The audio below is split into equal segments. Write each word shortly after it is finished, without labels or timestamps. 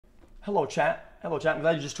Hello, chat. Hello, chat. I'm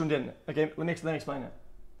glad you just tuned in. Okay, let me explain it.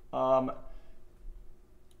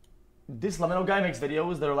 This LEMMiNO guy makes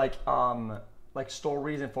videos that are like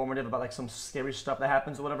stories, informative about like some scary stuff that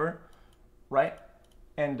happens or whatever, right?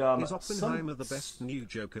 And is Oppenheimer the best new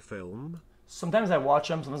Joker film? Sometimes I watch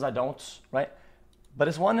them, sometimes I don't, right? But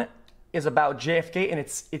this one is about JFK, and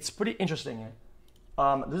it's pretty interesting.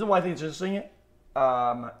 The reason why I think it's interesting,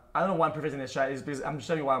 I don't know why I'm prefacing this chat, is because I'm just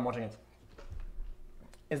telling you why I'm watching it.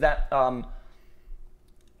 Is that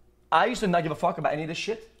I used to not give a fuck about any of this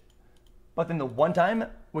shit, but then the one time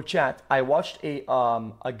with chat, I watched a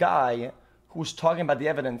guy who was talking about the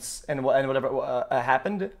evidence and whatever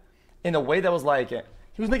happened in a way that was like,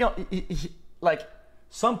 he was making like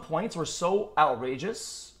some points were so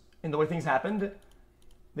outrageous in the way things happened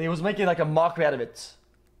that he was making like a mockery out of it,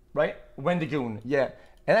 right? Wendigoon, yeah.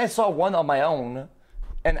 And I saw one on my own,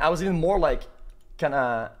 and I was even more like kind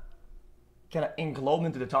of englobed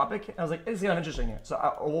into the topic. And I was like, it's kind of interesting.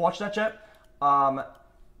 So we'll watch that, chat. I'm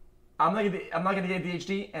not gonna get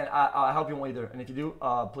ADHD, and I hope you won't either. And if you do,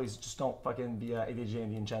 please just don't fucking be ADHD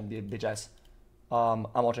Indian chat, be a bitch ass. I'm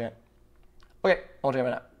watching it. Okay, I'm watching it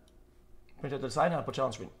right now. Put it to the side, and I'll put you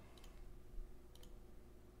on screen.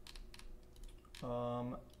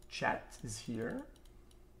 Chat is here.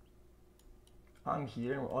 I'm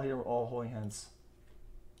here, and we're all here. We're all holding hands.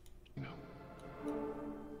 No.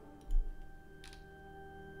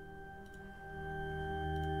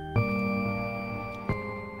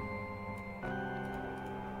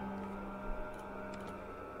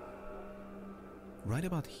 Right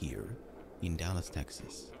about here, in Dallas,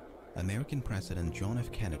 Texas, American President John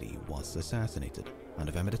F. Kennedy was assassinated on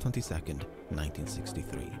November 22nd,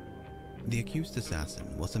 1963. The accused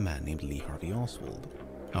assassin was a man named Lee Harvey Oswald.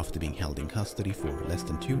 After being held in custody for less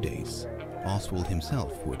than 2 days, Oswald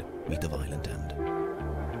himself would meet a violent end.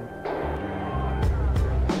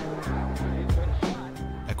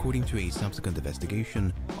 According to a subsequent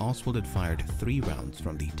investigation, Oswald had fired 3 rounds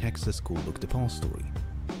from the Texas schoolbook depository.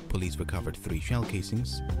 Police recovered 3 shell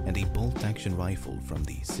casings and a bolt-action rifle from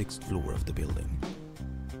the 6th floor of the building.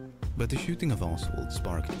 But the shooting of Oswald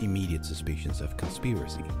sparked immediate suspicions of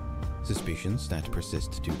conspiracy. Suspicions that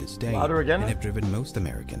persist to this day and have driven most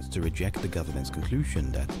Americans to reject the government's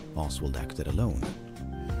conclusion that Oswald acted alone.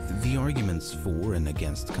 The arguments for and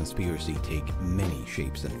against conspiracy take many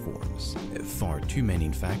shapes and forms. Far too many,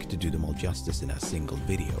 in fact, to do them all justice in a single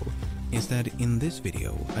video. Instead, in this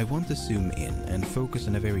video, I want to zoom in and focus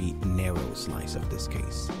on a very narrow slice of this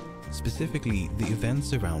case. Specifically, the events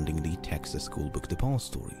surrounding the Texas schoolbook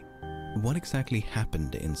depository. What exactly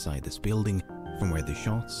happened inside this building from where the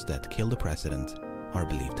shots that killed the president are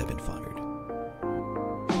believed to have been fired.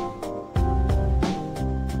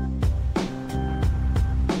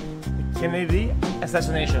 Kennedy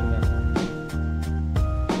assassination.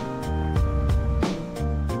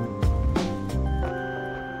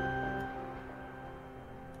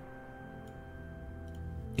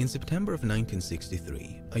 In September of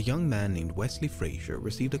 1963, a young man named Wesley Frazier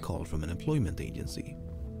received a call from an employment agency.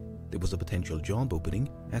 There was a potential job opening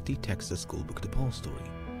at the Texas schoolbook depository.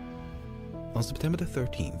 On September the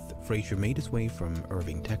 13th, Frazier made his way from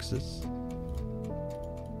Irving, Texas,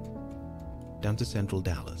 down to central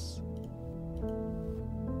Dallas.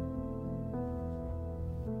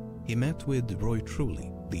 He met with Roy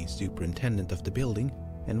Truly, the superintendent of the building,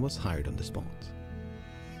 and was hired on the spot.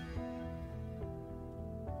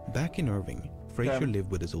 Back in Irving, Frazier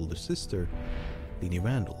lived with his older sister, Leanie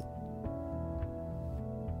Randall.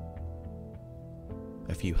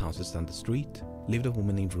 A few houses down the street lived a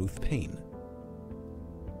woman named Ruth Payne.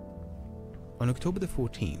 On October the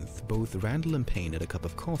 14th, both Randall and Payne had a cup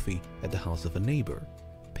of coffee at the house of a neighbor.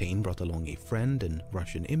 Payne brought along a friend and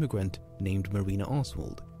Russian immigrant named Marina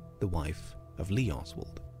Oswald, the wife of Lee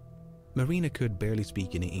Oswald. Marina could barely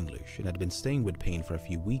speak any English and had been staying with Payne for a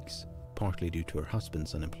few weeks, partly due to her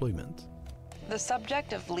husband's unemployment. The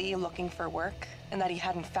subject of Lee looking for work and that he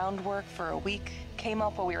hadn't found work for a week came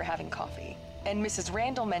up while we were having coffee. And Mrs.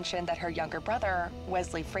 Randall mentioned that her younger brother,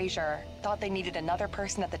 Wesley Frazier, thought they needed another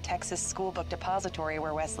person at the Texas schoolbook depository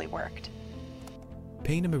where Wesley worked.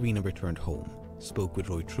 Payne and Marina returned home, spoke with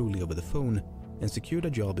Roy Truly over the phone, and secured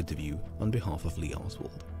a job interview on behalf of Lee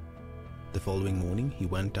Oswald. The following morning, he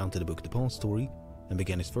went down to the book depository and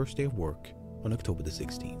began his first day of work on October the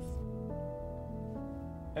 16th.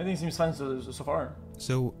 Everything seems fine so far.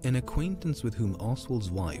 So, an acquaintance with whom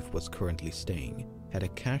Oswald's wife was currently staying had a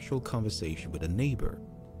casual conversation with a neighbor.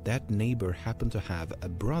 That neighbor happened to have a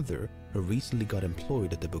brother who recently got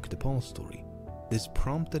employed at the book depository. This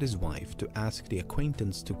prompted his wife to ask the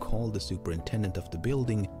acquaintance to call the superintendent of the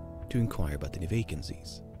building to inquire about any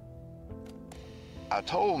vacancies. I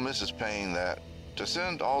told Mrs. Payne that to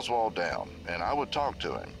send Oswald down and I would talk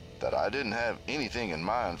to him, that I didn't have anything in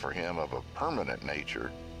mind for him of a permanent nature,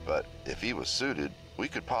 but if he was suited, we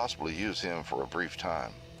could possibly use him for a brief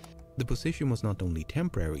time. The position was not only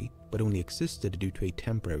temporary, but only existed due to a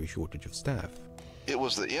temporary shortage of staff. It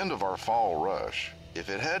was the end of our fall rush. If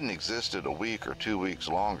it hadn't existed a week or 2 weeks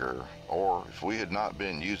longer, or if we had not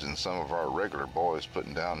been using some of our regular boys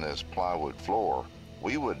putting down this plywood floor,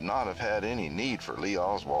 we would not have had any need for Lee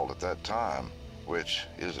Oswald at that time, which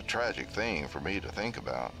is a tragic thing for me to think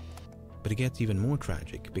about. But it gets even more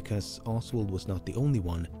tragic because Oswald was not the only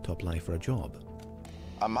one to apply for a job.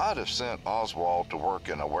 I might have sent Oswald to work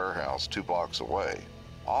in a warehouse 2 blocks away.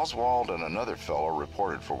 Oswald and another fellow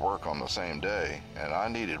reported for work on the same day, and I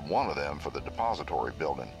needed one of them for the depository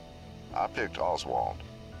building. I picked Oswald.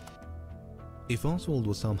 If Oswald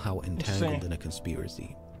was somehow entangled in a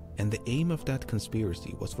conspiracy, and the aim of that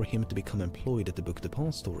conspiracy was for him to become employed at the book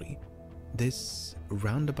depository, this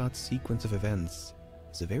roundabout sequence of events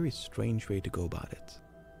is a very strange way to go about it.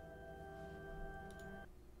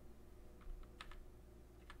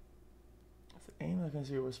 The aim of the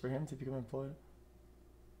conspiracy was for him to become employed.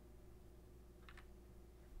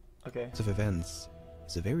 Okay. Of events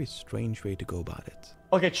is a very strange way to go about it.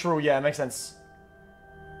 Okay, true. Yeah, it makes sense.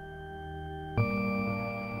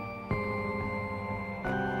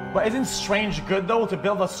 But isn't strange good though to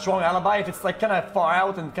build a strong alibi if it's like kind of far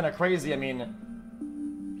out and kind of crazy? I mean,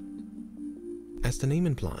 as the name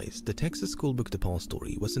implies, the Texas School Book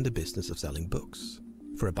Depository was in the business of selling books.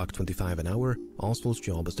 For $1.25 an hour, Oswald's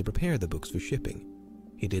job was to prepare the books for shipping.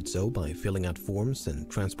 He did so by filling out forms and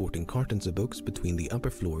transporting cartons of books between the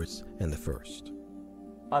upper floors and the first.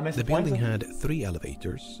 The building had 3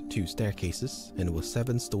 elevators, 2 staircases, and was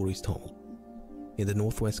 7 stories tall. In the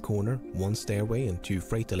northwest corner, 1 stairway and 2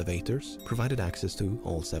 freight elevators provided access to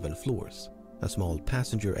all 7 floors. A small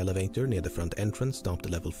passenger elevator near the front entrance stopped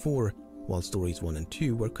at level 4, while stories 1 and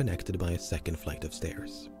 2 were connected by a second flight of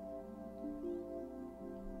stairs.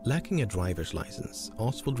 Lacking a driver's license,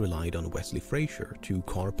 Oswald relied on Wesley Frazier to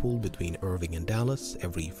carpool between Irving and Dallas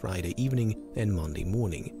every Friday evening and Monday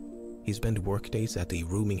morning. He spent workdays at a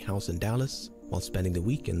rooming house in Dallas while spending the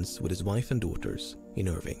weekends with his wife and daughters in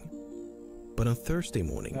Irving. But on Thursday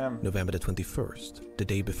morning, November the 21st, the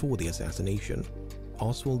day before the assassination,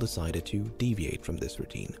 Oswald decided to deviate from this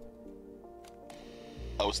routine.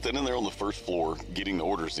 I was standing there on the first floor getting the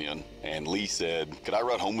orders in, and Lee said, "Could I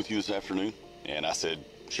ride home with you this afternoon?" And I said,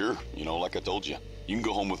 "Sure, you know, like I told you, you can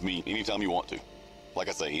go home with me anytime you want to. Like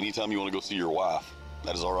I say, anytime you want to go see your wife,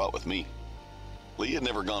 that is all right with me." Lee had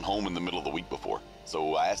never gone home in the middle of the week before,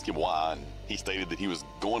 so I asked him why, and he stated that he was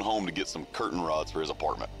going home to get some curtain rods for his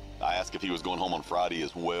apartment. I asked if he was going home on Friday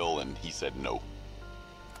as well, and he said no.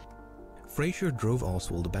 Frazier drove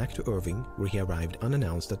Oswald back to Irving, where he arrived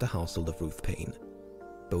unannounced at the household of Ruth Payne.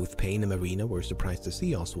 Both Payne and Marina were surprised to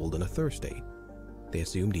see Oswald on a Thursday. They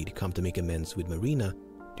assumed he'd come to make amends with Marina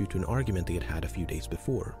due to an argument they had had a few days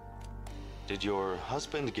before. Did your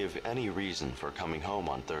husband give any reason for coming home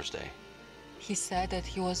on Thursday? He said that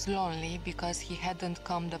he was lonely because he hadn't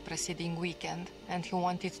come the preceding weekend, and he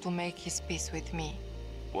wanted to make his peace with me.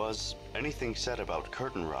 Was anything said about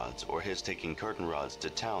curtain rods or his taking curtain rods to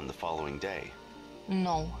town the following day?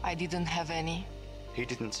 No, I didn't have any. He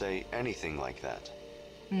didn't say anything like that?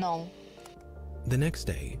 No. The next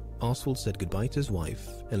day, Oswald said goodbye to his wife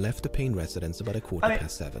and left the Payne residence about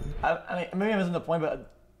 7:15. I mean, maybe I missed the point, but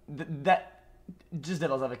that just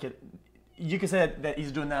devil's advocate. You could say that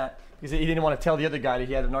he's doing that because he didn't want to tell the other guy that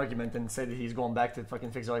he had an argument and say that he's going back to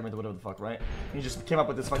fucking fix the argument or whatever the fuck, right? And he just came up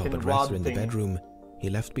with this fucking rod thing. In the bedroom, he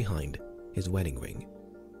left behind his wedding ring.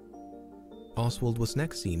 Oswald was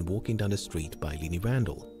next seen walking down the street by Lenny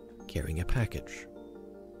Randall, carrying a package.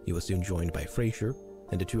 He was soon joined by Frazier,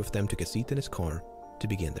 and the two of them took a seat in his car to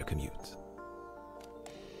begin their commute.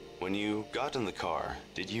 When you got in the car,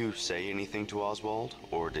 did you say anything to Oswald,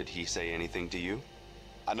 or did he say anything to you?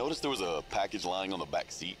 I noticed there was a package lying on the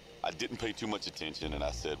back seat. I didn't pay too much attention, and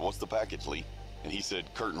I said, "What's the package, Lee?" And he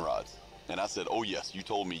said, "Curtain rods." And I said, "Oh yes, you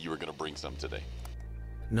told me you were going to bring some today."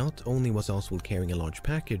 Not only was Oswald carrying a large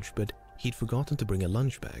package, but he'd forgotten to bring a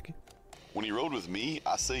lunch bag. When he rode with me,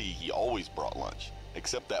 I say he always brought lunch,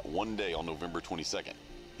 except that one day on November 22nd.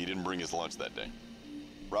 He didn't bring his lunch that day.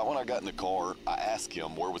 Right when I got in the car, I asked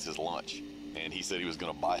him where was his lunch, and he said he was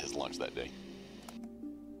going to buy his lunch that day.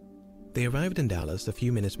 They arrived in Dallas a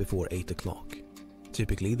few minutes before 8 o'clock.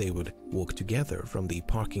 Typically, they would walk together from the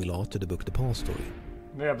parking lot to the book depository.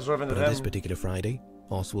 They're observing but on this particular Friday,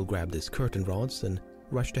 Oswald grabbed his curtain rods and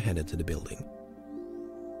rushed ahead into the building.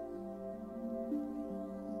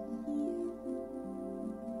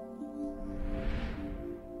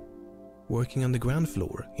 Working on the ground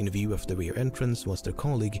floor, in view of the rear entrance, was their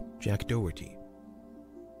colleague, Jack Doherty.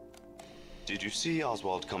 Did you see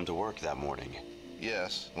Oswald come to work that morning?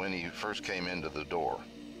 Yes, when he first came into the door.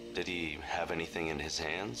 Did he have anything in his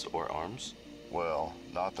hands or arms? Well,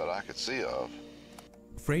 not that I could see of.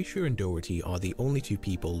 Fraser and Doherty are the only two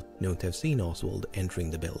people known to have seen Oswald entering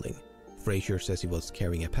the building. Fraser says he was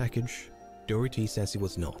carrying a package. Doherty says he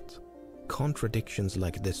was not. Contradictions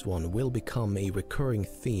like this one will become a recurring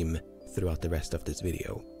theme throughout the rest of this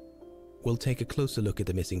video. We'll take a closer look at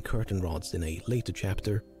the missing curtain rods in a later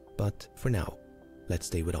chapter, but for now, let's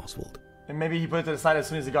stay with Oswald. And maybe he put it to the side as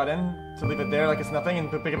soon as he got in, to leave it there like it's nothing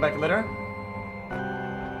and pick it back later.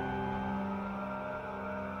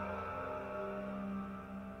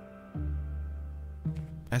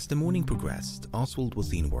 As the morning progressed, Oswald was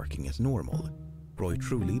seen working as normal. Roy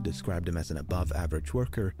Truly described him as an above-average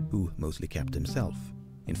worker who mostly kept himself.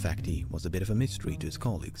 In fact, he was a bit of a mystery to his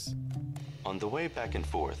colleagues. On the way back and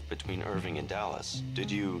forth between Irving and Dallas,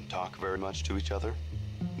 did you talk very much to each other?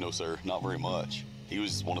 No, sir, not very much. He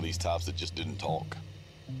was one of these types that just didn't talk.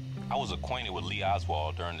 I was acquainted with Lee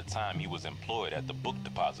Oswald during the time he was employed at the book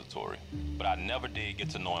depository, but I never did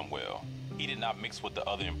get to know him well. He did not mix with the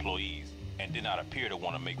other employees and did not appear to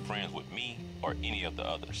want to make friends with me or any of the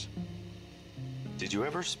others. Did you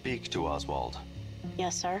ever speak to Oswald?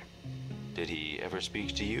 Yes, sir. Did he ever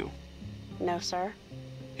speak to you? No, sir.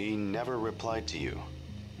 He never replied to you?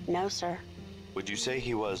 No, sir. Would you say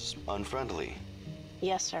he was unfriendly?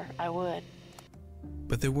 Yes, sir, I would.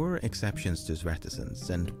 But there were exceptions to his reticence,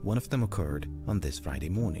 and one of them occurred on this Friday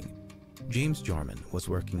morning. James Jarman was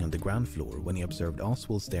working on the ground floor when he observed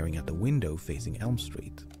Oswald staring at the window facing Elm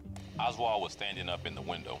Street. Oswald was standing up in the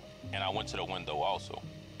window, and I went to the window also,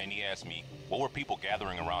 and he asked me, what were people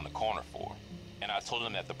gathering around the corner for? And I told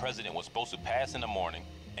him that the president was supposed to pass in the morning,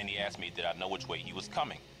 and he asked me did I know which way he was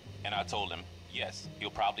coming. And I told him, yes, he'll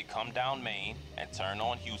probably come down Main and turn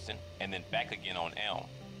on Houston and then back again on Elm.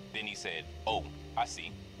 Then he said, oh, I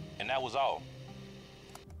see. And that was all.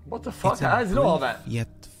 What the fuck? It's a How does he know all brief that?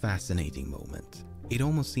 yet fascinating moment. It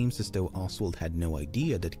almost seems as though Oswald had no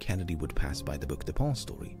idea that Kennedy would pass by the book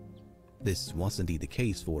depository. This was indeed the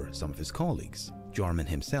case for some of his colleagues. Jarman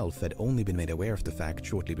himself had only been made aware of the fact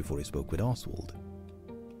shortly before he spoke with Oswald.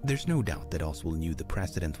 There's no doubt that Oswald knew the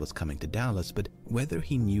president was coming to Dallas, but whether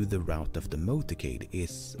he knew the route of the motorcade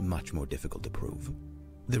is much more difficult to prove.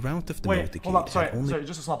 The route of the motorcade hold up, sorry, only...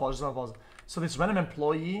 just a small pause, So this random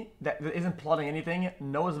employee that isn't plotting anything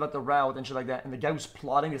knows about the route and shit like that, and the guy who's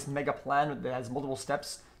plotting this mega plan that has multiple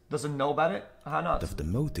steps doesn't know about it? How not? Of the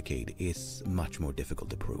motorcade is much more difficult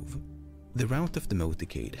to prove. The route of the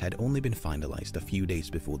motorcade had only been finalized a few days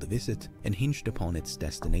before the visit and hinged upon its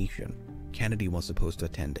destination. Kennedy was supposed to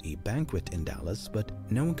attend a banquet in Dallas, but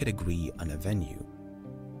no one could agree on a venue.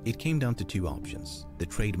 It came down to two options: the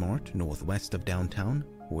Trade Mart northwest of downtown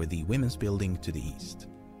or the Women's Building to the east.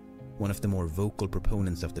 One of the more vocal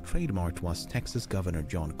proponents of the Trade Mart was Texas Governor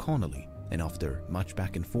John Connally, and after much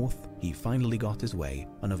back and forth, he finally got his way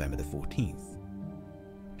on November the 14th.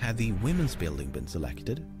 Had the Women's Building been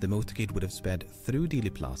selected, the motorcade would have sped through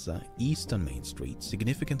Dealey Plaza, east on Main Street,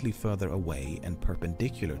 significantly further away and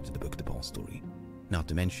perpendicular to the book depository. Not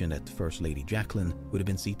to mention that First Lady Jacqueline would have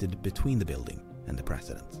been seated between the building and the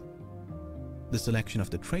president. The selection of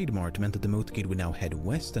the Trade Mart meant that the motorcade would now head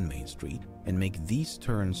west on Main Street and make these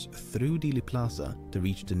turns through Dealey Plaza to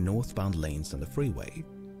reach the northbound lanes on the freeway.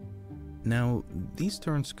 Now, these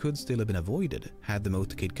turns could still have been avoided had the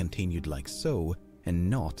motorcade continued like so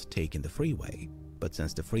and not taken the freeway, but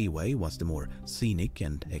since the freeway was the more scenic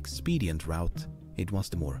and expedient route, it was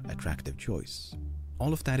the more attractive choice.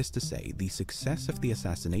 All of that is to say, the success of the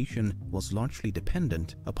assassination was largely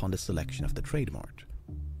dependent upon the selection of the Trade Mart.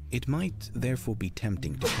 It might therefore be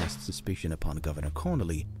tempting to cast suspicion upon Governor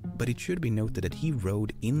Connally, but it should be noted that he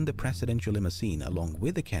rode in the presidential limousine along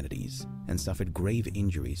with the Kennedys and suffered grave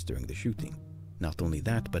injuries during the shooting. Not only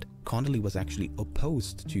that, but Connally was actually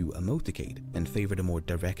opposed to a motorcade and favored a more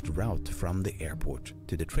direct route from the airport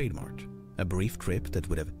to the Trade Mart, a brief trip that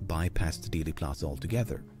would have bypassed Dealey Plaza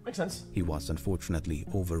altogether. Makes sense. He was unfortunately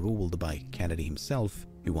overruled by Kennedy himself,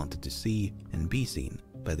 who wanted to see and be seen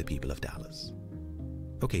by the people of Dallas.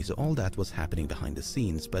 Okay, so all that was happening behind the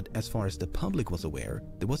scenes, but as far as the public was aware,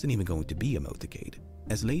 there wasn't even going to be a motorcade.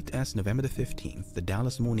 As late as November the 15th, the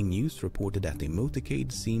Dallas Morning News reported that a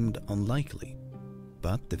motorcade seemed unlikely.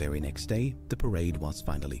 But the very next day, the parade was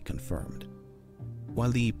finally confirmed. While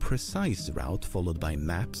the precise route followed by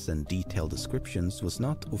maps and detailed descriptions was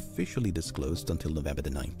not officially disclosed until November the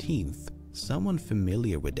 19th, someone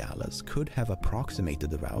familiar with Dallas could have approximated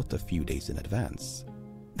the route a few days in advance.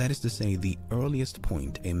 That is to say, the earliest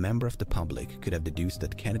point a member of the public could have deduced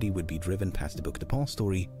that Kennedy would be driven past the Book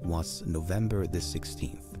Depository was November the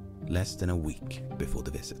 16th, less than a week before the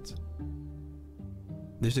visit.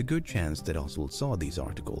 There's a good chance that Oswald saw these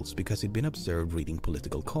articles because he'd been observed reading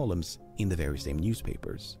political columns in the very same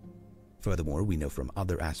newspapers. Furthermore, we know from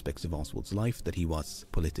other aspects of Oswald's life that he was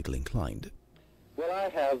politically inclined. Well, I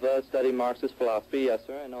have studied Marxist philosophy, yes,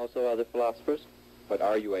 sir, and also other philosophers. But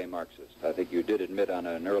are you a Marxist? I think you did admit on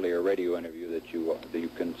an earlier radio interview that you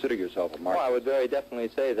consider yourself a Marxist. Oh, I would very definitely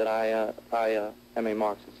say that I am a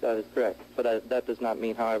Marxist. That is correct. But that does not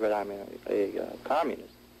mean, however, that I'm a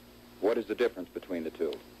communist. What is the difference between the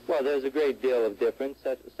two? Well, there's a great deal of difference.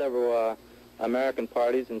 Several American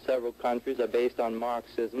parties in several countries are based on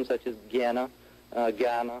Marxism, such as Ghana.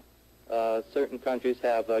 Certain countries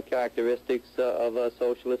have characteristics of a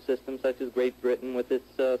socialist system, such as Great Britain with its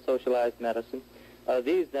socialized medicine.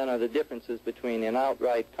 These, then, are the differences between an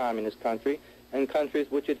outright communist country and countries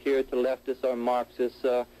which adhere to leftist or Marxist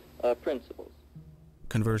principles.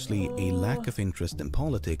 Conversely, a lack of interest in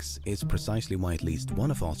politics is precisely why at least one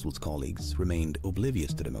of Oswald's colleagues remained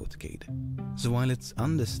oblivious to the motorcade. So while it's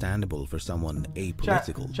understandable for someone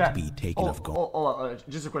apolitical to be taken off guard...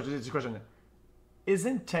 Just a question.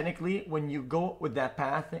 Isn't technically, when you go with that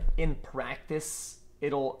path, in practice,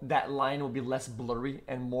 that line will be less blurry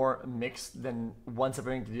and more mixed than one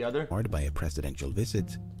separating to the other? By a presidential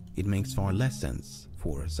visit, it makes far less sense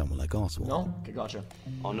for someone like Oswald. No? Okay, gotcha.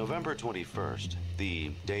 On November 21st, the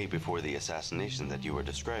day before the assassination that you were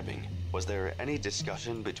describing, was there any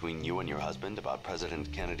discussion between you and your husband about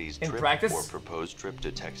President Kennedy's trip or proposed trip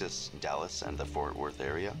to Texas, Dallas, and the Fort Worth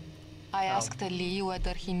area? I asked Lee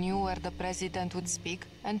whether he knew where the president would speak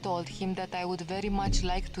and told him that I would very much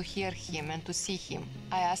like to hear him and to see him.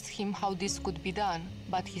 I asked him how this could be done,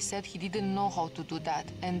 but he said he didn't know how to do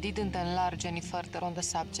that and didn't enlarge any further on the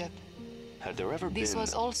subject. Had there ever This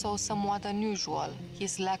was also somewhat unusual,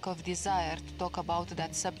 his lack of desire to talk about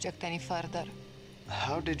that subject any further.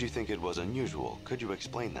 How did you think it was unusual? Could you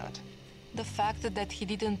explain that? The fact that he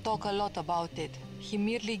didn't talk a lot about it. He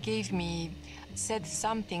merely said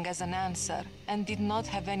something as an answer and did not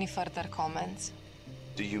have any further comments.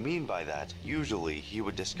 Do you mean by that, usually he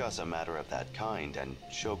would discuss a matter of that kind and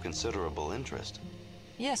show considerable interest?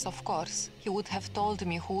 Yes, of course. He would have told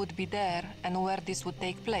me who would be there and where this would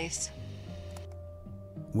take place.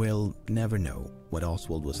 We'll never know what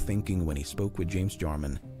Oswald was thinking when he spoke with James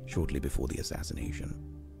Jarman shortly before the assassination.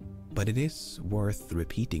 But it is worth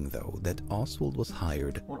repeating, though, that Oswald was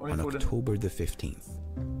hired on October the 15th.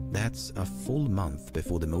 That's a full month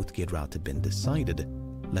before the motorcade route had been decided,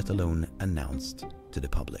 let alone announced to the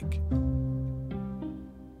public.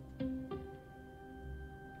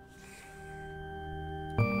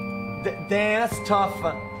 That's tough.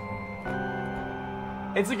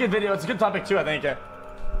 It's a good video. It's a good topic too, I think.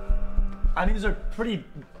 I mean, these are pretty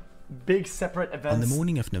big separate events. On the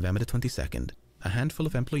morning of November the 22nd, a handful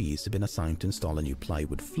of employees had been assigned to install a new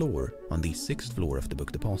plywood floor on the 6th floor of the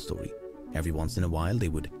Book Depository. Every once in a while, they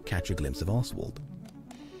would catch a glimpse of Oswald.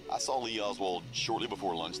 I saw Lee Oswald shortly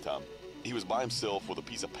before lunchtime. He was by himself with a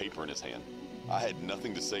piece of paper in his hand. I had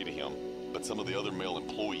nothing to say to him, but some of the other male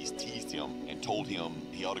employees teased him and told him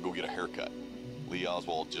he ought to go get a haircut. Lee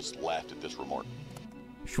Oswald just laughed at this remark.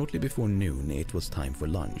 Shortly before noon, it was time for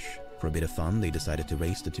lunch. For a bit of fun, they decided to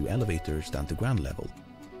race the 2 elevators down to ground level.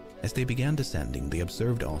 As they began descending, they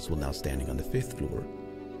observed Oswald now standing on the 5th floor.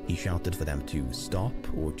 He shouted for them to stop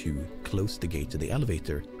or to close the gate to the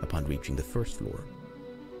elevator upon reaching the 1st floor.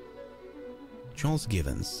 Charles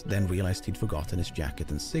Givens then realized he'd forgotten his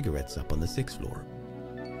jacket and cigarettes up on the 6th floor.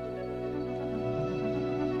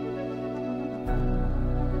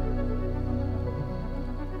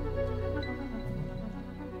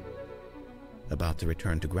 About to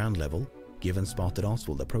return to ground level, Givens spotted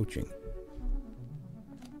Oswald approaching.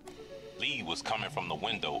 Lee was coming from the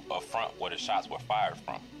window up front where the shots were fired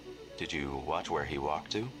from. Did you watch where he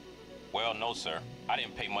walked to? Well, no, sir. I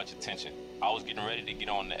didn't pay much attention. I was getting ready to get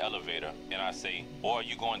on the elevator, and I say, "Boy, are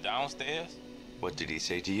you going downstairs?" What did he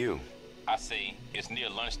say to you? I say, "It's near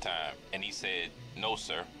lunchtime," and he said, "No,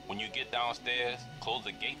 sir. When you get downstairs, close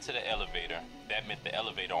the gate to the elevator." That meant the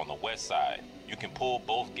elevator on the west side. You can pull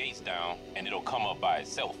both gates down, and it'll come up by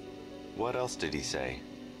itself. What else did he say?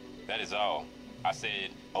 That is all. I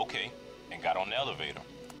said, "Okay," and got on the elevator.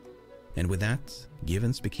 And with that,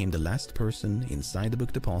 Givens became the last person inside the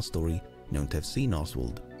Book Depository known to have seen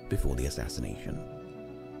Oswald before the assassination.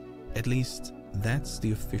 At least, That's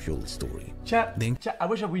the official story. Chat, I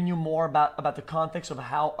wish that we knew more about the context of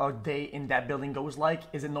how a day in that building goes like.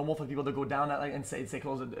 Is it normal for people to go down and say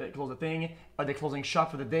close the thing? Are they closing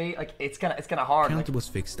shop for the day? Like it's kind of hard. The counter was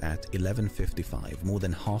fixed at 11:55, more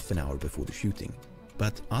than half an hour before the shooting.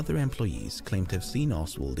 But other employees claim to have seen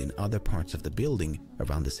Oswald in other parts of the building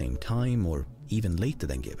around the same time or even later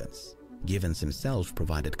than Givens. Givens himself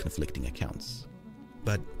provided conflicting accounts.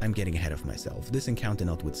 But I'm getting ahead of myself. This encounter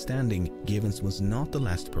notwithstanding, Givens was not the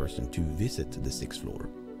last person to visit the 6th floor.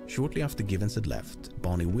 Shortly after Givens had left,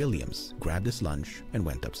 Bonnie Williams grabbed his lunch and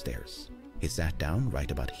went upstairs. He sat down right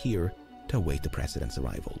about here to await the president's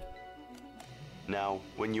arrival. Now,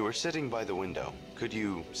 when you were sitting by the window, could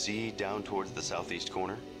you see down towards the southeast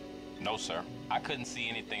corner? No, sir. I couldn't see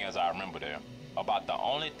anything as I remember there. About the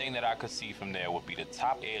only thing that I could see from there would be the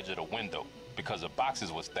top edge of the window because the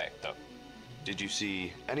boxes were stacked up. Did you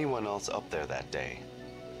see anyone else up there that day?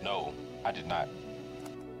 No, I did not.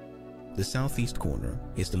 The southeast corner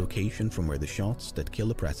is the location from where the shots that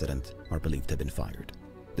killed the president are believed to have been fired,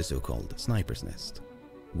 the so-called sniper's nest.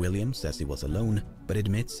 Williams says he was alone, but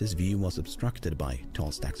admits his view was obstructed by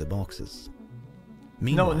tall stacks of boxes.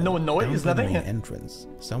 Meanwhile, no noise, down by the nothing. main entrance,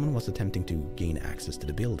 someone was attempting to gain access to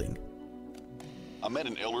the building. I met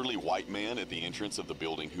an elderly white man at the entrance of the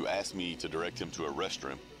building who asked me to direct him to a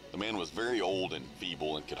restroom. The man was very old and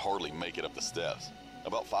feeble and could hardly make it up the steps.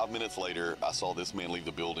 About 5 minutes later, I saw this man leave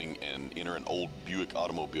the building and enter an old Buick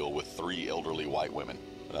automobile with 3 elderly white women.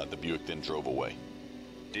 The Buick then drove away.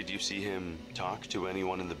 Did you see him talk to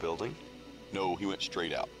anyone in the building? No, he went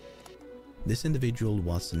straight out. This individual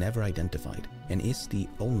was never identified and is the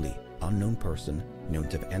only unknown person known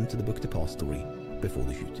to have entered the book depository before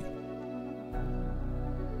the shooting.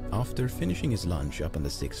 After finishing his lunch up on the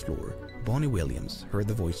 6th floor, Bonnie Williams heard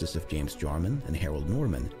the voices of James Jarman and Harold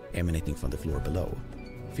Norman emanating from the floor below.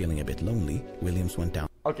 Feeling a bit lonely, Williams went down.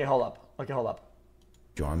 Okay, hold up.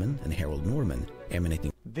 Jarman and Harold Norman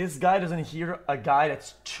emanating. This guy doesn't hear a guy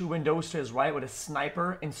that's 2 windows to his right with a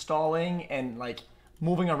sniper installing and like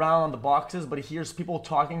moving around on the boxes, but he hears people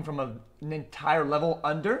talking from an entire level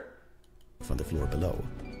under. From the floor below.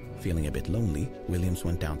 Feeling a bit lonely, Williams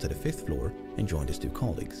went down to the 5th floor and joined his 2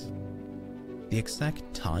 colleagues. The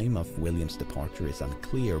exact time of Williams' departure is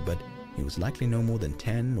unclear, but it was likely no more than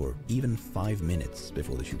 10 or even 5 minutes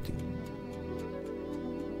before the shooting.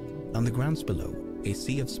 On the grounds below, a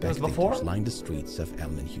sea of spectators lined the streets of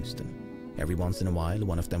Elm in Houston. Every once in a while,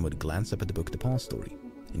 one of them would glance up at the book depository.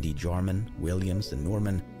 Indeed, Jarman, Williams, and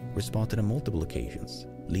Norman were spotted on multiple occasions,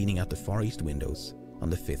 leaning out the far east windows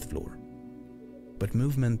on the 5th floor. But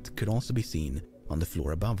movement could also be seen on the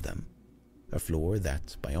floor above them, a floor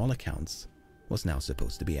that, by all accounts, was now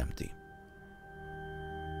supposed to be empty.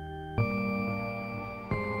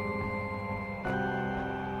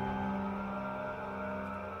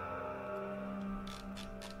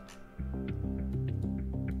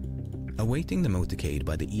 Awaiting the motorcade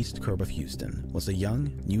by the east curb of Houston was a young,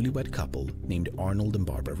 newlywed couple named Arnold and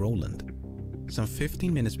Barbara Rowland. Some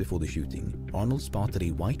 15 minutes before the shooting, Arnold spotted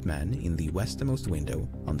a white man in the westernmost window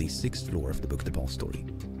on the 6th floor of the book depository.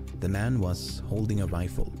 The man was holding a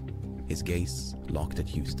rifle, his gaze locked at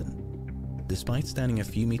Houston. Despite standing a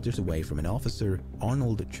few meters away from an officer,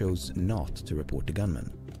 Arnold chose not to report the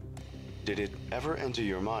gunman. Did it ever enter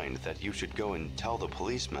your mind that you should go and tell the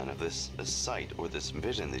policeman of this sight or this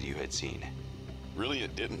vision that you had seen? Really,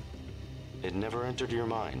 it didn't. It never entered your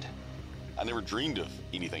mind? I never dreamed of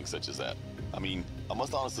anything such as that. I mean, I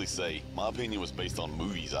must honestly say, my opinion was based on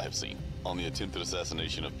movies I have seen, on the attempted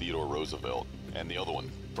assassination of Theodore Roosevelt and the other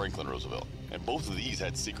one, Franklin Roosevelt. And both of these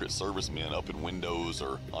had Secret Service men up in windows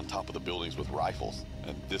or on top of the buildings with rifles.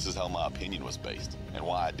 And this is how my opinion was based, and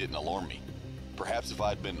why it didn't alarm me. Perhaps if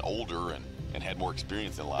I'd been older and had more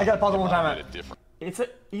experience in life, I gotta pause it one time. It different.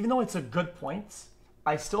 Even though it's a good point,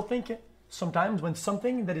 I still think sometimes when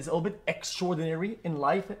something that is a little bit extraordinary in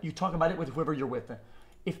life, you talk about it with whoever you're with.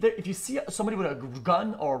 If you see somebody with a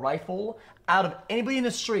gun or a rifle out of anybody in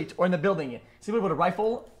the street or in the building, somebody with a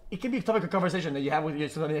rifle, it can be a topic of conversation that you have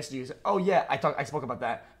with somebody next to you. You say, oh yeah, I spoke about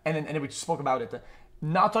that, and then we spoke about it.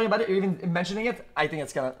 Not talking about it or even mentioning it, I think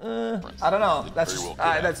it's kind of, I don't know. That's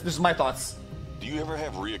just, this is my thoughts. Do you ever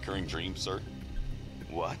have reoccurring dreams, sir?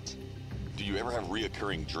 What? Do you ever have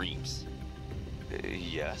reoccurring dreams?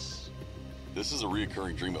 Yes. This is a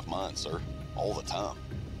reoccurring dream of mine, sir. All the time.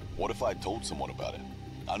 What if I told someone about it?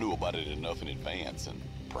 I knew about it enough in advance, and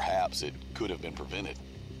perhaps it could have been prevented.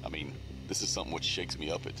 I mean, this is something which shakes me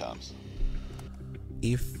up at times.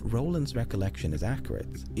 If Rowland's recollection is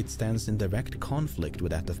accurate, it stands in direct conflict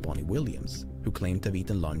with that of Bonnie Williams, who claimed to have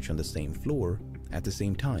eaten lunch on the same floor at the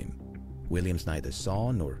same time. Williams neither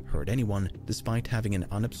saw nor heard anyone, despite having an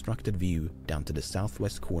unobstructed view down to the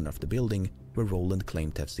southwest corner of the building where Rowland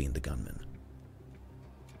claimed to have seen the gunman.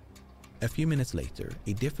 A few minutes later,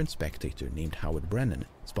 a different spectator named Howard Brennan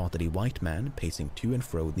spotted a white man pacing to and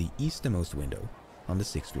fro the easternmost window on the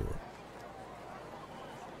 6th floor.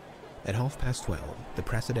 At 12:30, the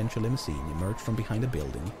presidential limousine emerged from behind a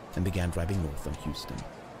building and began driving north on Houston.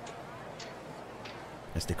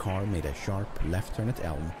 As the car made a sharp left turn at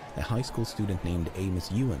Elm, a high school student named Amos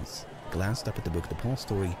Ewens glanced up at the book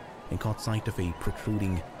depository and caught sight of a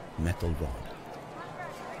protruding metal rod.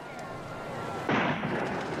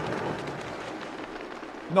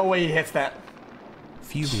 No way he hits that.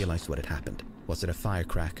 Few realized what had happened. Was it a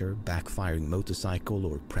firecracker, backfiring motorcycle,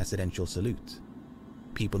 or presidential salute?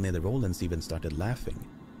 People near the Rowlands even started laughing,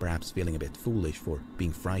 perhaps feeling a bit foolish for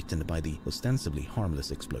being frightened by the ostensibly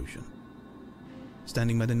harmless explosion.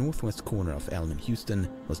 Standing by the northwest corner of Elm in Houston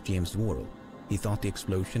was James Worrell. He thought the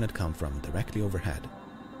explosion had come from directly overhead.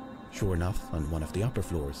 Sure enough, on one of the upper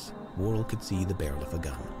floors, Worrell could see the barrel of a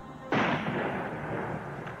gun.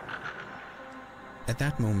 At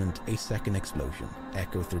that moment, a second explosion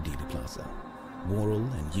echoed through Dealey Plaza. Worrell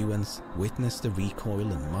and Ewens witnessed the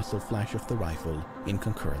recoil and muzzle flash of the rifle in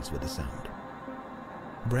concurrence with the sound.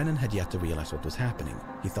 Brennan had yet to realize what was happening.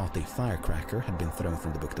 He thought a firecracker had been thrown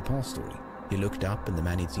from the book depository. He looked up and the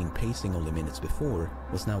man he'd seen pacing only minutes before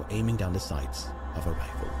was now aiming down the sights of a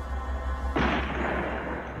rifle.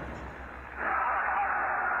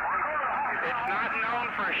 It's not known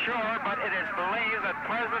for sure, but it is believed that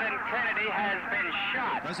President Kennedy has been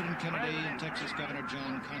shot. President Kennedy and Texas Governor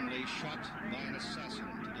John Connally shot by an assassin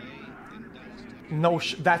today in Dallas, Texas. No,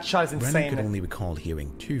 that shot is insane. Brennan could only recall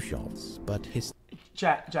hearing 2 shots, but his...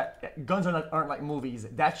 Chat, guns aren't like movies.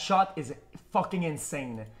 That shot is fucking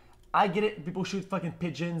insane. I get it, people shoot fucking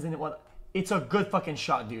pigeons and what. It's a good fucking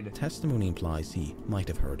shot, dude. Testimony implies he might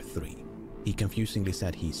have heard 3. He confusingly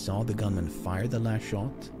said he saw the gunman fire the last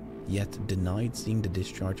shot, yet denied seeing the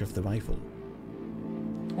discharge of the rifle.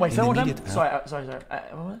 Wait, say one more time? Sorry.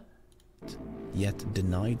 What? Yet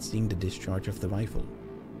denied seeing the discharge of the rifle.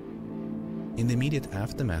 In the immediate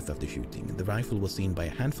aftermath of the shooting, the rifle was seen by a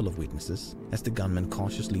handful of witnesses as the gunman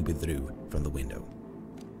cautiously withdrew from the window.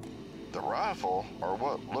 The rifle, or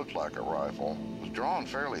what looked like a rifle, was drawn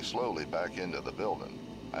fairly slowly back into the building,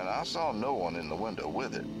 and I saw no one in the window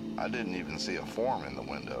with it. I didn't even see a form in the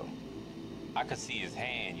window. I could see his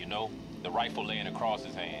hand, you know, the rifle laying across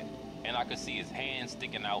his hand, and I could see his hand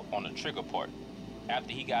sticking out on the trigger part.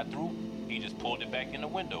 After he got through, he just pulled it back in the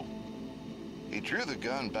window. He drew the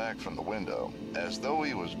gun back from the window, as though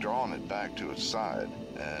he was drawing it back to his side,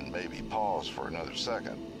 and maybe paused for another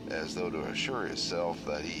second, as though to assure himself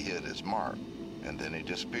that he hit his mark, and then he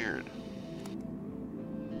disappeared.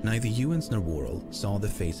 Neither Ewens nor Worrell saw the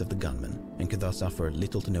face of the gunman and could thus offer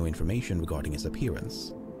little to no information regarding his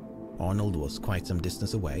appearance. Arnold was quite some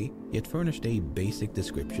distance away, yet furnished a basic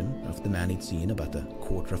description of the man he'd seen about a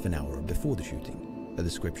quarter of an hour before the shooting, a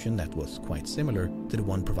description that was quite similar to the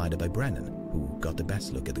one provided by Brennan, who got the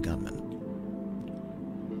best look at the gunman.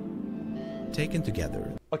 Taken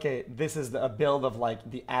together... Okay, this is a build of like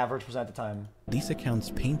the average percent of the time. These accounts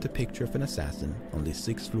paint a picture of an assassin on the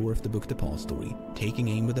 6th floor of the book depository, taking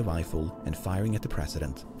aim with a rifle and firing at the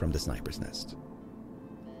president from the sniper's nest.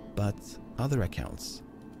 But other accounts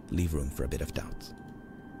leave room for a bit of doubt.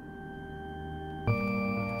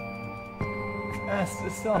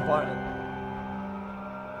 It's still important.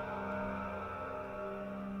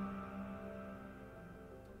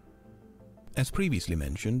 As previously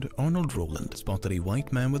mentioned, Arnold Rowland spotted a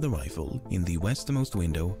white man with a rifle in the westernmost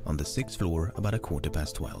window on the 6th floor about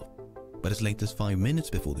 12:15. But as late as 5 minutes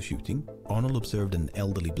before the shooting, Arnold observed an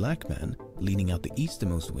elderly black man leaning out the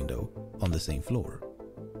easternmost window on the same floor.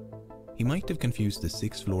 He might have confused the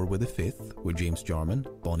 6th floor with the 5th, where James Jarman,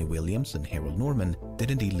 Bonnie Williams and Harold Norman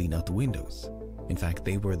did indeed lean out the windows. In fact,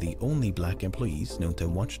 they were the only black employees known to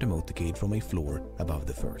have watched the motorcade from a floor above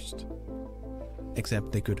the 1st.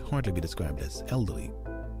 Except they could hardly be described as elderly.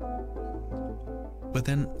 But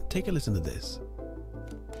then, take a listen to this.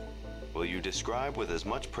 Will you describe with as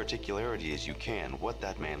much particularity as you can what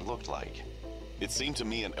that man looked like? It seemed to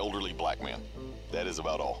me an elderly black man. That is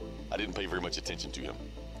about all. I didn't pay very much attention to him.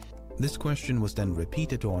 This question was then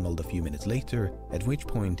repeated to Arnold a few minutes later, at which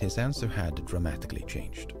point his answer had dramatically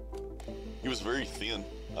changed. He was very thin,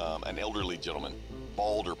 an elderly gentleman,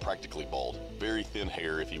 bald or practically bald, very thin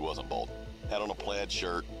hair if he wasn't bald. Had on a plaid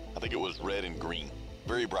shirt, I think it was red and green,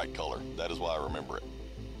 very bright color, that is why I remember it.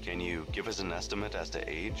 Can you give us an estimate as to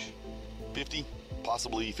age? 50,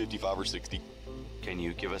 possibly 55 or 60. Can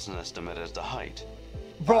you give us an estimate as to height?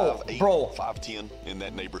 5'8", 5'10", in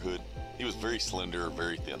that neighborhood. He was very slender,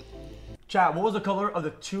 very thin. Chat, what was the color of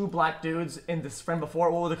the two black dudes in this frame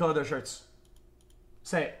before? What was the color of their shirts?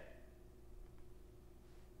 Say it.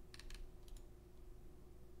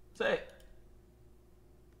 Say it.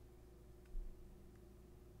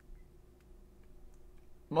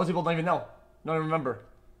 Most people don't even know. Don't even remember.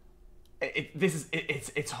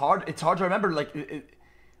 It's hard. It's hard to remember. Like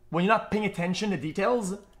when you're not paying attention to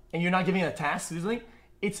details and you're not giving it a task usually,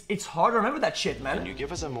 it's hard to remember that shit, man. Can you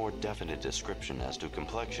give us a more definite description as to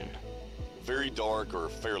complexion? Very dark or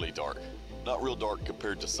fairly dark. Not real dark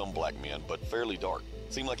compared to some black men, but fairly dark.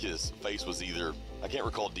 Seemed like his face was either, I can't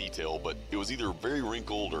recall detail, but it was either very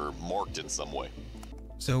wrinkled or marked in some way.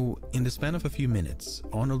 So, in the span of a few minutes,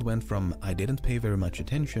 Arnold went from "I didn't pay very much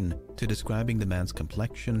attention" to describing the man's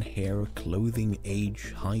complexion, hair, clothing,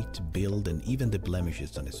 age, height, build, and even the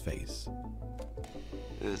blemishes on his face.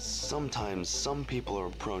 Sometimes some people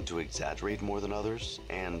are prone to exaggerate more than others,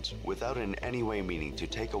 and without in any way meaning to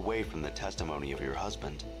take away from the testimony of your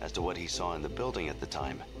husband as to what he saw in the building at the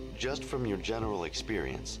time, just from your general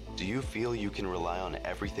experience, do you feel you can rely on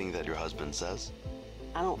everything that your husband says?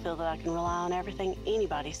 I don't feel that I can rely on everything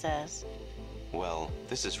anybody says. Well,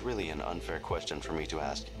 this is really an unfair question for me to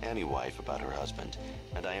ask any wife about her husband,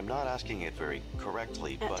 and I am not asking it very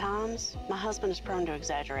correctly, but... At times, my husband is prone to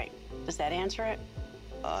exaggerate. Does that answer it?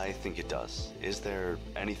 I think it does. Is there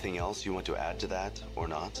anything else you want to add to that, or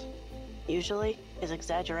not? Usually, his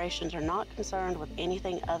exaggerations are not concerned with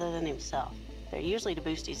anything other than himself. They're usually to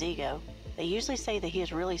boost his ego. They usually say that he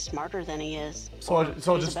is really smarter than he is. So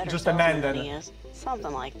just a man then. He is.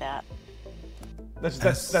 Something like that.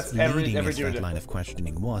 That's every dude. That line of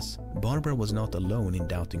questioning was, Barbara was not alone in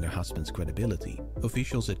doubting her husband's credibility.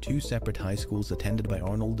 Officials at 2 separate high schools attended by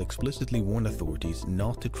Arnold explicitly warned authorities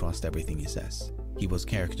not to trust everything he says. He was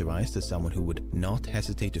characterized as someone who would not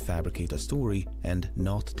hesitate to fabricate a story and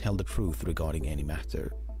not tell the truth regarding any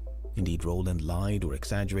matter. Indeed, Roland lied or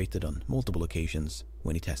exaggerated on multiple occasions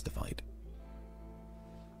when he testified.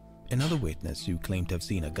 Another witness who claimed to have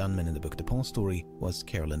seen a gunman in the Book Depot story was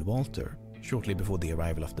Carolyn Walter. Shortly before the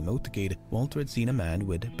arrival of the motorcade, Walter had seen a man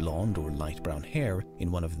with blonde or light brown hair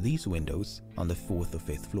in one of these windows on the 4th or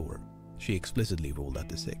 5th floor. She explicitly ruled out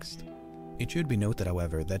the 6th. It should be noted,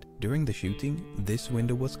 however, that during the shooting, this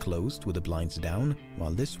window was closed with the blinds down,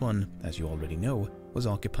 while this one, as you already know, was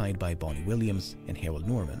occupied by Bonnie Williams and Harold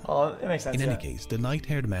Norman. Oh, it makes sense. In any case, the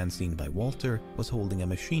light-haired man seen by Walter was holding a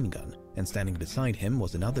machine gun, and standing beside him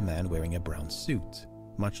was another man wearing a brown suit.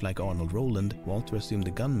 Much like Arnold Roland, Walter assumed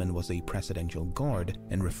the gunman was a presidential guard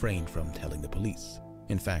and refrained from telling the police.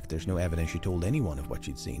 In fact, there's no evidence she told anyone of what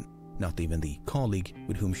she'd seen, not even the colleague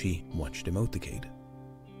with whom she watched the motorcade.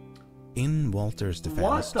 In Walter's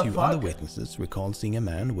defense, 2 other witnesses recalled seeing a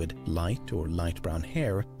man with light or light brown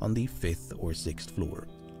hair on the 5th or 6th floor,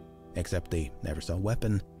 except they never saw a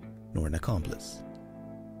weapon nor an accomplice.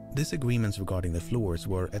 Disagreements regarding the floors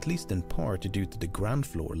were at least in part due to the ground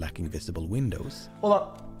floor lacking visible windows. Hold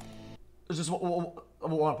up. Just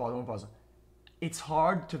one pause. It's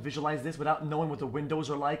hard to visualize this without knowing what the windows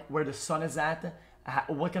are like, where the sun is at,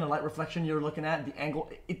 what kind of light reflection you're looking at, the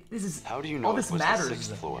angle. This is how do you know all this it was matters.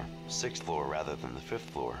 The 6th floor? 6th floor rather than the 5th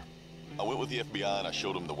floor. I went with the FBI and I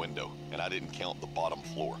showed them the window, and I didn't count the bottom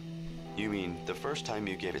floor. You mean the first time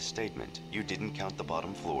you gave a statement, you didn't count the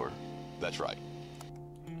bottom floor? That's right.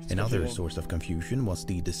 Another source of confusion was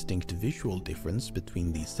the distinct visual difference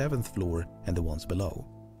between the 7th floor and the ones below.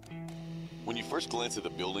 When you first glance at the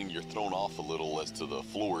building, you're thrown off a little as to the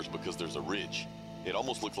floors because there's a ridge. It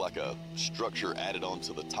almost looks like a structure added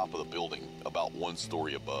onto the top of the building, about 1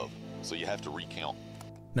 story above, so you have to recount.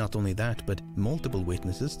 Not only that, but multiple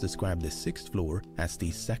witnesses described the 6th floor as the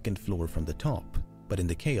 2nd floor from the top. But in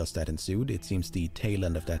the chaos that ensued, it seems the tail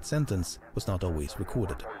end of that sentence was not always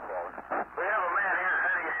recorded.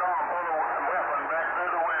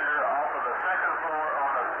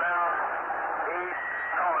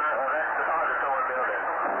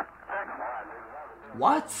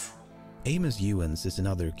 What? Amos Ewens is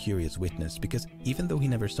another curious witness because even though he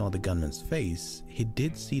never saw the gunman's face, he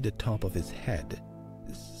did see the top of his head.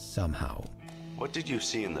 Somehow. What did you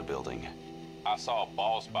see in the building? I saw a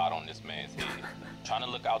bald spot on this man's head. Trying to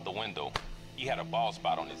look out the window, he had a bald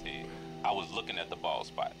spot on his head. I was looking at the bald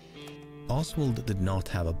spot. Oswald did not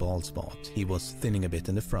have a bald spot. He was thinning a bit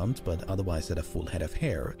in the front, but otherwise had a full head of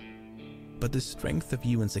hair. But the strength of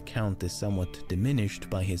Ewens' account is somewhat diminished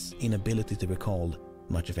by his inability to recall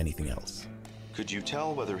much of anything else. Could you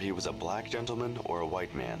tell whether he was a black gentleman or a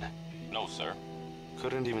white man? No, sir.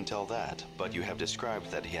 Couldn't even tell that, but you have described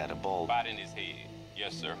that he had a bald spot in his head.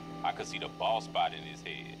 Yes, sir. I could see the bald spot in his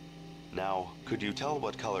head. Now, could you tell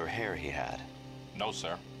what color hair he had? No,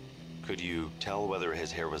 sir. Could you tell whether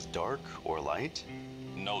his hair was dark or light?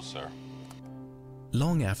 No, sir.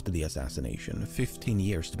 Long after the assassination, 15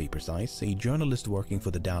 years to be precise, a journalist working for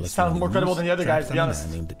the Dallas sounds more credible than the other guys, to be honest. A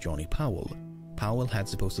man named Johnny Powell. Powell had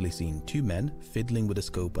supposedly seen two men fiddling with a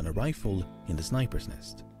scope on a rifle in the sniper's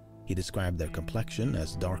nest. He described their complexion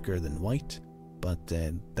as darker than white, but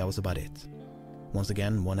that was about it. Once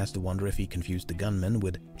again, one has to wonder if he confused the gunmen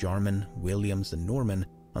with Jarman, Williams and Norman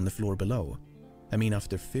on the floor below. I mean,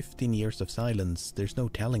 after 15 years of silence, there's no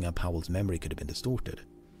telling how Powell's memory could have been distorted.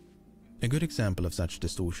 A good example of such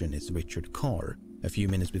distortion is Richard Carr. A few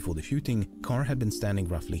minutes before the shooting, Carr had been standing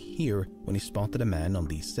roughly here when he spotted a man on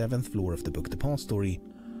the 7th floor of the Book Depository,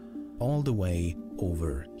 all the way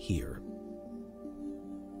over here.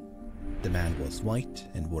 The man was white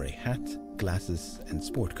and wore a hat, glasses and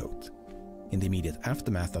sport coat. In the immediate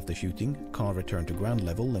aftermath of the shooting, Carr returned to ground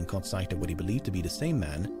level and caught sight of what he believed to be the same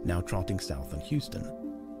man now trotting south on Houston.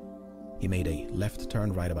 He made a left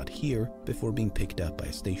turn right about here before being picked up by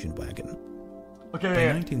a station wagon. Okay,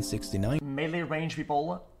 by 1969, melee range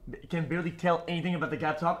people can barely tell anything about the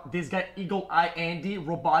guy top. This guy, Eagle Eye Andy,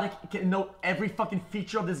 robotic, can know every fucking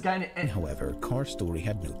feature of this guy. However, Carr's story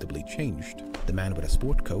had notably changed. The man with a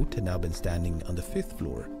sport coat had now been standing on the 5th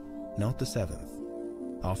floor, not the 7th.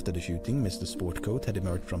 After the shooting, Mr. Sportcoat had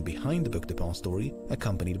emerged from behind the Book Depository,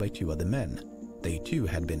 accompanied by two other men. They too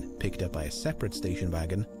had been picked up by a separate station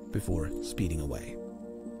wagon before speeding away.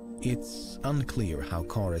 It's unclear how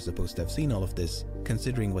Carr is supposed to have seen all of this,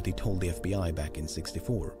 considering what he told the FBI back in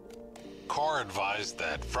 '64. Carr advised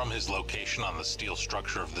that from his location on the steel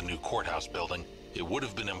structure of the new courthouse building, it would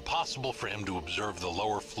have been impossible for him to observe the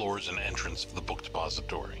lower floors and entrance of the book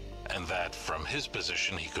depository, and that from his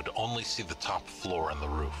position he could only see the top floor and the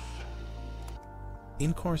roof.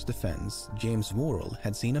 In Carr's defense, James Worrell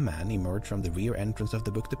had seen a man emerge from the rear entrance of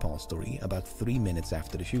the book depository about 3 minutes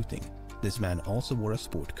after the shooting. This man also wore a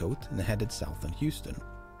sport coat and headed south on Houston.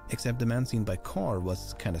 Except the man seen by Carr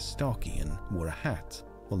was kinda stocky and wore a hat,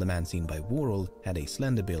 while the man seen by Worrell had a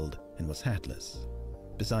slender build and was hatless.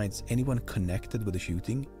 Besides, anyone connected with the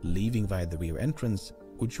shooting, leaving via the rear entrance,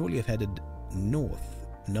 would surely have headed north,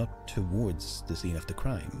 not towards the scene of the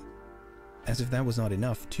crime. As if that was not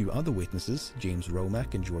enough, two other witnesses, James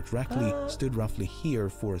Romack and George Rackley, stood roughly here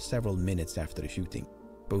for several minutes after the shooting.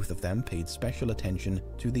 Both of them paid special attention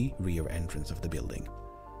to the rear entrance of the building.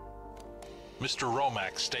 Mr.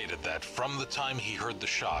 Romack stated that from the time he heard the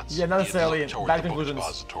shots, not necessarily he had looked bad toward the book conclusions.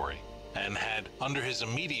 depository and had under his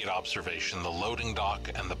immediate observation the loading dock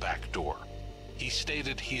and the back door. He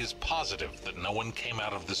stated he is positive that no one came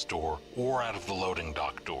out of this door or out of the loading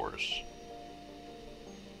dock doors.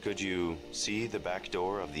 Could you see the back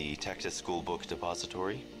door of the Texas School Book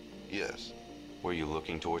Depository? Yes. Were you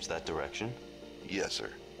looking towards that direction? Yes, sir.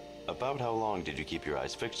 About how long did you keep your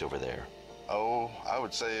eyes fixed over there? Oh, I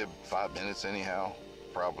would say 5 minutes anyhow.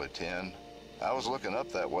 Probably 10. I was looking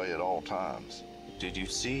up that way at all times. Did you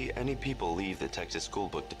see any people leave the Texas School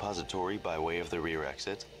Book Depository by way of the rear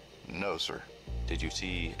exit? No, sir. Did you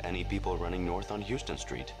see any people running north on Houston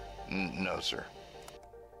Street? No, sir.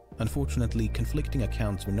 Unfortunately, conflicting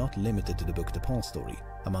accounts were not limited to the book depository.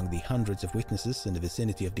 Among the hundreds of witnesses in the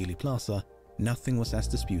vicinity of Dealey Plaza, nothing was as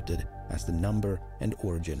disputed as the number and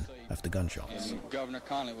origin of the gunshots. Governor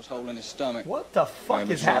Conley was holding his stomach. What the fuck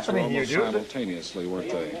is happening here, dude? Simultaneously,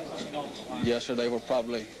 weren't they? Yes, sir. They were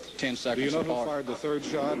probably 10 seconds apart. Do you know who fired the third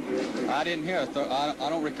shot? I didn't hear a third. I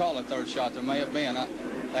don't recall a third shot. There may have been.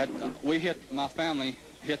 My family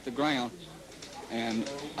hit the ground, and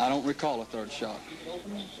I don't recall a third shot.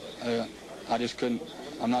 I just couldn't.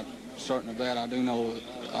 I'm not certain of that. I do know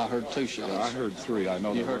I heard 2 shots. Yeah, I heard 3. I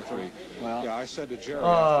know You there were heard 3. Well, yeah, I said to Jerry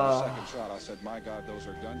after the second shot, I said, "My God, those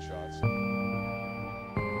are gunshots."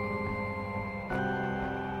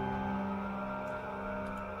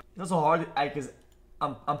 It's also hard because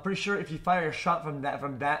I'm pretty sure if you fire a shot from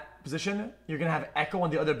that position, you're gonna have echo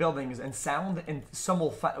on the other buildings and sound, and some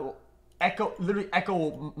will echo. Literally,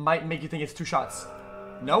 echo might make you think it's 2 shots.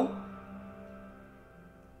 No.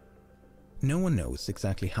 No one knows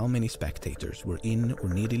exactly how many spectators were in or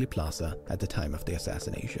near Dealey Plaza at the time of the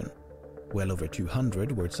assassination. Well over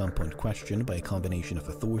 200 were at some point questioned by a combination of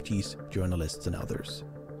authorities, journalists and others.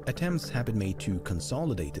 Attempts have been made to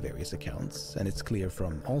consolidate the various accounts, and it's clear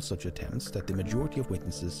from all such attempts that the majority of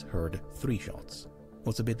witnesses heard 3 shots.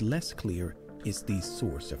 What's a bit less clear is the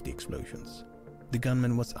source of the explosions. The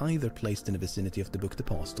gunman was either placed in the vicinity of the book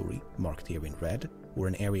depository, marked here in red, or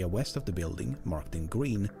an area west of the building, marked in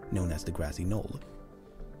green, known as the grassy knoll.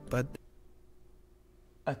 But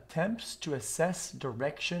attempts to assess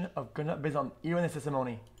direction of gunshot based on eyewitness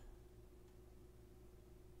testimony.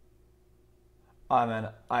 Oh man,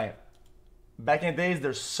 Back in the days,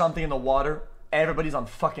 there's something in the water. Everybody's on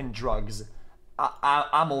fucking drugs.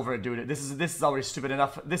 I'm over it, dude. This is already stupid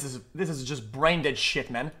enough. This is just brain dead shit,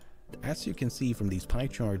 man. As you can see from these pie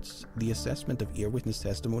charts, the assessment of ear witness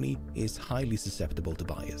testimony is highly susceptible to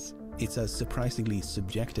bias. It's a surprisingly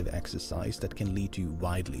subjective exercise that can lead to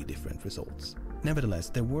widely different results. Nevertheless,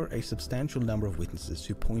 there were a substantial number of witnesses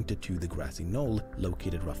who pointed to the grassy knoll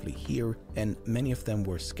located roughly here, and many of them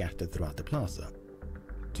were scattered throughout the plaza.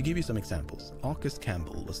 To give you some examples, August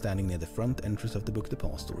Campbell was standing near the front entrance of the Book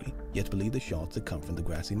Depository, yet believed the shots had come from the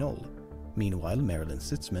grassy knoll. Meanwhile, Marilyn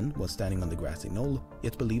Sitzman was standing on the grassy knoll,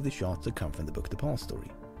 yet believed the shots had come from the Book Depository.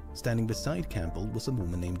 Standing beside Campbell was a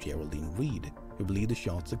woman named Geraldine Reed, who believed the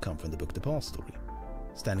shots had come from the Book Depository.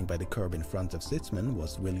 Standing by the curb in front of Sitzman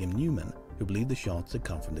was William Newman, who believed the shots had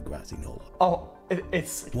come from the grassy knoll. Oh,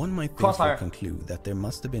 it's one might therefore conclude that there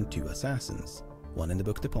must have been two assassins, one in the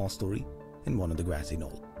Book Depository and one on the grassy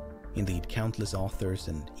knoll. Indeed, countless authors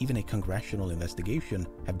and even a congressional investigation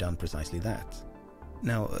have done precisely that.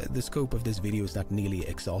 Now, the scope of this video is not nearly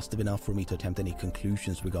exhaustive enough for me to attempt any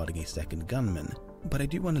conclusions regarding a second gunman, but I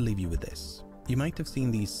do want to leave you with this. You might have seen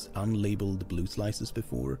these unlabeled blue slices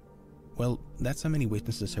before. Well, that's how many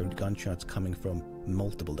witnesses heard gunshots coming from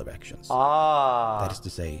multiple directions. That is to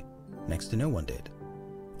say, next to no one did.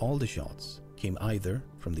 All the shots came either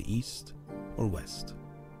from the east or west,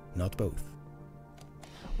 not both.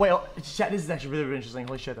 Wait, chat, this is actually really, really interesting.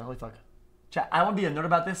 Holy shit, holy fuck. Chat, I want to be a nerd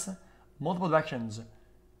about this. Multiple directions.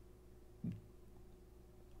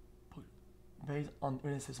 Based on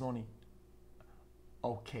witness testimony.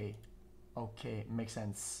 Okay. Okay, makes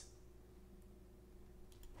sense.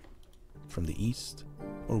 From the east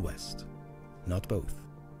or west, not both.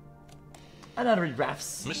 I know how to read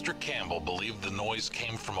graphs. Mr. Campbell believed the noise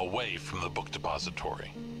came from away from the Book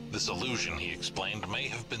Depository. This illusion, he explained, may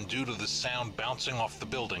have been due to the sound bouncing off the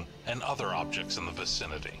building and other objects in the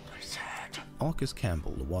vicinity. August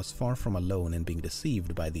Campbell was far from alone in being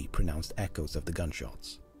deceived by the pronounced echoes of the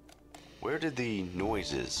gunshots. Where did the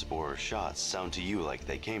noises or shots sound to you like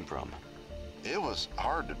they came from? It was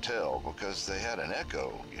hard to tell because they had an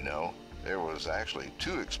echo, you know. There was actually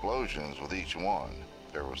 2 explosions with each one.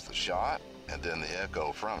 There was the shot and then the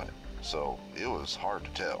echo from it, so it was hard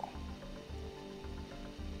to tell.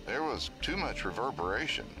 There was too much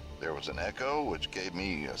reverberation. There was an echo which gave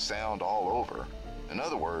me a sound all over. In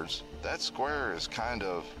other words, that square is kind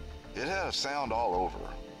of, it had a sound all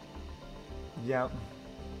over. Yeah.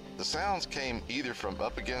 The sounds came either from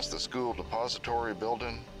up against the school depository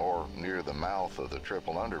building or near the mouth of the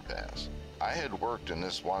triple underpass. I had worked in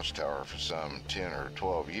this watchtower for some 10 or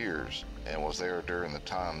 12 years and was there during the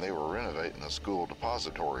time they were renovating the school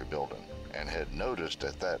depository building, and had noticed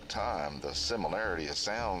at that time the similarity of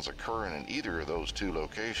sounds occurring in either of those 2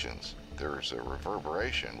 locations. There's a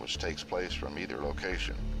reverberation which takes place from either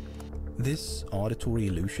location. This auditory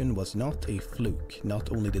illusion was not a fluke.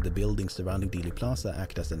 Not only did the buildings surrounding Dealey Plaza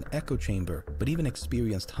act as an echo chamber, but even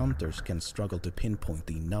experienced hunters can struggle to pinpoint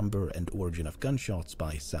the number and origin of gunshots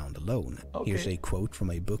by sound alone. Okay. Here's a quote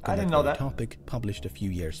from a book on that topic published a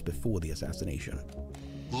few years before the assassination.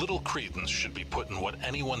 Little credence should be put in what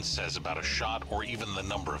anyone says about a shot or even the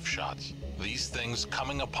number of shots. These things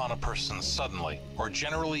coming upon a person suddenly are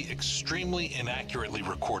generally extremely inaccurately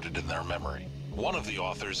recorded in their memory. One of the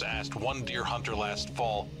authors asked one deer hunter last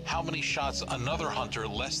fall how many shots another hunter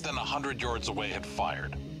less than 100 yards away had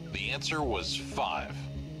fired. The answer was 5.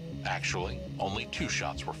 Actually, only 2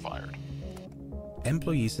 shots were fired.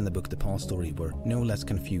 Employees in the Book Depository were no less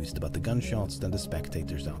confused about the gunshots than the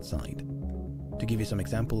spectators outside. To give you some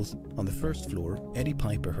examples, on the first floor, Eddie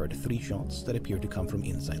Piper heard 3 shots that appeared to come from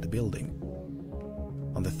inside the building.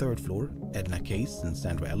 On the third floor, Edna Case and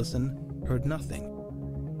Sandra Ellison heard nothing.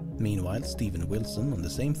 Meanwhile, Stephen Wilson on the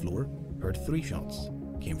same floor heard 3 shots,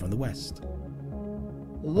 came from the west.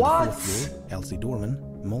 What? On the fourth floor, Elsie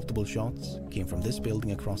Dorman, multiple shots came from this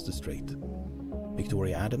building across the street.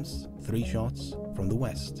 Victoria Adams, 3 shots from the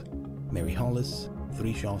west. Mary Hollis,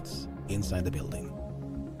 3 shots inside the building.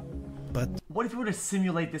 But what if we were to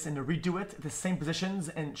simulate this and to redo it, the same positions,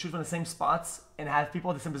 and shoot from the same spots, and have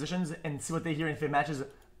people at the same positions, and see what they hear, and if it matches?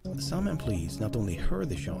 Some employees not only heard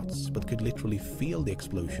the shots, but could literally feel the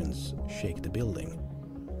explosions shake the building.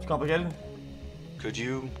 It's complicated. Could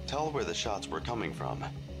you tell where the shots were coming from?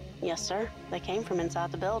 Yes, sir. They came from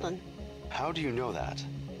inside the building. How do you know that?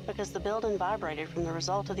 Because the building vibrated from the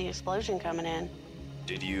result of the explosion coming in.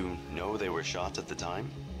 Did you know they were shots at the time?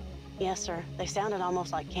 Yes, sir. They sounded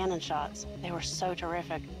almost like cannon shots. They were so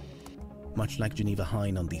terrific. Much like Geneva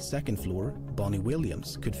Hine on the second floor, Bonnie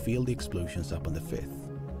Williams could feel the explosions up on the 5th.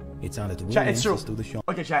 It sounded Chat, it's true. as though the shot...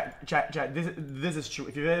 Okay, chat, this is true.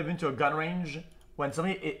 If you've ever been to a gun range, when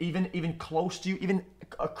somebody even close to you, even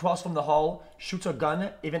across from the hall, shoots a gun,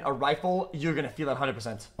 even a rifle, you're gonna feel that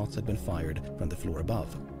 100%. Shots had been fired from the floor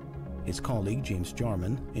above. His colleague, James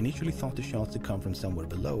Jarman, initially thought the shots had come from somewhere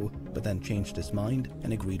below, but then changed his mind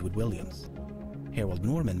and agreed with Williams. Harold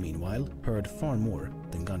Norman, meanwhile, heard far more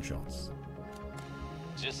than gunshots.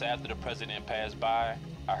 Just after the president passed by,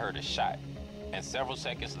 I heard a shot. And several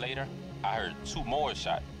seconds later, I heard 2 more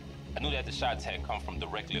shots. I knew that the shots had come from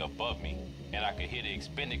directly above me, and I could hear the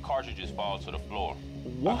expended cartridges fall to the floor.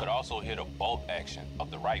 What? I could also hear the bolt action of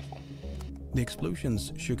the rifle. The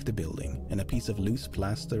explosions shook the building, and a piece of loose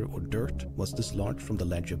plaster or dirt was dislodged from the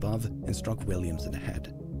ledge above and struck Williams in the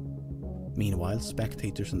head. Meanwhile,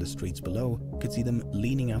 spectators on the streets below could see them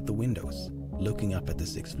leaning out the windows, looking up at the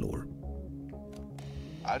 6th floor.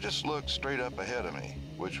 I just looked straight up ahead of me,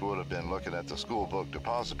 which would have been looking at the school book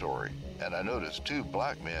depository, and I noticed 2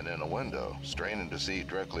 black men in a window, straining to see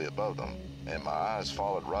directly above them, and my eyes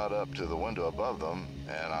followed right up to the window above them,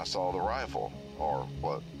 and I saw the rifle, or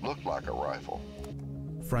what looked like a rifle.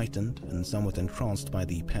 Frightened and somewhat entranced by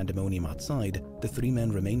the pandemonium outside, the 3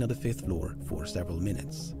 men remained on the 5th floor for several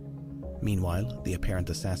minutes. Meanwhile, the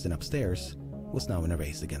apparent assassin upstairs was now in a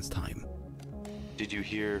race against time. Did you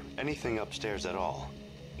hear anything upstairs at all?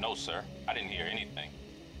 No, sir. I didn't hear anything.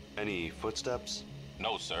 Any footsteps?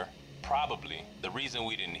 No, sir. Probably. The reason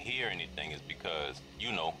we didn't hear anything is because,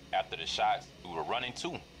 you know, after the shots, we were running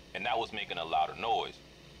too, and that was making a lot of noise.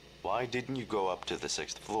 Why didn't you go up to the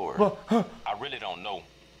 6th floor? I really don't know.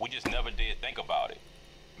 We just never did think about it.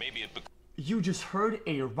 Maybe it's because... You just heard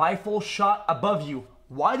a rifle shot above you.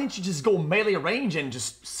 Why didn't you just go melee range and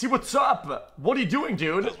just see what's up? What are you doing,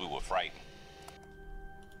 dude? Because we were frightened.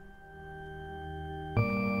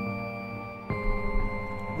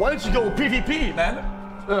 Why didn't you go PvP, man?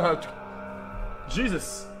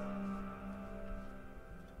 Jesus.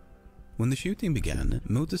 When the shooting began,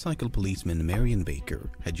 motorcycle policeman Marion Baker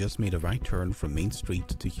had just made a right turn from Main Street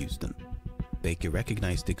to Houston. Baker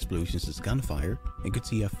recognized the explosions as gunfire and could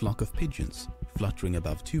see a flock of pigeons fluttering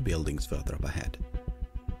above 2 buildings further up ahead.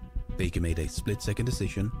 Baker made a split-second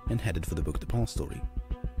decision and headed for the book depository.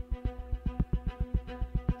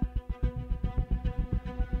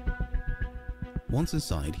 Once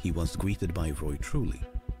inside, he was greeted by Roy Truly.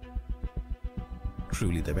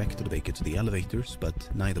 Truly directed Baker to the elevators, but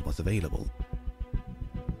neither was available.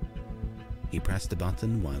 He pressed the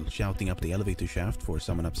button while shouting up the elevator shaft for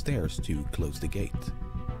someone upstairs to close the gate.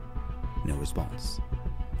 No response.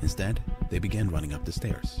 Instead, they began running up the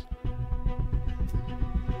stairs.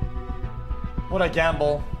 What a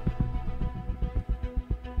gamble.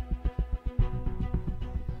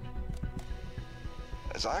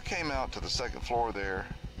 As I came out to the 2nd floor there,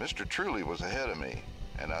 Mr. Truly was ahead of me,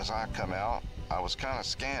 and as I come out, I was kind of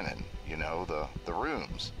scanning, you know, the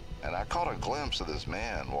rooms, and I caught a glimpse of this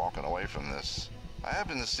man walking away from this. I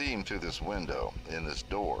happened to see him through this window in this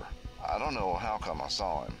door. I don't know how come I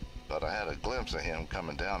saw him, but I had a glimpse of him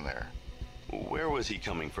coming down there. Where was he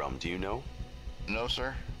coming from, do you know? No,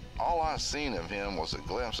 sir. All I seen of him was a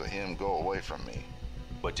glimpse of him go away from me.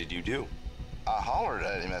 What did you do? I hollered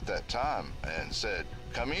at him at that time and said,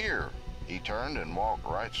 "Come here." He turned and walked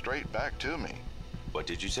right straight back to me. What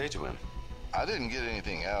did you say to him? I didn't get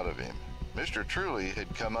anything out of him. Mr. Truly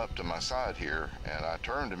had come up to my side here, and I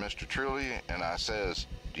turned to Mr. Truly and I says,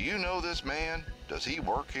 "Do you know this man? Does he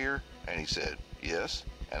work here?" And he said, "Yes."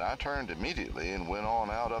 And I turned immediately and went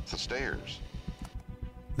on out up the stairs.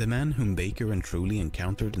 The man whom Baker and Truly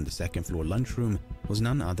encountered in the 2nd floor lunchroom was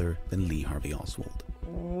none other than Lee Harvey Oswald.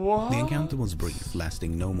 What? The encounter was brief,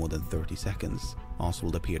 lasting no more than 30 seconds.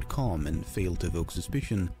 Oswald appeared calm and failed to evoke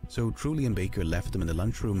suspicion, so Truly and Baker left him in the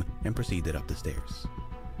lunchroom and proceeded up the stairs.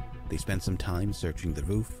 They spent some time searching the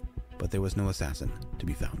roof, but there was no assassin to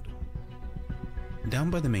be found. Down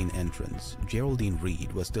by the main entrance, Geraldine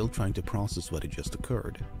Reed was still trying to process what had just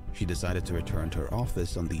occurred. She decided to return to her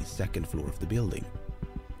office on the 2nd floor of the building.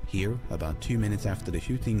 Here, about 2 minutes after the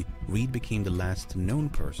shooting, Reed became the last known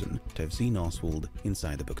person to have seen Oswald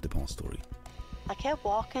inside the book depository. I kept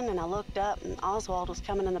walking and I looked up and Oswald was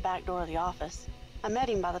coming in the back door of the office. I met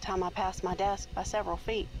him by the time I passed my desk by several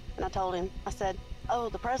feet, and I told him, I said, "Oh,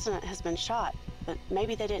 the president has been shot, but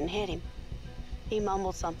maybe they didn't hit him." He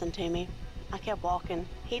mumbled something to me. I kept walking.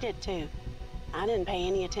 He did too. I didn't pay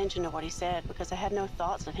any attention to what he said because I had no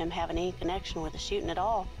thoughts of him having any connection with the shooting at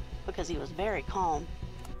all, because he was very calm.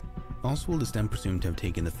 Oswald is then presumed to have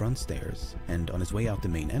taken the front stairs and, on his way out the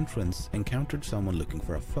main entrance, encountered someone looking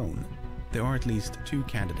for a phone. There are at least 2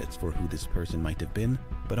 candidates for who this person might have been,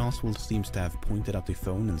 but Oswald seems to have pointed out the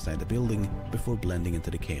phone inside the building before blending into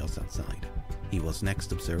the chaos outside. He was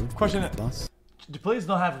next observed Question: a bus. Do police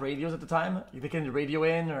not have radios at the time? They can radio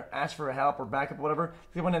in or ask for help or backup or whatever.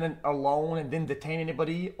 They went in alone and didn't detain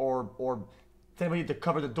anybody or tell anybody to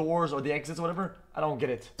cover the doors or the exits or whatever. I don't get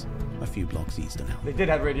it. A few blocks east of now. They did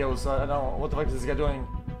have radios. I don't know what the fuck is this guy doing.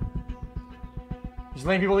 Just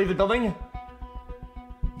letting people leave the building.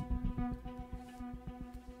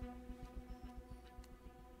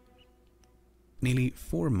 Nearly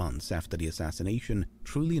 4 months after the assassination,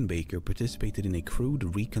 Truly and Baker participated in a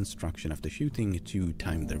crude reconstruction of the shooting to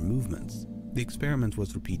time their movements. The experiment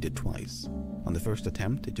was repeated twice. On the first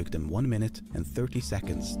attempt, it took them 1 minute and 30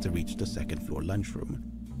 seconds to reach the second floor lunchroom.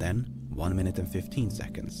 Then, 1 minute and 15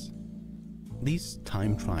 seconds. These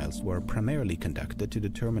time trials were primarily conducted to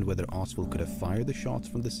determine whether Oswald could have fired the shots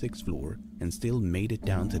from the 6th floor and still made it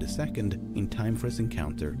down to the second in time for his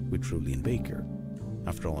encounter with Truly and Baker.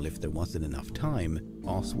 After all, if there wasn't enough time,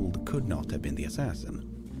 Oswald could not have been the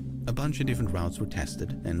assassin. A bunch of different routes were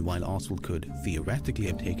tested, and while Oswald could theoretically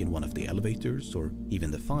have taken one of the elevators or even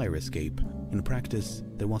the fire escape, in practice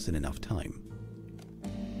there wasn't enough time.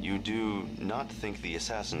 You do not think the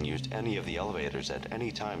assassin used any of the elevators at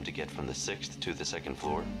any time to get from the 6th to the 2nd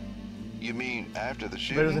floor? You mean after the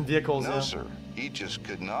shooting? Better than vehicles, no, yeah. sir. He just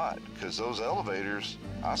could not, because those elevators,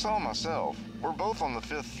 I saw myself, were both on the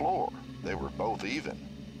 5th floor. They were both even.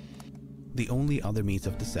 The only other means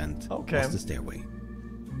of descent was the stairway.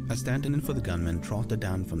 A stand-in for the gunman trotted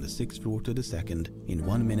down from the 6th floor to the 2nd in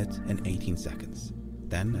 1 minute and 18 seconds.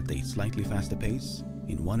 Then, at a slightly faster pace,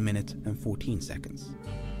 in 1 minute and 14 seconds.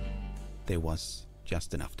 There was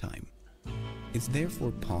just enough time. It's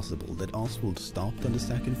therefore possible that Oswald stopped on the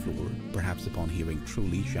 2nd floor, perhaps upon hearing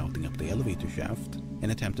Truly shouting up the elevator shaft,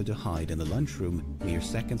 and attempted to hide in the lunchroom mere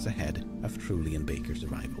seconds ahead of Truly and Baker's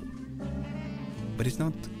arrival. But it's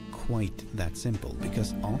not quite that simple,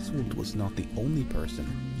 because Oswald was not the only person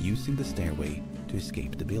using the stairway to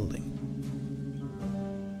escape the building.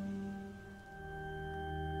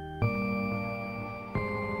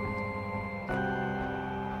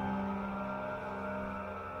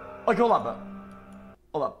 Okay, hold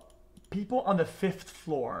up. People on the 5th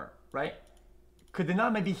floor, right? Could they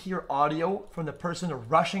not maybe hear audio from the person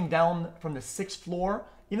rushing down from the 6th floor?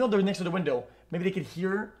 Even though they're next to the window, maybe they could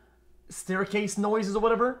hear staircase noises or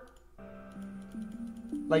whatever?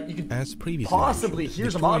 Like, you could As previously possibly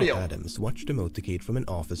hear some audio. Adams watched the motorcade from an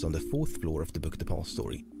office on the 4th floor of the Book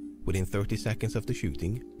Depository. Within 30 seconds of the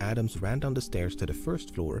shooting, Adams ran down the stairs to the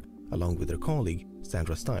 1st floor along with her colleague,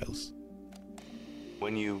 Sandra Stiles.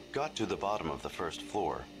 When you got to the bottom of the 1st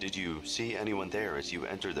floor, did you see anyone there as you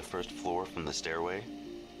entered the 1st floor from the stairway?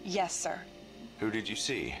 Yes, sir. Who did you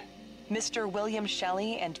see? Mr. William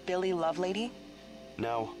Shelley and Billy Lovelady.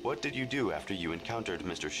 Now, what did you do after you encountered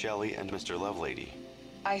Mr. Shelley and Mr. Lovelady?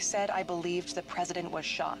 I said I believed the president was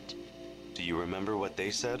shot. Do you remember what they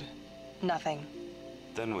said? Nothing.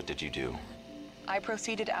 Then what did you do? I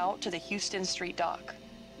proceeded out to the Houston Street dock.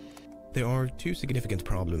 There are 2 significant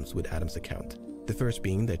problems with Adams' account. The first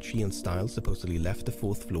being that she and Stiles supposedly left the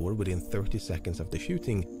 4th floor within 30 seconds of the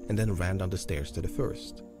shooting and then ran down the stairs to the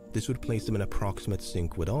 1st. This would place them in approximate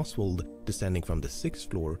sync with Oswald, descending from the 6th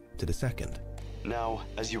floor to the 2nd. Now,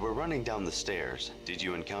 as you were running down the stairs, did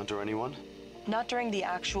you encounter anyone? Not during the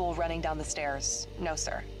actual running down the stairs. No,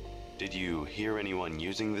 sir. Did you hear anyone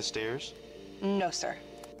using the stairs? No, sir.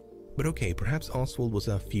 But okay, perhaps Oswald was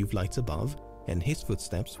a few flights above, and his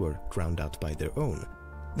footsteps were drowned out by their own.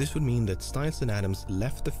 This would mean that Stiles and Adams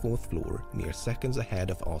left the 4th floor mere seconds ahead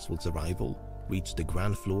of Oswald's arrival, reached the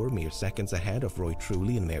ground floor mere seconds ahead of Roy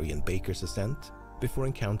Truly and Marion Baker's ascent, before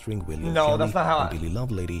encountering William Shelley and Billy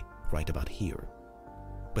Lovelady right about here.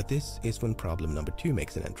 But this is when problem number 2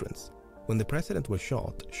 makes an entrance. When the president was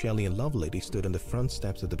shot, Shelley and Lovelady stood on the front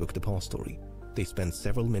steps of the Book Depository. They spent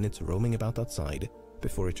several minutes roaming about outside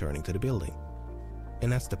before returning to the building. And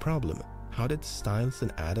that's the problem. How did Stiles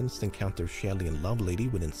and Adams encounter Shelley and Lovelady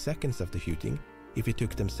within seconds of the shooting if it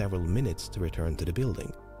took them several minutes to return to the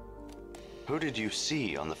building? Who did you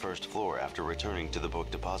see on the 1st floor after returning to the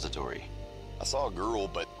Book Depository? I saw a girl,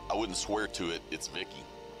 but I wouldn't swear to it. It's Vicky.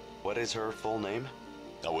 What is her full name?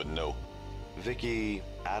 I wouldn't know. Vicky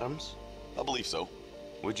Adams? I believe so.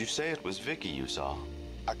 Would you say it was Vicky you saw?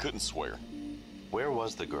 I couldn't swear. Where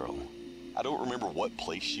was the girl? I don't remember what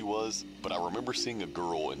place she was, but I remember seeing a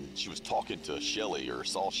girl and she was talking to Shelley or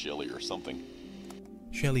saw Shelley or something.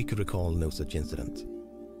 Shelley could recall no such incident.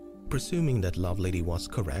 Presuming that Lovelady was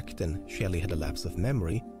correct and Shelley had a lapse of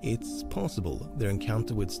memory, it's possible their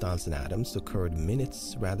encounter with Stiles and Adams occurred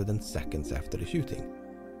minutes rather than seconds after the shooting.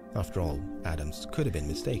 After all, Adams could have been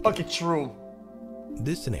mistaken. Okay, true.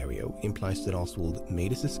 This scenario implies that Oswald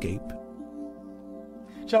made his escape.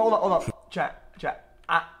 Chat, hold on. Chat.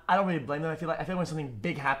 I don't really blame them. I feel like when something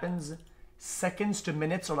big happens, seconds to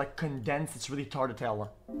minutes are like condensed. It's really hard to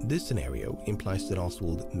tell. This scenario implies that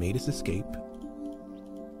Oswald made his escape.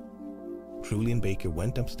 Trulian Baker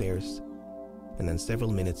went upstairs, and then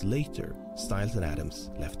several minutes later, Stiles and Adams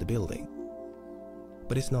left the building.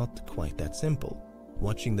 But it's not quite that simple.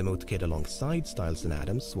 Watching the motorcade alongside Stiles and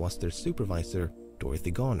Adams was their supervisor,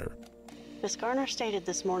 Dorothy Garner. Miss Garner stated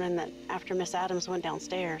this morning that after Miss Adams went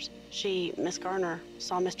downstairs, Miss Garner,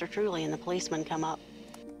 saw Mr. Truly and the policeman come up.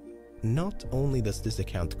 Not only does this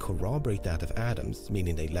account corroborate that of Adams,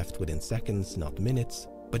 meaning they left within seconds, not minutes,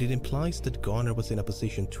 but it implies that Garner was in a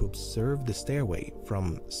position to observe the stairway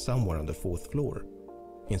from somewhere on the 4th floor.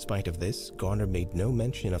 In spite of this, Garner made no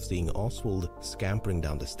mention of seeing Oswald scampering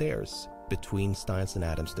down the stairs between Stiles and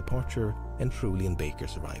Adams' departure and Trulian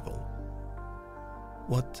Baker's arrival.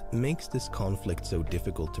 What makes this conflict so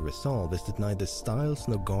difficult to resolve is that neither Stiles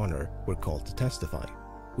nor Garner were called to testify.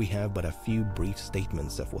 We have but a few brief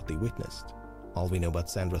statements of what they witnessed. All we know about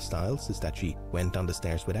Sandra Stiles is that she went down the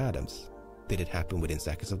stairs with Adams. Did it happen within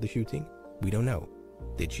seconds of the shooting? We don't know.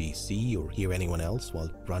 Did she see or hear anyone else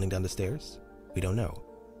while running down the stairs? We don't know.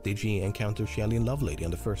 Did she encounter Shelley and Lovelady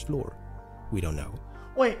on the 1st floor? We don't know.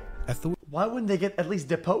 Wait, why wouldn't they get at least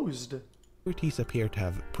deposed? Authorities appear to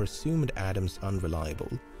have presumed Adams unreliable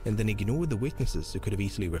and then ignored the witnesses who could have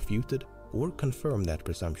easily refuted or confirmed that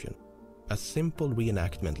presumption. A simple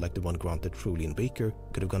reenactment like the one granted Trulian Baker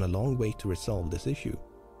could have gone a long way to resolve this issue.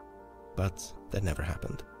 But that never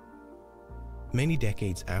happened. Many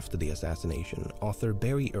decades after the assassination, author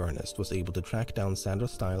Barry Ernest was able to track down Sandra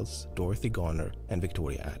Stiles, Dorothy Garner, and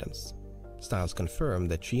Victoria Adams. Stiles confirmed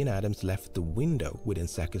that she and Adams left the window within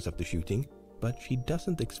seconds of the shooting, but she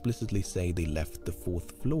doesn't explicitly say they left the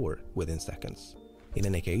 4th floor within seconds. In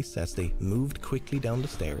any case, as they moved quickly down the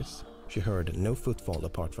stairs, she heard no footfall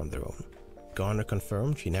apart from their own. Garner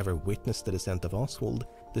confirmed she never witnessed the descent of Oswald,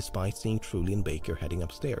 despite seeing Trulian Baker heading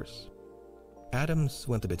upstairs. Adams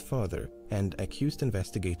went a bit further and accused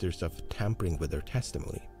investigators of tampering with their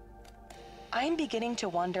testimony. I'm beginning to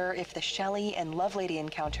wonder if the Shelley and Lovelady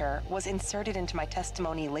encounter was inserted into my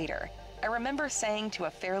testimony later. I remember saying to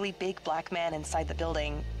a fairly big black man inside the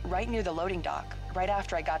building, right near the loading dock, right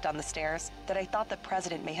after I got down the stairs, that I thought the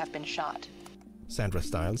president may have been shot. Sandra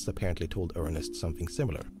Stiles apparently told Ernest something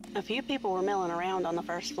similar. A few people were milling around on the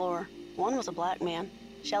 1st floor. One was a black man.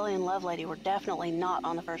 Shelley and Lovelady were definitely not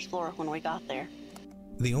on the 1st floor when we got there.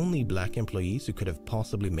 The only black employees who could have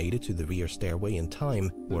possibly made it to the rear stairway in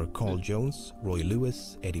time were Carl Jones, Roy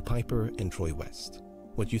Lewis, Eddie Piper, and Troy West.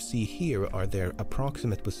 What you see here are their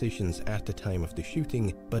approximate positions at the time of the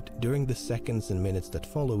shooting, but during the seconds and minutes that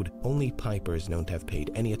followed, only Piper is known to have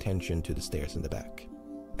paid any attention to the stairs in the back.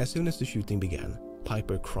 As soon as the shooting began,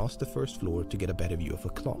 Piper crossed the 1st floor to get a better view of a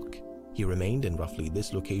clock. He remained in roughly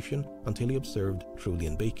this location until he observed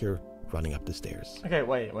Trulian Baker running up the stairs. Okay,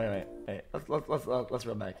 wait. Let's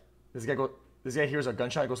run back. This guy hears a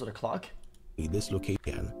gunshot and goes to the clock? This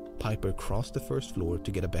location, Piper crossed the 1st floor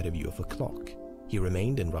to get a better view of a clock. He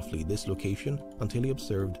remained in roughly this location until he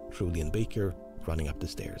observed Trulian Baker running up the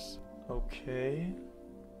stairs. Okay.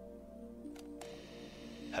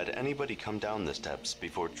 Had anybody come down the steps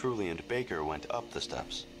before Trulian Baker went up the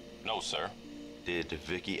steps? No, sir. Did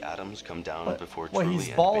Vicky Adams come down before Well, Trulian he's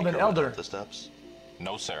bald Baker and went elder. up the steps?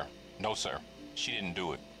 No, sir. No, sir. She didn't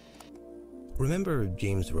do it. Remember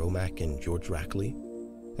James Romack and George Rackley?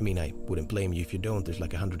 I mean, I wouldn't blame you if you don't, there's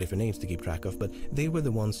like 100 different names to keep track of, but they were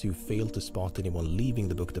the ones who failed to spot anyone leaving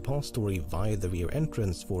the Book Depository via the rear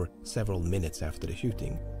entrance for several minutes after the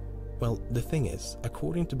shooting. Well, the thing is,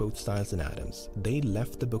 according to both Stiles and Adams, they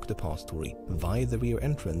left the Book Depository via the rear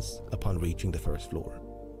entrance upon reaching the 1st floor.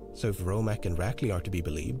 So if Romack and Rackley are to be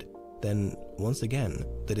believed, then once again,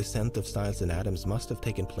 the descent of Stiles and Adams must have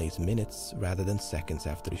taken place minutes rather than seconds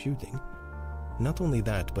after the shooting. Not only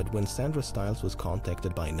that, but when Sandra Stiles was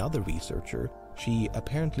contacted by another researcher, she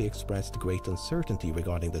apparently expressed great uncertainty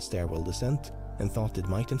regarding the stairwell descent and thought it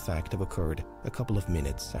might in fact have occurred a couple of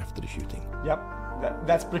minutes after the shooting. Yep,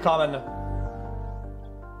 that's pretty common.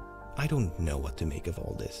 I don't know what to make of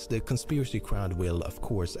all this. The conspiracy crowd will, of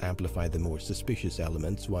course, amplify the more suspicious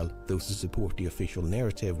elements, while those who support the official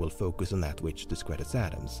narrative will focus on that which discredits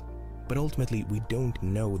Adams. But ultimately, we don't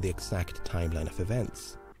know the exact timeline of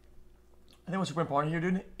events. I think what's super important here,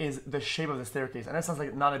 dude, is the shape of the staircase. And that sounds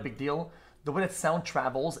like not a big deal. The way that sound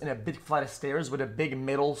travels in a big flight of stairs with a big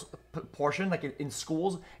middle portion, like in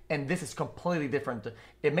schools, and this is completely different.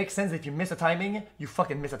 It makes sense if you miss a timing, you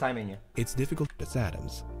fucking miss a timing. It's difficult as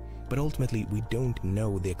Adams. But ultimately, we don't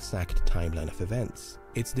know the exact timeline of events.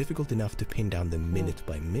 It's difficult enough to pin down the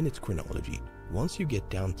minute-by-minute chronology. Once you get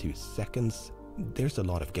down to seconds, there's a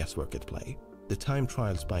lot of guesswork at play. The time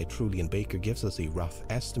trials by Truly and Baker gives us a rough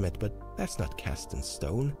estimate, but that's not cast in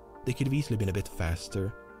stone. They could have easily been a bit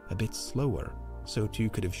faster, a bit slower. So too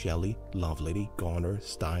could have Shelley, Lovelady, Garner,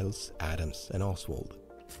 Stiles, Adams, and Oswald.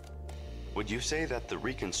 Would you say that the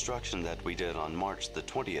reconstruction that we did on March the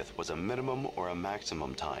 20th was a minimum or a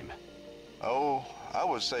maximum time? Oh, I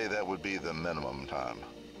would say that would be the minimum time.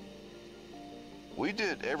 We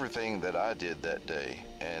did everything that I did that day,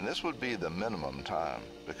 and this would be the minimum time,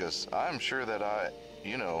 because I'm sure that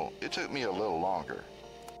it took me a little longer.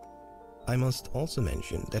 I must also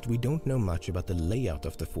mention that we don't know much about the layout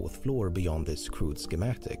of the 4th floor beyond this crude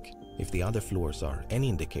schematic. If the other floors are any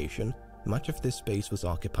indication, much of this space was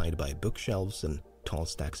occupied by bookshelves and tall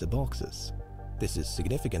stacks of boxes. This is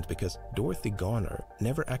significant because Dorothy Garner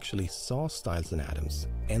never actually saw Stiles and Adams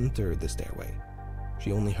enter the stairway.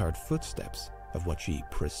 She only heard footsteps of what she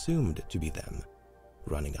presumed to be them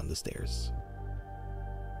running down the stairs.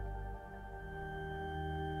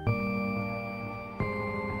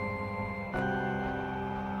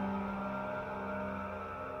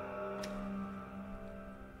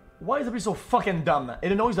 Why is everybody so fucking dumb?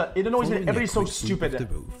 It annoys me. Everybody's so stupid. The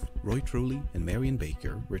roof, Roy Truly and Marion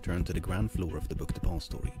Baker returned to the ground floor of the book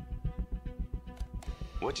depository.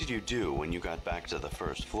 What did you do when you got back to the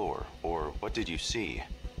 1st floor, or what did you see?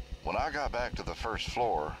 When I got back to the 1st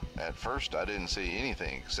floor, at first I didn't see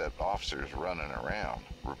anything except officers running around,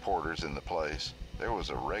 reporters in the place. There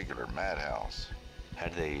was a regular madhouse.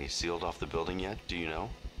 Had they sealed off the building yet, do you know?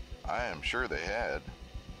 I am sure they had.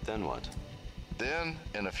 Then what? Then,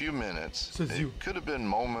 in a few minutes, it could have been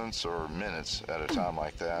moments or minutes at a time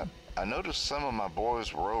like that, I noticed some of my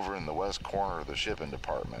boys were over in the west corner of the shipping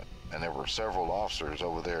department, and there were several officers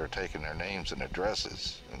over there taking their names and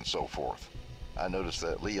addresses and so forth. I noticed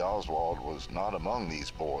that Lee Oswald was not among these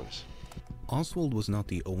boys. Oswald was not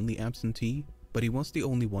the only absentee, but he was the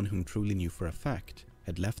only one whom Truly knew for a fact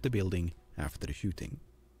had left the building after the shooting.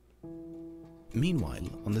 Meanwhile,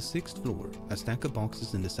 on the 6th floor, a stack of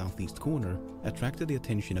boxes in the southeast corner attracted the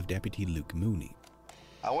attention of Deputy Luke Mooney.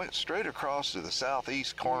 I went straight across to the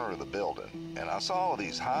southeast corner of the building, and I saw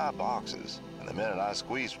these high boxes, and the minute I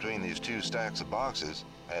squeezed between these two stacks of boxes,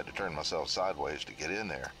 I had to turn myself sideways to get in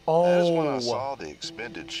there. That is when I saw the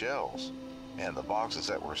expended shells, and the boxes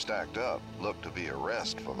that were stacked up looked to be a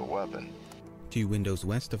rest for the weapon. 2 windows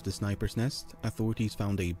west of the sniper's nest, authorities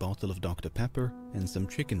found a bottle of Dr. Pepper and some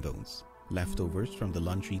chicken bones, leftovers from the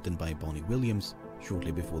lunch eaten by Bonnie Williams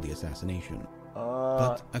shortly before the assassination.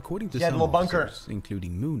 But according to some officers,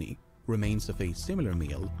 including Mooney, remains of a similar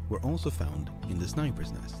meal were also found in the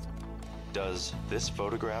sniper's nest. Does this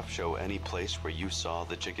photograph show any place where you saw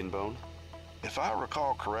the chicken bone? If I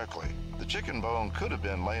recall correctly, the chicken bone could have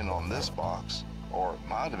been laying on this box, or it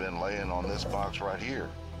might have been laying on this box right here.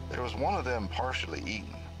 There was one of them partially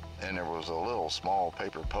eaten, and there was a little small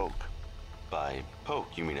paper poke. By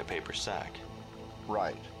poke, you mean a paper sack?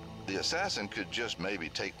 Right. The assassin could just maybe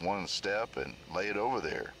take one step and lay it over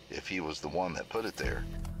there, if he was the one that put it there.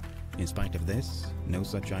 In spite of this, no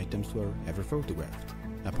such items were ever photographed.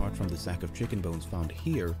 Apart from the sack of chicken bones found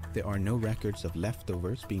here, there are no records of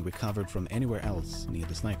leftovers being recovered from anywhere else near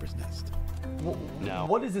the sniper's nest. Now,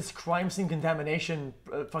 what is this crime scene contamination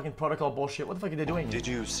fucking protocol bullshit? What the fuck are they doing? Did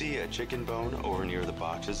you see a chicken bone over near the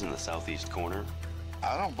boxes in the southeast corner?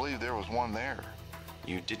 I don't believe there was one there.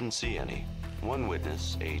 You didn't see any. One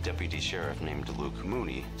witness, a deputy sheriff named Luke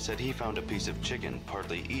Mooney, said he found a piece of chicken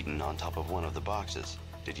partly eaten on top of one of the boxes.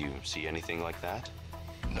 Did you see anything like that?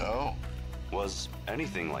 No. Was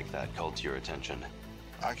anything like that called to your attention?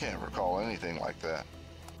 I can't recall anything like that.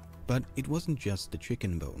 But it wasn't just the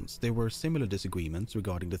chicken bones. There were similar disagreements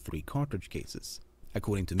regarding the 3 cartridge cases.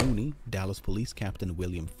 According to Mooney, Dallas Police Captain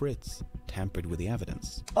William Fritz tampered with the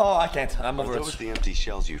evidence. Oh, I can't. I'm over it. Are those the empty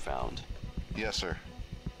shells you found? Yes, sir.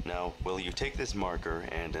 Now, will you take this marker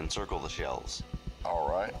and encircle the shells? All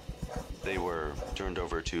right. They were turned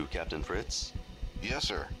over to Captain Fritz? Yes,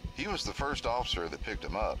 sir. He was the first officer that picked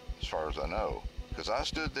him up, as far as I know, because I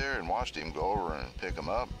stood there and watched him go over and pick him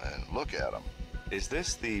up and look at him. Is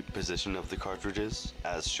this the position of the cartridges,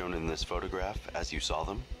 as shown in this photograph, as you saw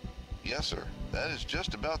them? Yes, sir. That is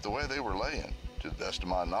just about the way they were laying. To the best of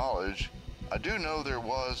my knowledge, I do know there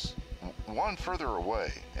was one further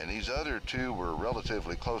away, and these other 2 were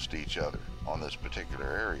relatively close to each other on this particular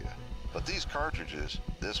area. But these cartridges,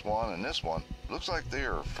 this one and this one, looks like they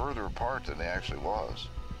are further apart than they actually was.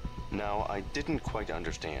 Now, I didn't quite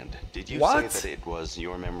understand. Did you What? say that it was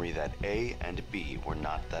your memory that A and B were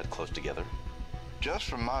not that close together? Just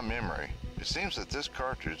from my memory, it seems that this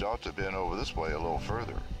cartridge ought to have been over this way a little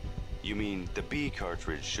further. You mean the B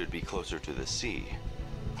cartridge should be closer to the C?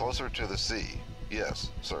 Closer to the C,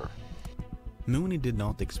 yes, sir. Mooney did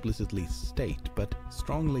not explicitly state, but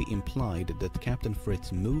strongly implied that Captain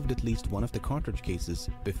Fritz moved at least one of the cartridge cases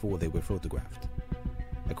before they were photographed.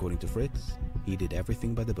 According to Fritz, he did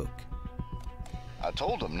everything by the book. I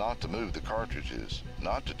told him not to move the cartridges,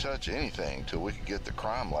 not to touch anything till we could get the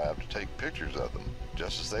crime lab to take pictures of them,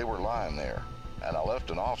 just as they were lying there. And I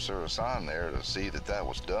left an officer assigned there to see that that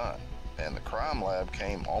was done. And the crime lab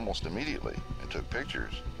came almost immediately and took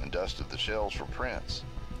pictures and dusted the shells for prints.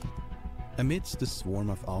 Amidst the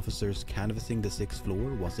swarm of officers canvassing the 6th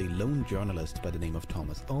floor was a lone journalist by the name of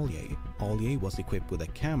Thomas Ollier. Ollier was equipped with a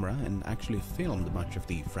camera and actually filmed much of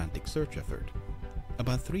the frantic search effort.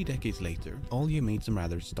 About 3 decades later, Ollier made some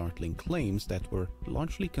rather startling claims that were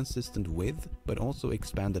largely consistent with, but also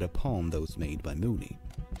expanded upon those made by Mooney.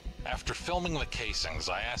 After filming the casings,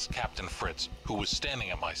 I asked Captain Fritz, who was standing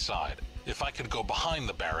at my side, if I could go behind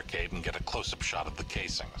the barricade and get a close-up shot of the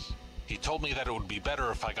casings. He told me that it would be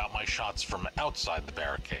better if I got my shots from outside the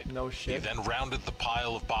barricade. No shit. He then rounded the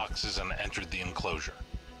pile of boxes and entered the enclosure.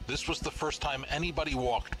 This was the first time anybody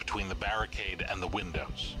walked between the barricade and the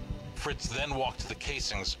windows. Fritz then walked to the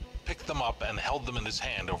casings, picked them up, and held them in his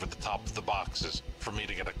hand over the top of the boxes for me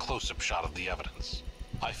to get a close-up shot of the evidence.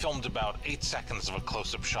 I filmed about 8 seconds of a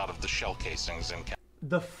close-up shot of the shell casings and...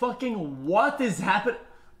 The fucking what is happening?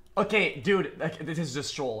 Okay, dude, this is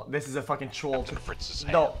just troll. This is a fucking troll. Captain Fritz's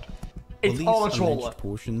hand. No, it's all a troll. Alleged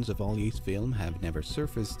portions of Ollier's film have never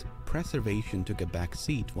surfaced. Preservation took a back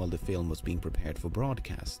seat while the film was being prepared for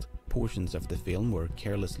broadcast. Portions of the film were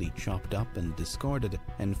carelessly chopped up and discarded,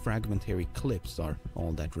 and fragmentary clips are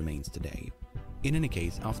all that remains today. In any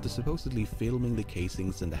case, after supposedly filming the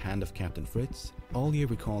casings in the hand of Captain Fritz, Ollier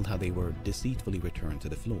recalled how they were deceitfully returned to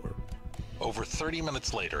the floor. Over 30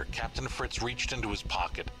 minutes later, Captain Fritz reached into his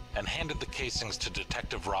pocket and handed the casings to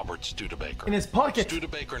Detective Robert Studebaker. In his pocket?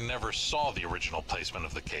 Studebaker never saw the original placement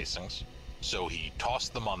of the casings, so he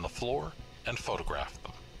tossed them on the floor and photographed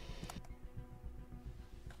them.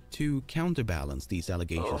 To counterbalance these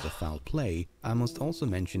allegations of foul play, I must also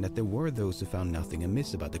mention that there were those who found nothing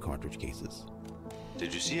amiss about the cartridge cases.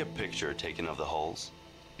 Did you see a picture taken of the hulls?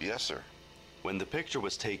 Yes, sir. When the picture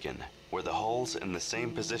was taken, were the hulls in the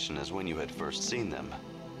same position as when you had first seen them?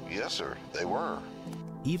 Yes, sir, they were.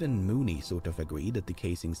 Even Mooney sort of agreed that the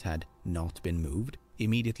casings had not been moved,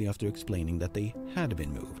 immediately after explaining that they had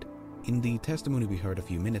been moved. In the testimony we heard a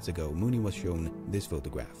few minutes ago, Mooney was shown this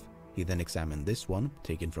photograph. He then examined this one,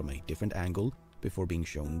 taken from a different angle, before being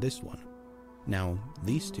shown this one. Now,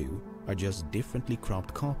 these two are just differently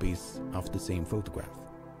cropped copies of the same photograph.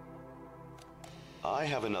 I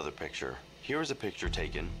have another picture. Here is a picture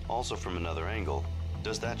taken, also from another angle.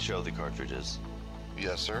 Does that show the cartridges?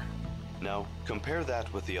 Yes, sir. Now, compare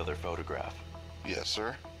that with the other photograph. Yes,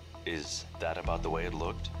 sir. Is that about the way it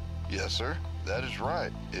looked? Yes, sir. That is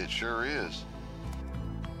right. It sure is.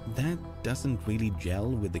 That doesn't really gel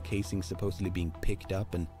with the casing supposedly being picked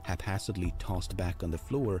up and haphazardly tossed back on the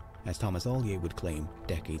floor, as Thomas Ollier would claim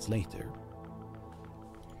decades later.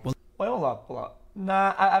 Well, wait, hold up.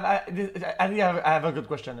 Nah, I think I have a good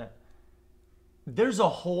question there. There's a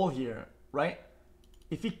hole here, right?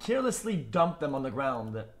 If he carelessly dumped them on the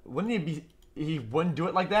ground, wouldn't he wouldn't do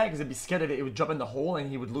it like that because he'd be scared that it would drop in the hole and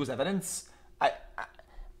he would lose evidence?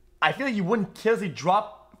 I feel like you wouldn't carelessly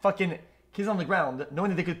drop fucking kids on the ground knowing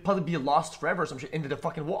that they could probably be lost forever or some shit into the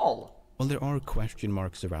fucking wall. While there are question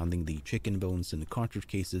marks surrounding the chicken bones and the cartridge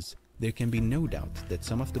cases, there can be no doubt that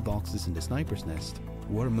some of the boxes in the sniper's nest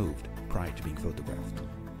were moved prior to being photographed.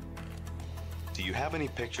 Do you have any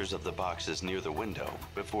pictures of the boxes near the window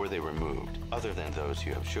before they were moved, other than those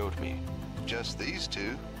you have showed me? Just these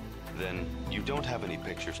two. Then you don't have any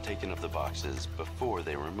pictures taken of the boxes before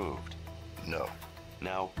they were moved? No.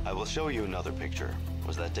 Now, I will show you another picture.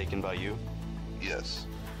 Was that taken by you? Yes.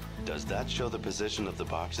 Does that show the position of the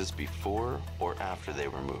boxes before or after they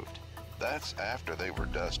were moved? That's after they were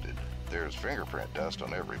dusted. There's fingerprint dust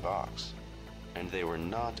on every box. And they were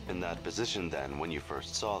not in that position then when you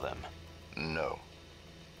first saw them? No.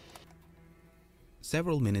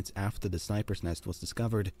 Several minutes after the sniper's nest was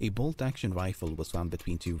discovered, a bolt-action rifle was found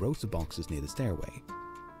between 2 rows of boxes near the stairway.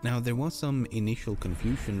 Now, there was some initial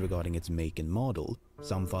confusion regarding its make and model.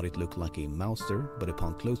 Some thought it looked like a Mauser, but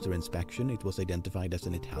upon closer inspection it was identified as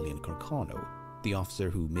an Italian Carcano. The officer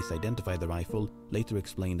who misidentified the rifle later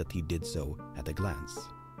explained that he did so at a glance.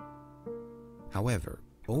 However,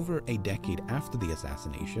 Over a decade after the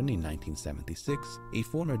assassination in 1976, a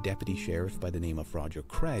former deputy sheriff by the name of Roger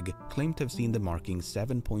Craig claimed to have seen the marking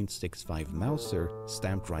 7.65 Mauser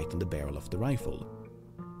stamped right on the barrel of the rifle.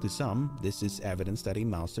 To some, this is evidence that a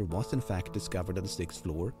Mauser was in fact discovered on the 6th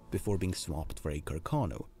floor before being swapped for a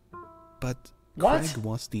Carcano. But Craig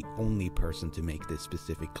was the only person to make this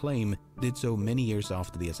specific claim, did so many years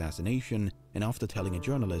after the assassination, and after telling a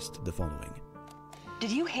journalist the following.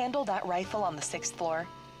 Did you handle that rifle on the 6th floor?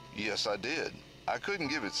 Yes, I did. I couldn't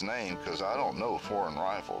give its name because I don't know foreign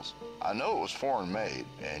rifles. I know it was foreign made,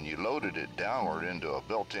 and you loaded it downward into a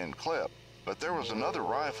built-in clip. But there was another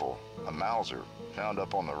rifle, a Mauser, found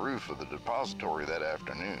up on the roof of the depository that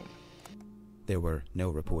afternoon. There were no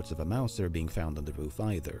reports of a Mauser being found on the roof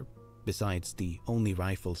either. Besides, the only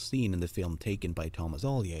rifle seen in the film taken by Thomas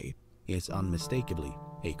Ollier is unmistakably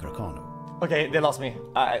a Carcano. Okay, they lost me.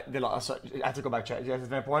 They lost. Sorry, I have to go back, chat. That's a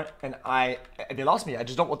fair point. And they lost me. I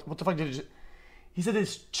just don't. What the fuck did you? He said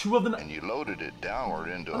there's 2 of them. And you loaded it downward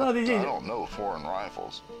into. I don't know foreign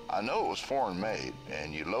rifles. I know it was foreign made,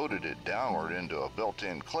 and you loaded it downward into a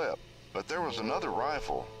built-in clip. But there was another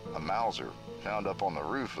rifle, a Mauser, found up on the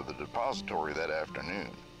roof of the depository that afternoon.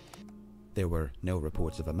 There were no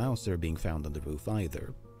reports of a Mauser being found on the roof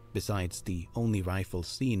either. Besides, the only rifle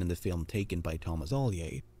seen in the film taken by Thomas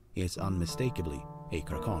Ollier is unmistakably a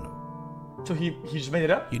Carcano. So he just made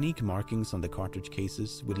it up? Unique markings on the cartridge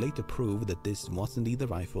cases would later prove that this was indeed the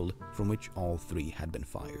rifle from which all 3 had been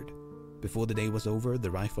fired. Before the day was over,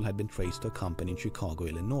 the rifle had been traced to a company in Chicago,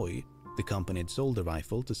 Illinois. The company had sold the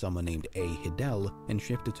rifle to someone named A. Hiddell and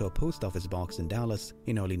shipped it to a post office box in Dallas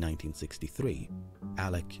in early 1963.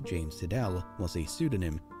 Alec James Hiddell was a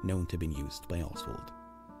pseudonym known to have been used by Oswald.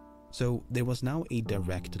 So there was now a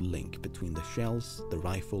direct link between the shells, the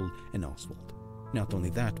rifle, and Oswald. Not only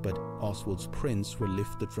that, but Oswald's prints were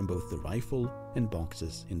lifted from both the rifle and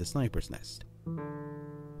boxes in the sniper's nest.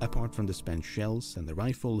 Apart from the spent shells and the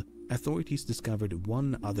rifle, authorities discovered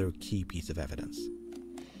one other key piece of evidence.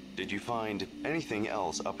 Did you find anything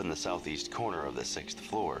else up in the southeast corner of the 6th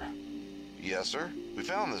floor? Yes, sir. We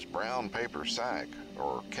found this brown paper sack,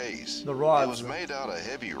 or case. The rods. It was made out of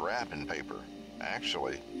heavy wrapping paper.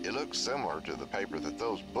 Actually, it looks similar to the paper that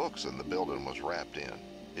those books in the building was wrapped in.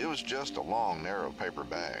 It was just a long, narrow paper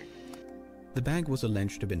bag. The bag was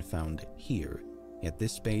alleged to have been found here, yet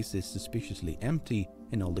this space is suspiciously empty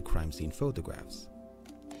in all the crime scene photographs.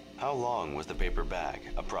 How long was the paper bag,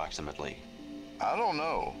 approximately? I don't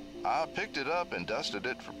know. I picked it up and dusted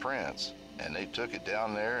it for prints, and they took it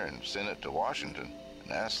down there and sent it to Washington. And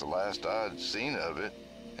that's the last I'd seen of it,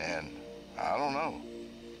 and I don't know.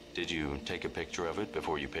 Did you take a picture of it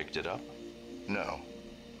before you picked it up? No.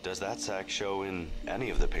 Does that sack show in any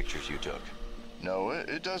of the pictures you took? No,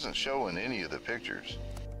 it doesn't show in any of the pictures.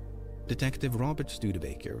 Detective Robert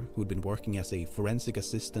Studebaker, who'd been working as a forensic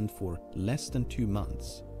assistant for less than 2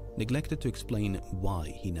 months, neglected to explain why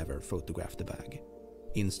he never photographed the bag.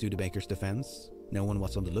 In Studebaker's defense, no one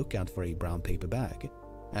was on the lookout for a brown paper bag.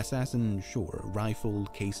 Assassin, sure, rifle,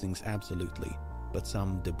 casings, absolutely, but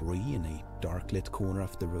some debris in a dark-lit corner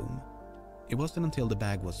of the room. It wasn't until the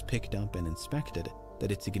bag was picked up and inspected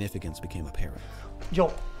that its significance became apparent.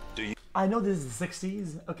 Yo, I know this is the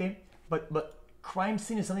 60s, okay? But crime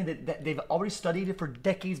scene is something that they've already studied for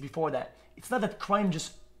decades before that. It's not that crime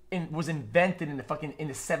just was invented in the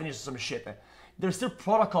 70s or some shit. There's still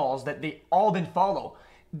protocols that they all been follow.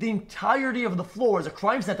 The entirety of the floor is a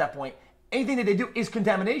crime scene at that point. Anything that they do is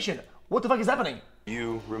contamination. What the fuck is happening?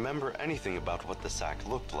 You remember anything about what the sack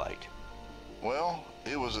looked like? Well,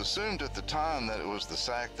 it was assumed at the time that it was the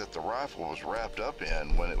sack that the rifle was wrapped up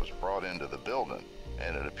in when it was brought into the building,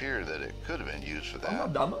 and it appeared that it could have been used for that. I'm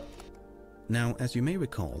not dumb. Now, as you may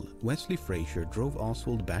recall, Wesley Frazier drove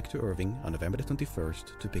Oswald back to Irving on November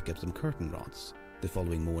 21st to pick up some curtain rods. The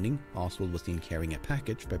following morning, Oswald was seen carrying a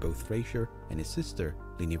package by both Frazier and his sister,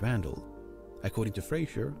 Linnie Randall. According to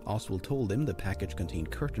Frazier, Oswald told him the package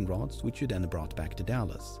contained curtain rods, which he then brought back to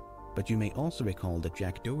Dallas. But you may also recall that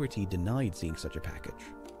Jack Doherty denied seeing such a package.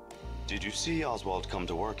 Did you see Oswald come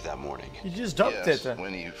to work that morning? He just dumped it. Yes,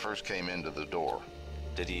 when he first came into the door.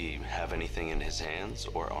 Did he have anything in his hands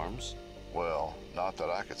or arms? Well, not that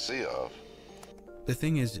I could see of. The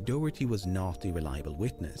thing is, Doherty was not a reliable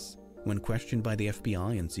witness. When questioned by the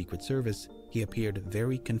FBI and Secret Service, he appeared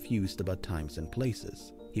very confused about times and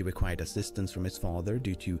places. He required assistance from his father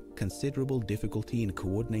due to considerable difficulty in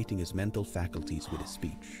coordinating his mental faculties with his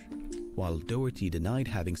speech. While Doherty denied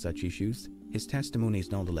having such issues, his testimony is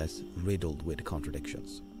nonetheless riddled with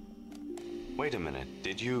contradictions. Wait a minute,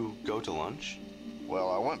 did you go to lunch? Well,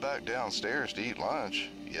 I went back downstairs to eat lunch.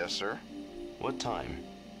 Yes, sir. What time?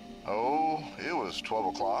 Oh, it was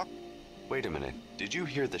 12 o'clock. Wait a minute. Did you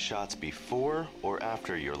hear the shots before or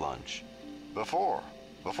after your lunch? Before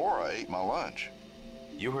I ate my lunch.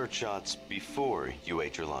 You heard shots before you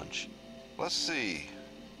ate your lunch? Let's see.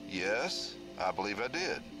 Yes, I believe I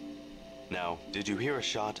did. Now, did you hear a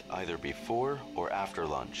shot either before or after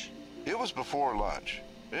lunch? It was before lunch.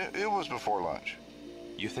 It was before lunch.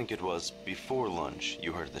 You think it was before lunch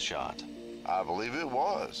you heard the shot? I believe it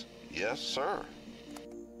was. Yes, sir.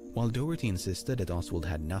 While Doherty insisted that Oswald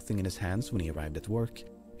had nothing in his hands when he arrived at work,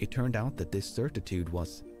 it turned out that this certitude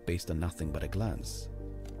was based on nothing but a glance.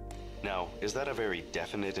 Now, is that a very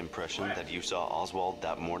definite impression that you saw Oswald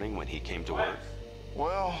that morning when he came to work?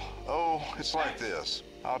 Well, it's like this.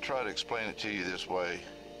 I'll try to explain it to you this way.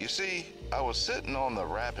 You see, I was sitting on the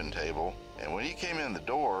wrapping table, and when he came in the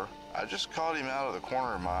door, I just caught him out of the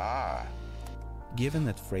corner of my eye. Given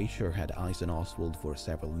that Frazier had eyes on Oswald for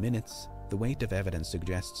several minutes, the weight of evidence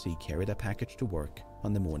suggests he carried a package to work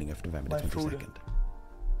on the morning of November 22nd.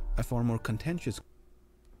 A far more contentious...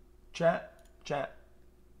 Chat.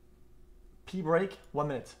 Pee break, 1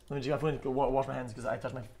 minute. Let me just go wash my hands because I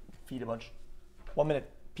touched my feet a bunch. 1 minute.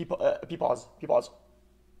 Pee pause.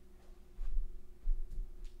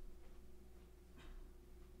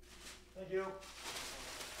 Thank you.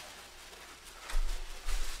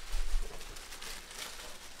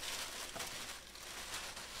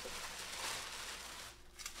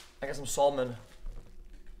 I got some salmon.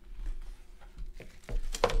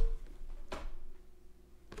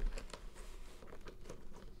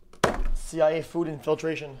 CIA food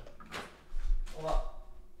infiltration. Hold up.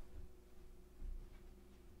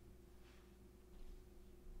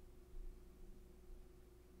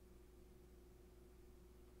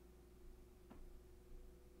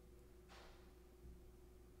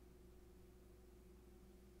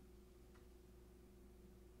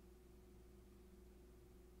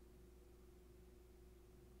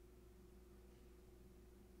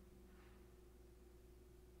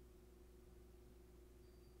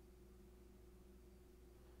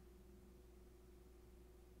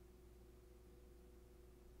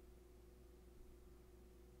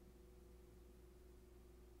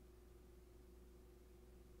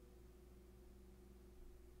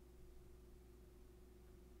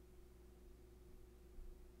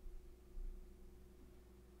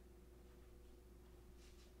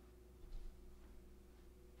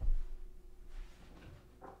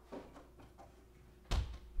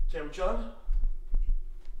 Okay, we're done.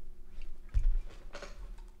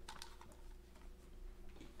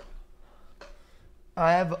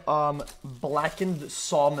 I have blackened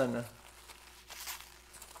salmon.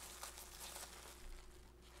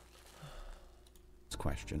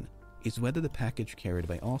 Question is whether the package carried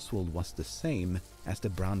by Oswald was the same as the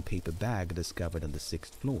brown paper bag discovered on the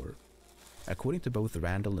 6th floor. According to both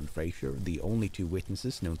Randall and Frazier, the only two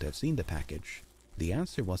witnesses known to have seen the package, the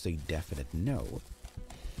answer was a definite no.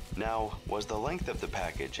 Now, was the length of the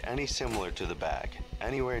package any similar to the bag?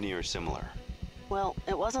 Anywhere near similar? Well,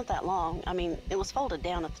 it wasn't that long. I mean, it was folded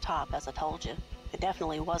down at the top, as I told you. It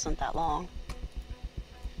definitely wasn't that long.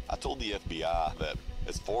 I told the FBI that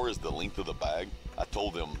as far as the length of the bag, I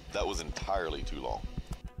told them that was entirely too long.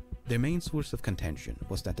 Their main source of contention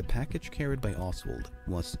was that the package carried by Oswald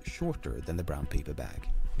was shorter than the brown paper bag.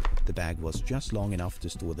 The bag was just long enough to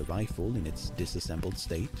store the rifle in its disassembled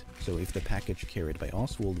state, so if the package carried by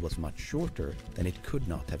Oswald was much shorter, then it could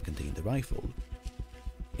not have contained the rifle.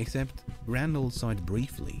 Except Randall saw it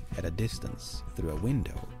briefly at a distance through a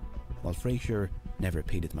window, while Frazier never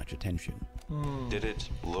paid it much attention. Did it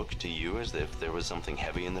look to you as if there was something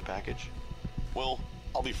heavy in the package? Well,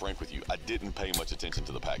 I'll be frank with you, I didn't pay much attention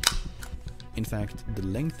to the package. In fact, the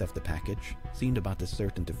length of the package seemed about as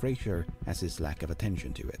certain to Frazier as his lack of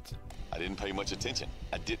attention to it. I didn't pay much attention.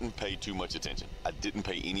 I didn't pay too much attention. I didn't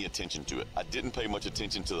pay any attention to it. I didn't pay much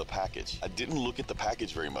attention to the package. I didn't look at the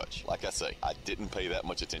package very much. Like I say, I didn't pay that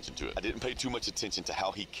much attention to it. I didn't pay too much attention to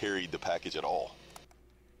how he carried the package at all.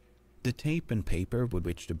 The tape and paper with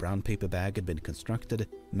which the brown paper bag had been constructed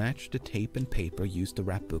matched the tape and paper used to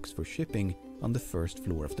wrap books for shipping on the 1st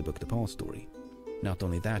floor of the book depository. Not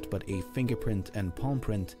only that, but a fingerprint and palm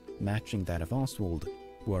print matching that of Oswald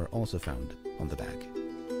were also found on the bag.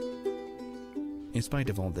 In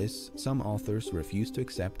spite of all this, some authors refused to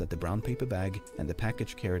accept that the brown paper bag and the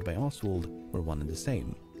package carried by Oswald were one and the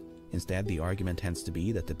same. Instead, the argument tends to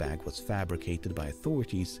be that the bag was fabricated by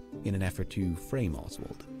authorities in an effort to frame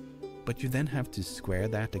Oswald. But you then have to square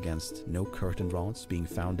that against no curtain rods being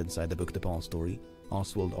found inside the book depository,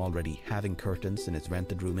 Oswald already having curtains in his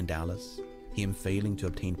rented room in Dallas, him failing to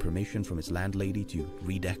obtain permission from his landlady to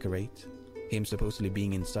redecorate, him supposedly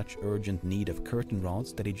being in such urgent need of curtain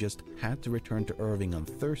rods that he just had to return to Irving on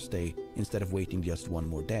Thursday instead of waiting just one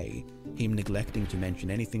more day, him neglecting to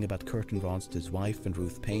mention anything about curtain rods to his wife and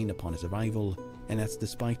Ruth Payne upon his arrival, and that's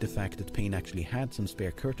despite the fact that Payne actually had some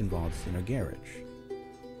spare curtain rods in her garage.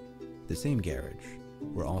 The same garage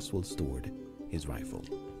where Oswald stored his rifle.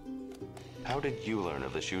 How did you learn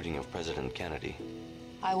of the shooting of President Kennedy?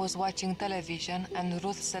 I was watching television and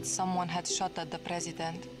Ruth said someone had shot at the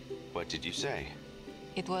president. What did you say?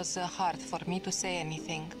 It was hard for me to say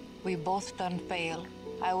anything. We both turned pale.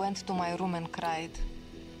 I went to my room and cried.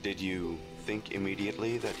 Did you think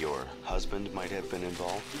immediately that your husband might have been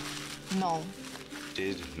involved? No.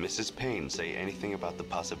 Did Mrs. Payne say anything about the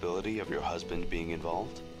possibility of your husband being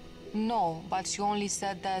involved? No, but she only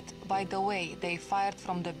said that, by the way, they fired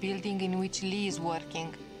from the building in which Lee is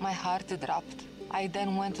working. My heart dropped. I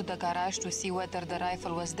then went to the garage to see whether the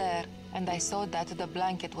rifle was there, and I saw that the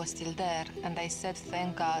blanket was still there, and I said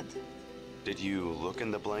thank God. Did you look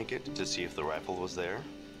in the blanket to see if the rifle was there?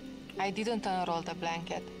 I didn't unroll the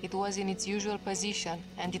blanket. It was in its usual position,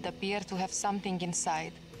 and it appeared to have something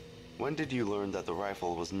inside. When did you learn that the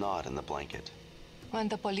rifle was not in the blanket? When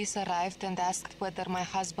the police arrived and asked whether my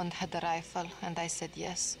husband had a rifle, and I said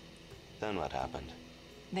yes. Then what happened?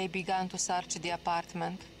 They began to search the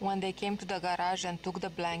apartment. When they came to the garage and took the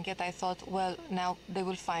blanket, I thought, well, now they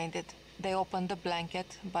will find it. They opened the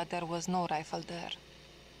blanket, but there was no rifle there.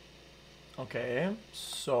 Okay,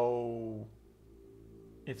 so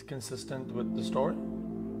it's consistent with the story?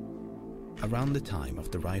 Around the time of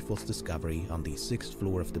the rifle's discovery on the 6th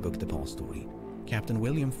floor of the book depository, Captain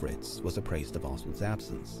William Fritz was appraised of Oswald's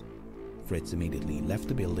absence. Fritz immediately left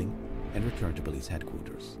the building and returned to police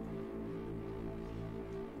headquarters.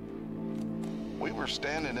 We were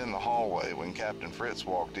standing in the hallway when Captain Fritz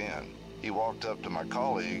walked in. He walked up to my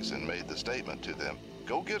colleagues and made the statement to them,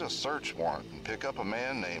 "Go get a search warrant and pick up a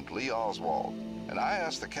man named Lee Oswald." And I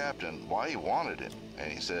asked the captain why he wanted him,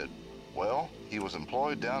 and he said, well, he was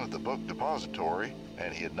employed down at the book depository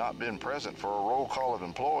and he had not been present for a roll call of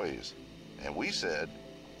employees. And we said,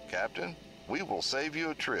 "Captain, we will save you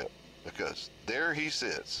a trip because there he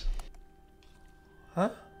sits." Huh?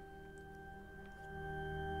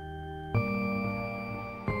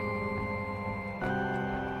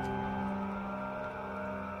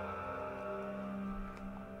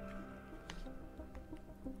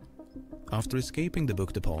 After escaping the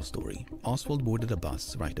book depository, Oswald boarded a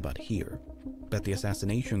bus right about here. But the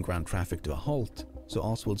assassination ground traffic to a halt, so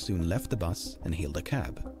Oswald soon left the bus and hailed a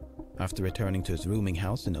cab. After returning to his rooming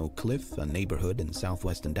house in Oak Cliff, a neighborhood in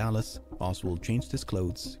southwestern Dallas, Oswald changed his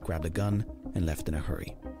clothes, grabbed a gun, and left in a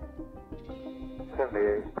hurry.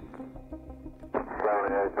 78.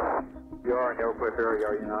 78. You are in the Oak Cliff area,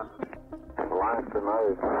 are you not? Lines to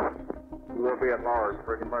nose. You will be at large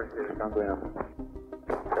for any emergency that comes in.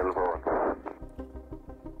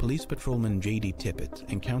 Police patrolman J.D. Tippett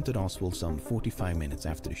encountered Oswald some 45 minutes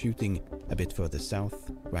after the shooting, a bit further south,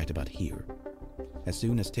 right about here. As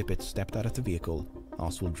soon as Tippett stepped out of the vehicle,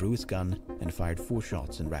 Oswald drew his gun and fired 4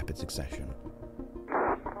 shots in rapid succession.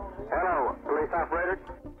 Hello, police operator.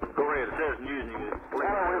 Go ahead, it says news.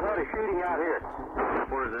 Hello, we've had a shooting out here.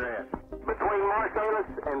 Where is it at? Between Marsalis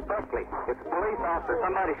and Buckley. It's a police officer.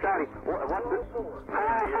 Somebody shot him. What's this?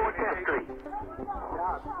 404 10th Street.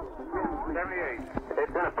 78.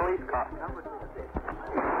 It's in a police car.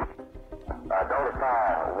 Notify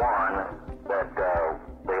one that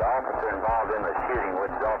the officer involved in the shooting,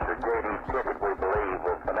 which is Officer J.D. Tippett, we believe,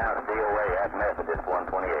 was pronounced DOA at Methodist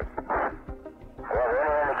 128. Well,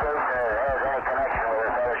 any indication that it has any connection with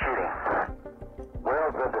this other shooting? Well,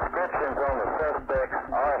 the descriptions on the suspects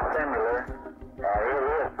are similar, and it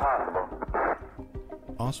is possible.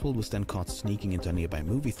 Oswald was then caught sneaking into a nearby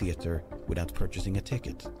movie theater without purchasing a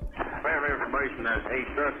ticket. We have information that a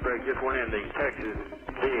suspect just went in the Texas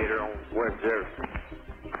theater on West Jefferson.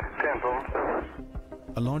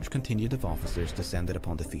 A large contingent of officers descended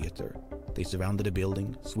upon the theater. They surrounded the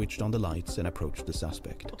building, switched on the lights, and approached the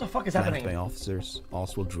suspect. What the fuck is Flanked happening? by officers,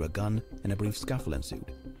 Oswald drew a gun, and a brief scuffle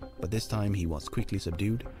ensued. But this time he was quickly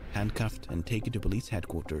subdued, handcuffed, and taken to police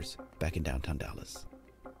headquarters back in downtown Dallas.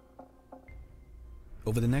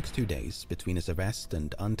 Over the next 2 days, between his arrest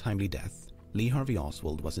and untimely death, Lee Harvey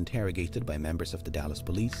Oswald was interrogated by members of the Dallas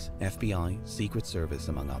Police, FBI, Secret Service,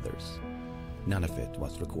 among others. None of it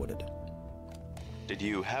was recorded. Did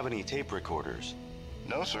you have any tape recorders?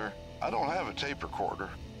 No, sir. I don't have a tape recorder.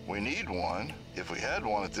 We need one. If we had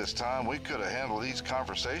one at this time, we could have handled these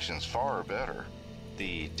conversations far better.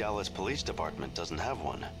 The Dallas Police Department doesn't have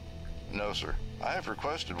one. No, sir. I have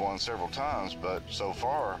requested one several times, but so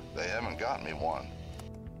far, they haven't gotten me one.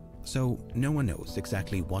 So no one knows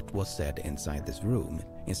exactly what was said inside this room.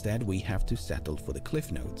 Instead, we have to settle for the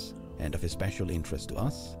cliff notes, and of especial interest to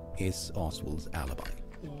us is Oswald's alibi.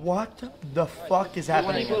 What the fuck is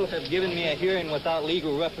happening? You have given me a hearing without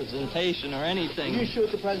legal representation or anything. Did you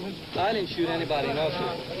shoot the president? I didn't shoot anybody, no,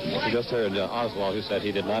 sir. You just heard Oswald, who said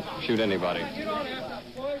he did not shoot anybody.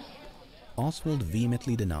 Oswald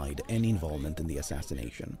vehemently denied any involvement in the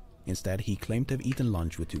assassination. Instead, he claimed to have eaten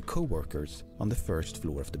lunch with 2 co-workers on the first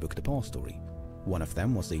floor of the Book Depository. One of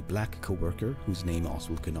them was a black co-worker whose name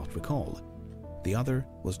Oswald could not recall. The other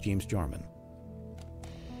was James Jarman.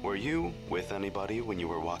 Were you with anybody when you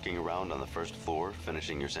were walking around on the first floor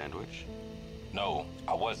finishing your sandwich? No,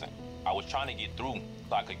 I wasn't. I was trying to get through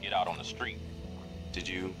so I could get out on the street. Did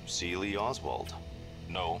you see Lee Oswald?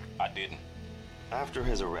 No, I didn't. After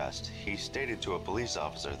his arrest, he stated to a police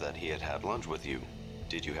officer that he had had lunch with you.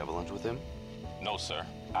 Did you have a lunch with him? No, sir,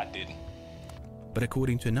 I didn't. But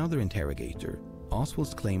according to another interrogator,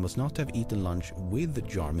 Oswald's claim was not to have eaten lunch with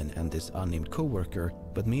Jarman and this unnamed co-worker,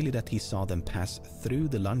 but merely that he saw them pass through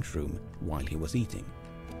the lunchroom while he was eating.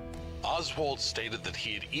 Oswald stated that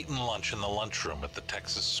he had eaten lunch in the lunchroom at the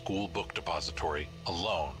Texas School Book Depository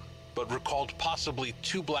alone, but recalled possibly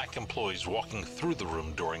 2 black employees walking through the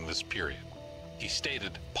room during this period. He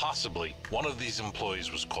stated possibly one of these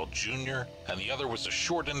employees was called Junior and the other was a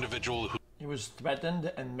short individual who... He was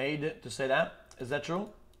threatened and made to say that? Is that true?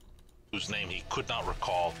 ...whose name he could not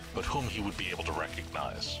recall, but whom he would be able to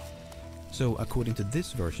recognize. So, according to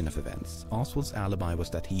this version of events, Oswald's alibi was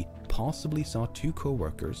that he possibly saw 2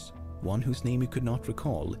 co-workers, one whose name he could not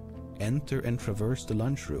recall, enter and traverse the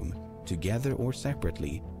lunchroom, together or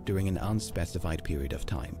separately, during an unspecified period of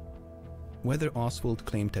time. Whether Oswald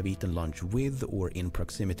claimed to have eaten lunch with or in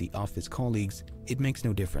proximity of his colleagues, it makes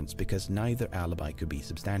no difference because neither alibi could be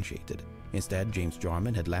substantiated. Instead, James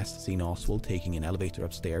Jarman had last seen Oswald taking an elevator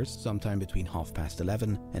upstairs sometime between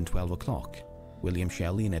 11:30 and 12 o'clock. William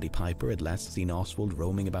Shelley and Eddie Piper had last seen Oswald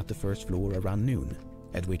roaming about the first floor around noon,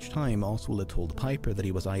 at which time Oswald had told Piper that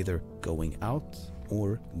he was either going out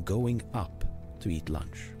or going up to eat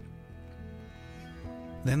lunch.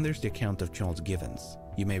 Then there's the account of Charles Givens.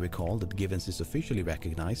 You may recall that Givens is officially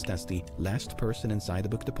recognized as the last person inside the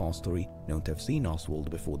Book Depository known to have seen Oswald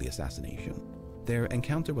before the assassination. Their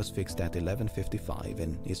encounter was fixed at 11:55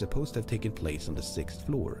 and is supposed to have taken place on the 6th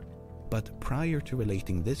floor. But prior to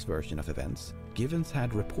relating this version of events, Givens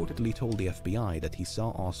had reportedly told the FBI that he saw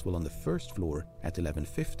Oswald on the 1st floor at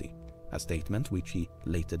 11:50, a statement which he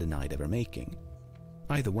later denied ever making.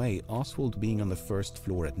 Either way, Oswald being on the 1st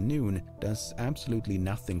floor at noon does absolutely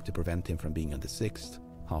nothing to prevent him from being on the 6th,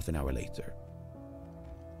 half an hour later.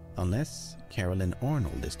 Unless Carolyn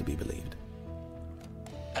Arnold is to be believed.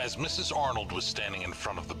 As Mrs. Arnold was standing in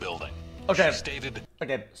front of the building, she stated...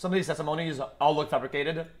 Okay, some of these testimonies all look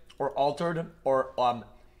fabricated, or altered, or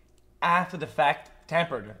after the fact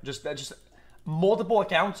tampered. Just multiple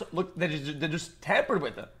accounts look, they're just tampered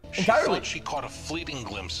with it entirely. She thought she caught a fleeting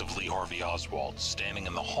glimpse of Lee Harvey Oswald standing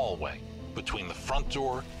in the hallway between the front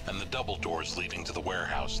door and the double doors leading to the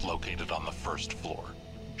warehouse located on the 1st floor.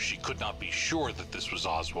 She could not be sure that this was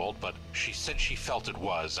Oswald, but she said she felt it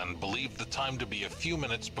was and believed the time to be a few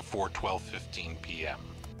minutes before 12:15 p.m.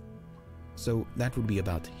 So that would be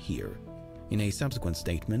about here. In a subsequent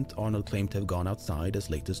statement, Arnold claimed to have gone outside as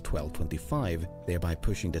late as 12:25, thereby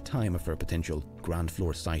pushing the time of her potential ground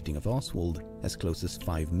floor sighting of Oswald as close as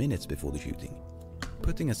 5 minutes before the shooting.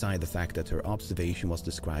 Putting aside the fact that her observation was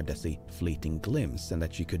described as a fleeting glimpse and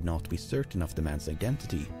that she could not be certain of the man's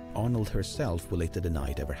identity, Arnold herself will later deny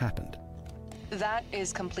it ever happened. That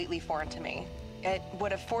is completely foreign to me. It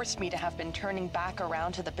would have forced me to have been turning back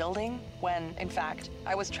around to the building when, in fact,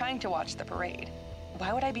 I was trying to watch the parade.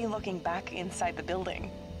 Why would I be looking back inside the building?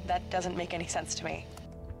 That doesn't make any sense to me.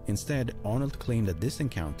 Instead, Arnold claimed that this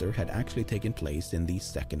encounter had actually taken place in the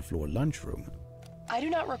 2nd floor lunchroom. I do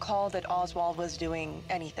not recall that Oswald was doing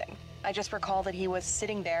anything. I just recall that he was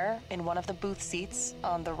sitting there in one of the booth seats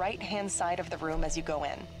on the right-hand side of the room as you go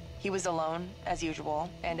in. He was alone, as usual,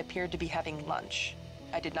 and appeared to be having lunch.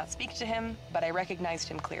 I did not speak to him, but I recognized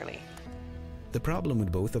him clearly. The problem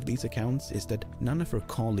with both of these accounts is that none of her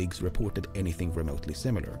colleagues reported anything remotely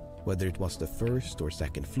similar, whether it was the 1st or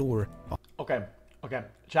 2nd floor. Okay,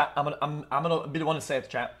 chat. I'm gonna be the one to say it,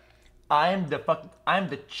 chat. I'm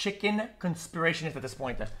the chicken conspirationist at this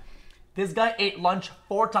point. This guy ate lunch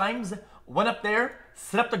 4 times, went up there,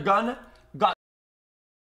 set up the gun, got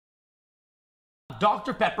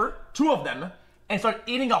Dr. Pepper, 2 of them, and started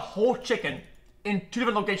eating a whole chicken in 2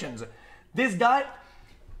 different locations. This guy,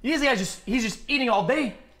 he's just eating all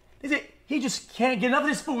day. He He just can't get enough of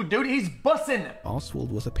this food, dude. He's bussin'.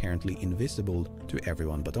 Oswald was apparently invisible to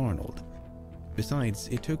everyone but Arnold. Besides,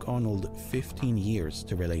 it took Arnold 15 years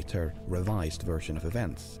to relate her revised version of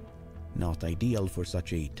events. Not ideal for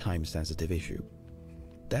such a time-sensitive issue.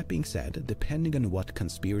 That being said, depending on what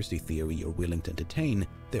conspiracy theory you're willing to entertain,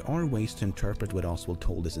 there are ways to interpret what Oswald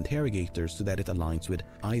told his interrogators so that it aligns with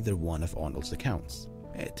either one of Arnold's accounts.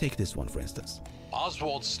 Take this one for instance.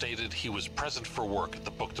 Oswald stated he was present for work at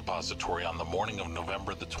the book depository on the morning of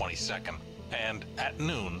November the 22nd, and at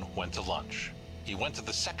noon went to lunch. He went to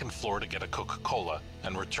the second floor to get a Coca-Cola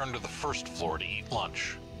and returned to the first floor to eat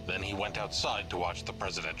lunch. Then he went outside to watch the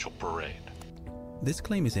presidential parade. This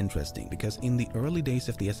claim is interesting because in the early days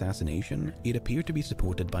of the assassination, it appeared to be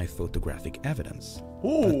supported by photographic evidence.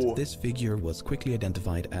 Ooh. But this figure was quickly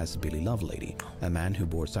identified as Billy Lovelady, a man who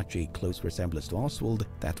bore such a close resemblance to Oswald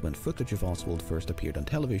that when footage of Oswald first appeared on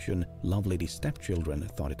television, Lovelady's stepchildren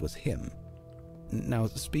thought it was him. Now,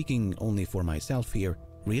 speaking only for myself here,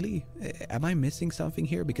 really? Am I missing something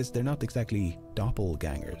here? Because they're not exactly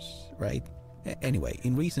doppelgangers, right? Anyway,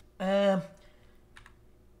 in recent...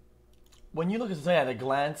 When you look at something at a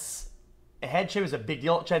glance, a head shape is a big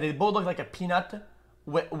deal. Chad, they both look like a peanut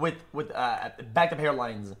with backed up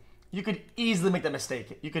hairlines. You could easily make that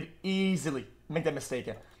mistake.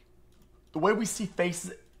 The way we see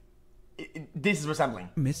faces, this is resembling.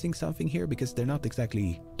 Missing something here because they're not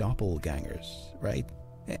exactly doppelgangers, right?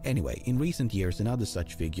 Anyway, in recent years, another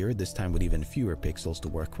such figure, this time with even fewer pixels to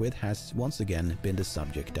work with, has once again been the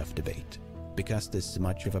subject of debate. Because this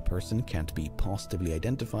much of a person can't be positively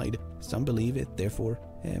identified, some believe it, therefore,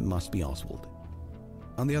 must be Oswald.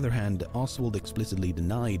 On the other hand, Oswald explicitly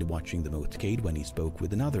denied watching the motorcade when he spoke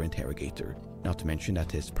with another interrogator, not to mention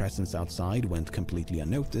that his presence outside went completely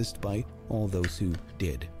unnoticed by all those who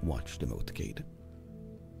did watch the motorcade.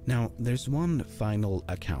 Now, there's one final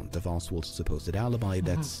account of Oswald's supposed alibi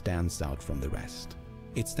that stands out from the rest.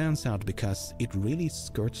 It stands out because it really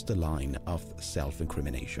skirts the line of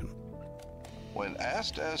self-incrimination. When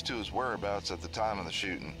asked as to his whereabouts at the time of the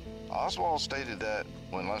shooting, Oswald stated that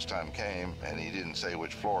when lunchtime came and he didn't say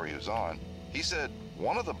which floor he was on, he said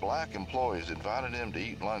one of the black employees invited him to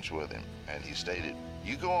eat lunch with him, and he stated,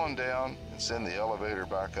 "You go on down and send the elevator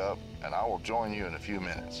back up and I will join you in a few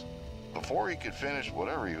minutes." Before he could finish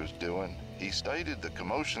whatever he was doing, he stated the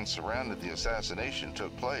commotion surrounding the assassination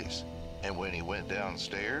took place. And when he went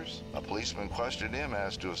downstairs, a policeman questioned him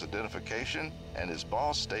as to his identification, and his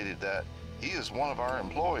boss stated that he is one of our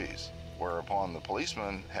employees, whereupon the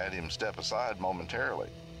policeman had him step aside momentarily.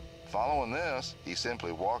 Following this, he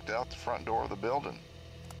simply walked out the front door of the building.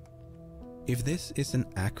 If this is an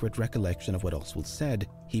accurate recollection of what Oswald said,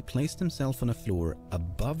 he placed himself on a floor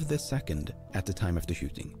above the second at the time of the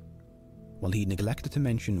shooting. While he neglected to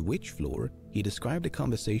mention which floor, he described a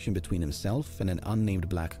conversation between himself and an unnamed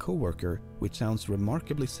black co-worker, which sounds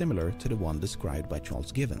remarkably similar to the one described by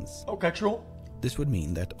Charles Givens. Okay, true. This would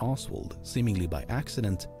mean that Oswald, seemingly by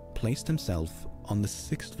accident, placed himself on the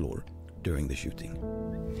 6th floor during the shooting.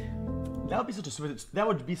 That would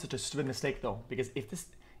be such a stupid mistake, though, because if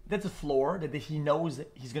that's a floor that he knows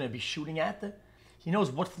he's gonna be shooting at, he knows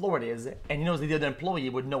what floor it is, and he knows that the other employee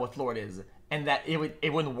would know what floor it is, and that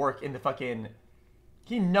it wouldn't work in the fucking.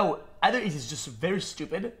 Either he's just very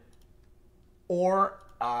stupid, or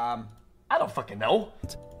I don't fucking know.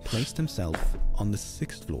 Placed himself on the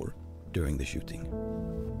 6th floor during the shooting.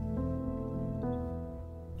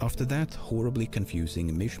 After that horribly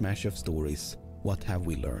confusing mishmash of stories, what have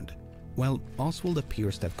we learned? Well, Oswald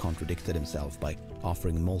appears to have contradicted himself by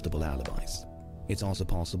offering multiple alibis. It's also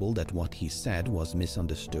possible that what he said was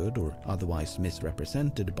misunderstood or otherwise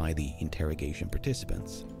misrepresented by the interrogation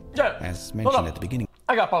participants. Yeah. As mentioned at the beginning.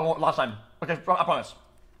 I got one last time. Okay, I promise.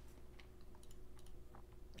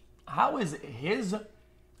 How is his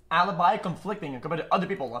alibi conflicting compared to other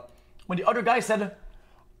people? When the other guy said,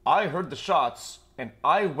 "I heard the shots and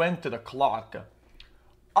I went to the clock.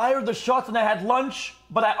 I heard the shots and I had lunch,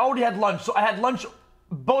 but I already had lunch, so I had lunch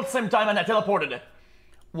both same time and I teleported."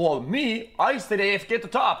 Well, me, I stayed AFK at the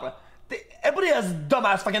top. Everybody has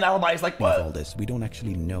dumbass fucking alibis, like what? With all this, we don't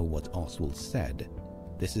actually know what Oswald said.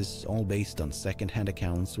 This is all based on second-hand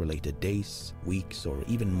accounts related days, weeks, or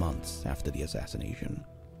even months after the assassination.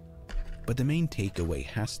 But the main takeaway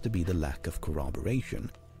has to be the lack of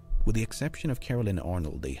corroboration. With the exception of Carolyn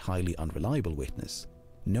Arnold, a highly unreliable witness,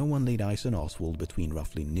 no one laid eyes on Oswald between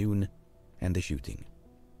roughly noon and the shooting.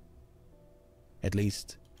 At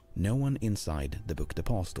least, no one inside the book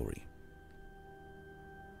depository.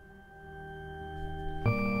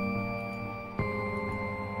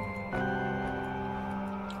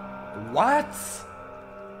 What?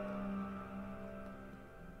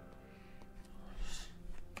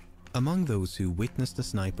 Among those who witnessed the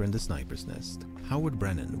sniper in the sniper's nest, Howard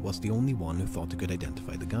Brennan was the only one who thought he could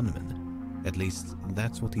identify the gunman. At least,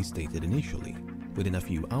 that's what he stated initially. Within a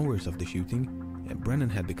few hours of the shooting, Brennan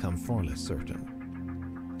had become far less certain.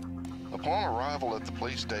 Upon arrival at the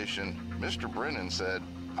police station, Mr. Brennan said,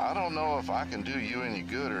 "I don't know if I can do you any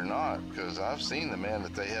good or not, because I've seen the man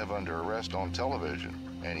that they have under arrest on television."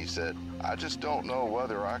 And he said, "I just don't know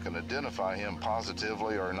whether I can identify him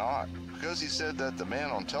positively or not." Because he said that the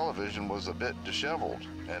man on television was a bit disheveled,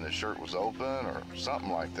 and his shirt was open or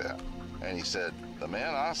something like that. And he said, "The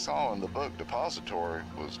man I saw in the book depository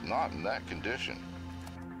was not in that condition."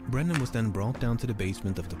 Brennan was then brought down to the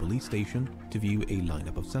basement of the police station to view a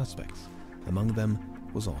lineup of suspects. Among them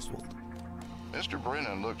was Oswald. Mr.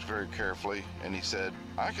 Brennan looked very carefully, and he said,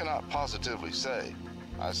 "I cannot positively say."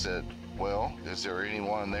 I said, "Well, is there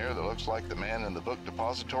anyone there that looks like the man in the book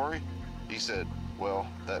depository?" He said, "Well,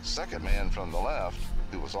 that second man from the left,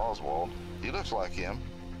 who was Oswald, he looks like him."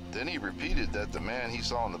 Then he repeated that the man he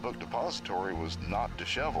saw in the book depository was not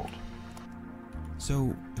disheveled.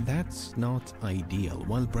 So that's not ideal.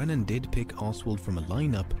 While Brennan did pick Oswald from a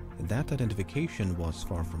lineup, that identification was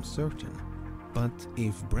far from certain. But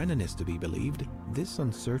if Brennan is to be believed, this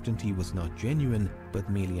uncertainty was not genuine, but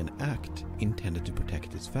merely an act intended to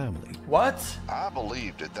protect his family. What? I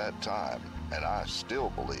believed at that time, and I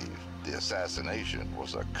still believe, the assassination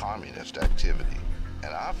was a communist activity.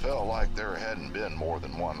 And I felt like there hadn't been more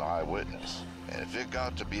than one eyewitness. And if it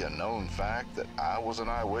got to be a known fact that I was an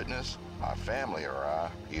eyewitness, my family or I,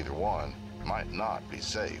 either one, might not be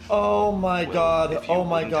safe. Oh my God, oh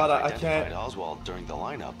my God, I can't. Oswald during the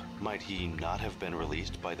lineup, might he not have been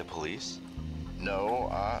released by the police? No,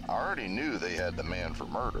 I already knew they had the man for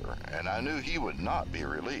murder, and I knew he would not be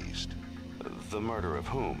released. The murder of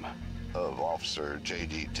whom? Of Officer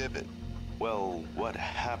J.D. Tippett. Well, what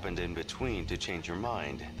happened in between to change your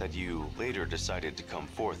mind, that you later decided to come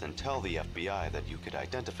forth and tell the FBI that you could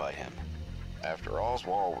identify him? After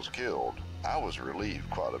Oswald was killed, I was relieved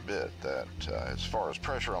quite a bit that, as far as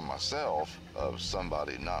pressure on myself of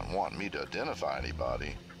somebody not wanting me to identify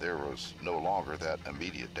anybody, there was no longer that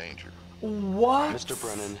immediate danger. What? Mr.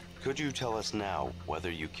 Brennan, could you tell us now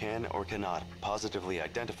whether you can or cannot positively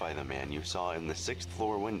identify the man you saw in the 6th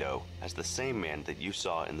floor window as the same man that you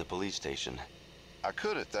saw in the police station? I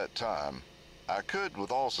could at that time. I could,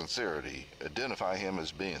 with all sincerity, identify him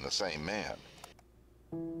as being the same man.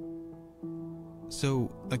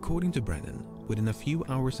 So, according to Brennan, within a few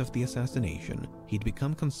hours of the assassination, he'd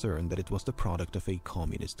become concerned that it was the product of a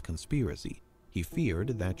communist conspiracy. He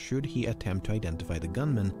feared that should he attempt to identify the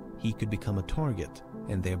gunman, he could become a target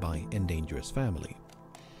and thereby endanger his family.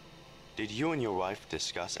 Did you and your wife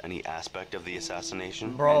discuss any aspect of the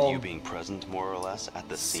assassination? Bro. And you being present more or less at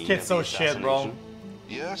the scene of the Schizo assassination? shit, bro.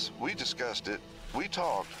 Yes, we discussed it. We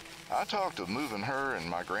talked. I talked of moving her and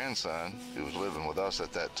my grandson, who was living with us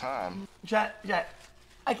at that time. Jack,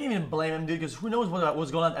 I can't even blame him, dude, because who knows what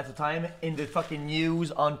was going on at the time in the fucking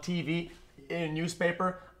news, on TV, in a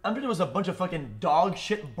newspaper. I'm sure there was a bunch of fucking dog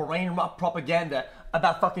shit brain rot propaganda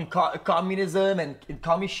about fucking communism and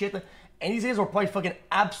commie shit. And these guys were probably fucking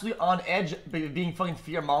absolutely on edge, being fucking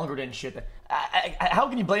fear-mongered and shit. How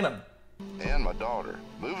can you blame him? And my daughter,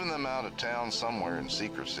 moving them out of town somewhere in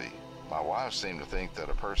secrecy. My wife seemed to think that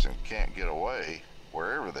a person can't get away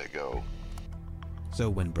wherever they go. So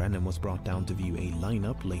when Brennan was brought down to view a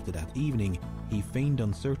lineup later that evening, he feigned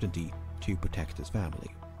uncertainty to protect his family.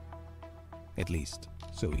 At least,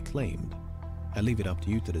 so he claimed. I'll leave it up to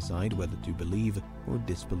you to decide whether to believe or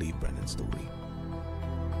disbelieve Brennan's story.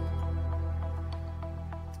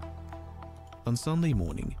 On Sunday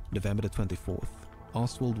morning, November the 24th,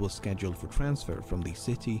 Oswald was scheduled for transfer from the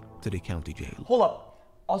city to the county jail. Hold up.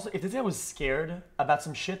 Also, if this guy was scared about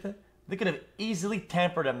some shit, they could have easily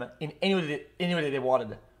tampered him in any way they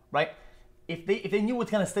wanted, right? If they knew what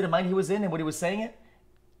kind of state of mind he was in and what he was saying,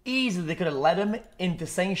 easily they could have led him into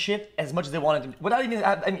saying shit as much as they wanted to, without even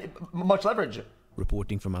having much leverage.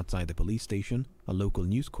 Reporting from outside the police station, a local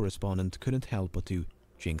news correspondent couldn't help but to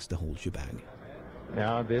jinx the whole shebang.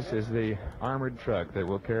 Now, this is the armored truck that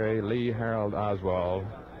will carry Lee Harold Oswald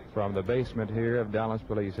from the basement here of Dallas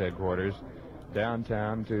Police Headquarters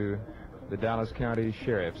downtown to the Dallas County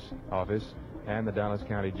Sheriff's Office and the Dallas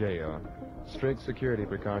County Jail. Strict security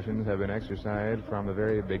precautions have been exercised from the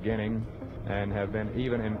very beginning and have been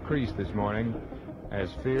even increased this morning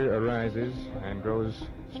as fear arises and grows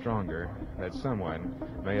stronger that someone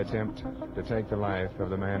may attempt to take the life of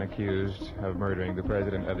the man accused of murdering the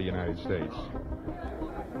President of the United States.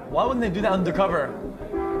 Why wouldn't they do that undercover?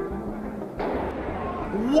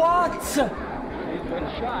 What? He's been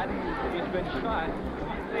shot. He's been shot.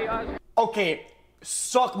 Okay,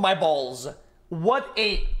 Suck my balls. What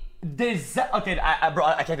a disaster. Okay, bro,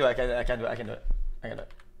 I can't do it. I can't do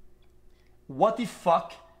it. What the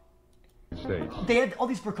fuck? They had all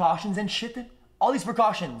these precautions and shit. All these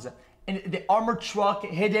precautions. And the armored truck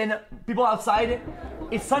hidden, people outside.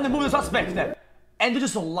 It's time to move the suspect. And they're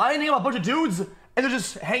just lining up a bunch of dudes and they're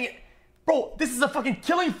just hanging. Bro, this is a fucking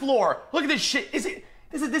killing floor. Look at this shit. This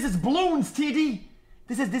is balloons, TD.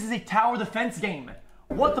 This is a tower defense game.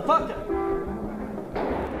 What the fuck?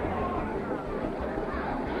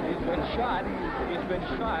 He's been shot. He's been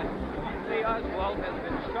shot. Lee Oswald has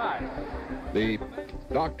been shot. The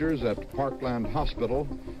doctors at Parkland Hospital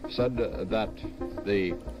said that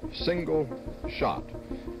the single shot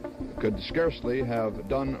could scarcely have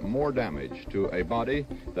done more damage to a body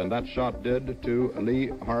than that shot did to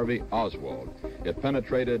Lee Harvey Oswald. It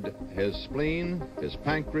penetrated his spleen, his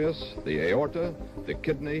pancreas, the aorta, the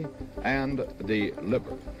kidney, and the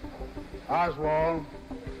liver. Oswald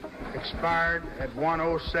expired at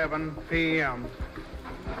 1:07 p.m.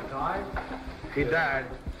 He died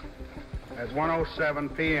at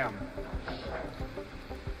 1:07 p.m.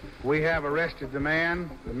 We have arrested the man.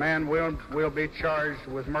 The man will be charged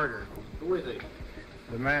with murder. Who is he?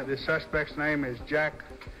 The suspect's name is Jack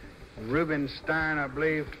Rubenstein, I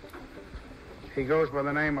believe. He goes by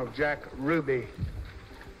the name of Jack Ruby.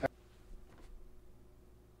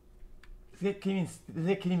 They can't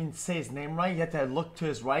even say his name right. You have to look to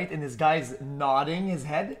his right, and this guy's nodding his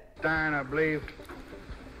head. Stein, I believe.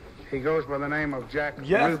 He goes by the name of Jack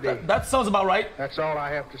Yes, Ruby. that sounds about right. That's all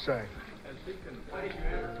I have to say.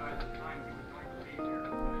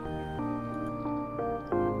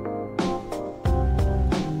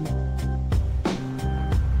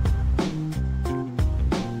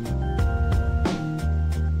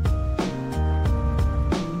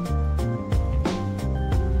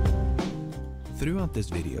 Throughout this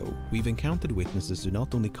video, we've encountered witnesses who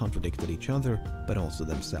not only contradicted each other, but also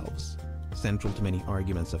themselves. Central to many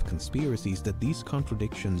arguments of conspiracies that these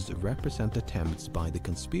contradictions represent attempts by the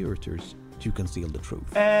conspirators to conceal the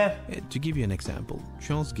truth. To give you an example,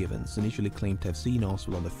 Charles Givens initially claimed to have seen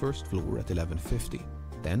Oswald on the first floor at 11:50.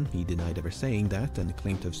 Then he denied ever saying that and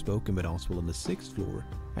claimed to have spoken with Oswald on the 6th floor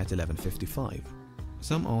at 11:55.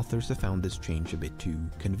 Some authors have found this change a bit too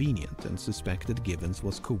convenient and suspected Givens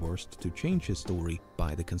was coerced to change his story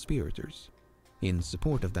by the conspirators. In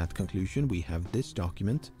support of that conclusion, we have this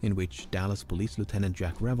document in which Dallas Police Lieutenant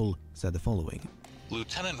Jack Revel said the following.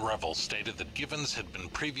 Lieutenant Revel stated that Givens had been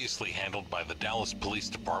previously handled by the Dallas Police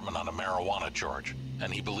Department on a marijuana charge,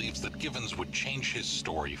 and he believes that Givens would change his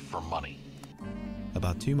story for money.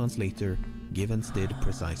 About 2 months later, Givens did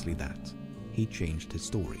precisely that. He changed his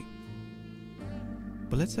story.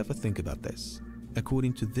 But let's have a think about this.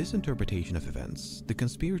 According to this interpretation of events, the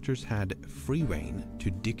conspirators had free rein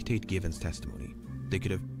to dictate Givens' testimony. They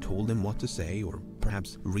could have told him what to say or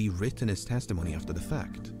perhaps rewritten his testimony after the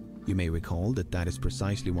fact. You may recall that that is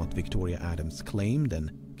precisely what Victoria Adams claimed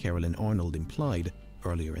and Carolyn Arnold implied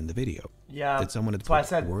earlier in the video. Yeah, that someone had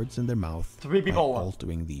put words in their mouth 3 people by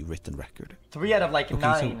altering the written record. 3 out of like 9.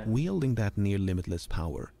 So wielding that near limitless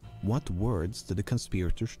power, what words did the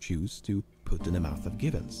conspirators choose to put in the mouth of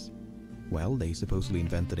Givens? Well, they supposedly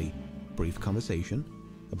invented a brief conversation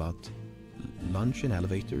about lunch in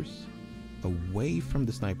elevators, away from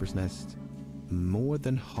the sniper's nest, more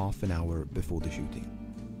than half an hour before the shooting.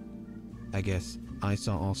 I guess I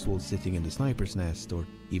saw Oswald sitting in the sniper's nest, or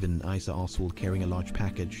even I saw Oswald carrying a large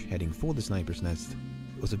package heading for the sniper's nest,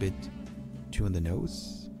 was a bit too on the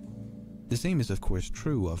nose. The same is of course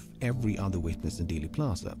true of every other witness in Dealey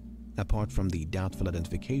Plaza. Apart from the doubtful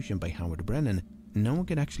identification by Howard Brennan, no one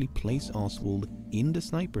can actually place Oswald in the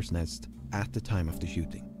sniper's nest at the time of the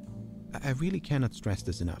shooting. I really cannot stress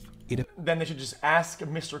this enough. Then they should just ask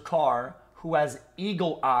Mr. Carr, who has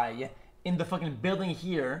eagle eye in the fucking building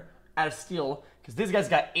here at Steel, because this guy's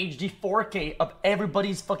got HD 4K of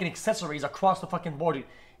everybody's fucking accessories across the fucking board.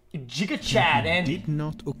 Jigga Chad and... It did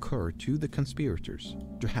not occur to the conspirators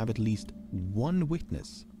to have at least one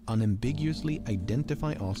witness unambiguously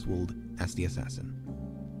identify Oswald as the assassin.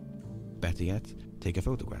 Better yet, take a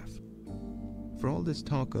photograph. For all this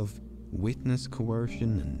talk of witness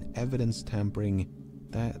coercion and evidence tampering,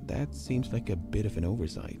 that seems like a bit of an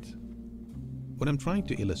oversight. What I'm trying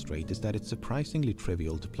to illustrate is that it's surprisingly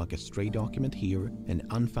trivial to pluck a stray document here, an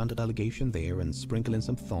unfounded allegation there, and sprinkle in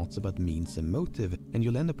some thoughts about means and motive, and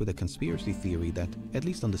you'll end up with a conspiracy theory that, at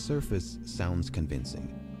least on the surface, sounds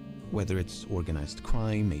convincing. Whether it's organized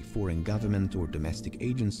crime, a foreign government, or domestic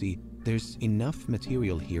agency, there's enough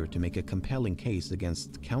material here to make a compelling case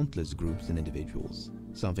against countless groups and individuals,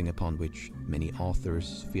 something upon which many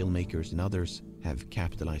authors, filmmakers, and others have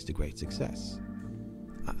capitalized to great success.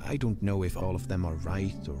 I don't know if all of them are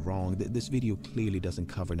right or wrong. This video clearly doesn't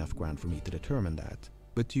cover enough ground for me to determine that.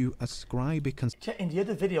 But to ascribe a in the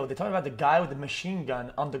other video, they talked about the guy with the machine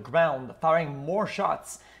gun on the ground firing more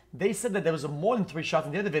shots. They said that there was more than 3 shots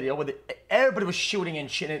in the other video where everybody was shooting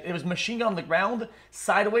and shit. It was machine gun on the ground,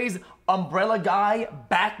 sideways, umbrella guy,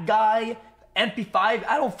 back guy, MP5.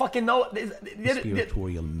 I don't fucking know.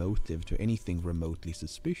 Conspiratorial motive to anything remotely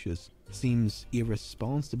suspicious seems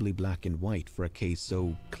irresponsibly black and white for a case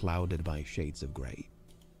so clouded by shades of grey.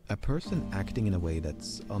 A person acting in a way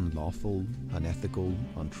that's unlawful, unethical,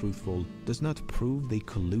 untruthful does not prove they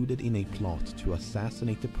colluded in a plot to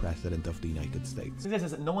assassinate the President of the United States. This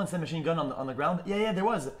is no one said machine gun on the ground. Yeah, there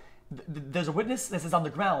was. There's a witness that says on the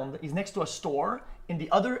ground. He's next to a store. In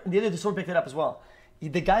the other store picked it up as well.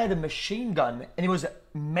 The guy had a machine gun and he was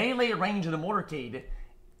melee range of the motorcade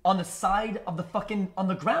on the side of the on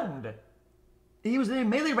the ground. He was in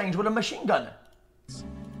melee range with a machine gun.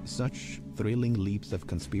 Such thrilling leaps of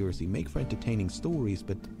conspiracy make for entertaining stories,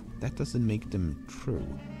 but that doesn't make them true.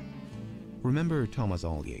 Remember Thomas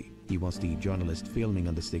Ollier? He was the journalist filming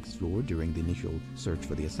on the 6th floor during the initial search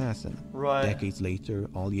for the assassin. Right. Decades later,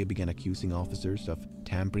 Ollier began accusing officers of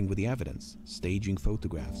tampering with the evidence, staging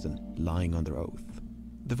photographs, and lying under oath.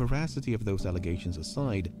 The veracity of those allegations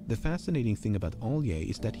aside, the fascinating thing about Ollier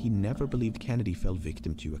is that he never believed Kennedy fell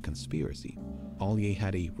victim to a conspiracy. Ollier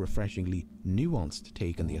had a refreshingly nuanced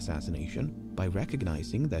take on the assassination by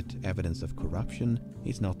recognizing that evidence of corruption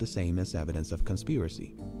is not the same as evidence of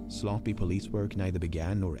conspiracy. Sloppy police work neither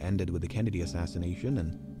began nor ended with the Kennedy assassination,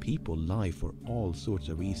 and people lie for all sorts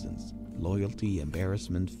of reasons. Loyalty,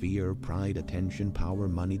 embarrassment, fear, pride, attention, power,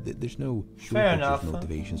 money. There's no shortage of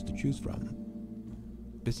motivations to choose from.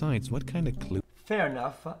 Besides, what kind of clue? Fair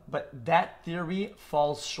enough, but that theory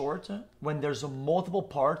falls short when there's multiple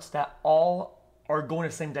parts that all are going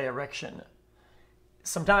the same direction.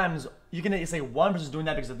 Sometimes you can say one person's doing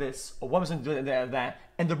that because of this, or one person's doing that,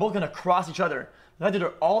 and they're both going to cross each other. The fact that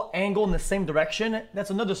they're all angled in the same direction,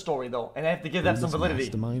 that's another story though, and I have to give that some validity.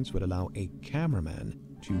 Masterminds would allow a cameraman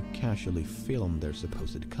to casually film their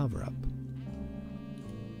supposed cover-up.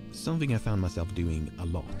 Something I found myself doing a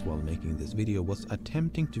lot while making this video was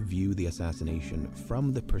attempting to view the assassination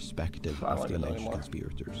from the perspective of the alleged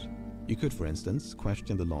conspirators. You could, for instance,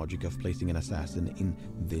 question the logic of placing an assassin in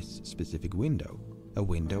this specific window, a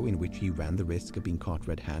window in which he ran the risk of being caught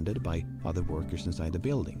red-handed by other workers inside the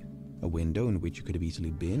building, a window in which he could have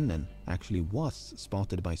easily been and actually was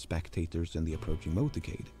spotted by spectators in the approaching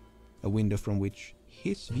motorcade, a window from which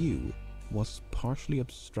his view was partially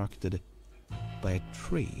obstructed by a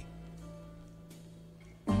tree.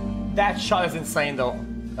 That shot is insane though.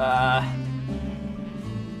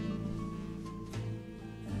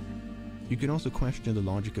 You can also question the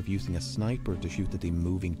logic of using a sniper to shoot at a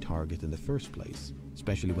moving target in the first place,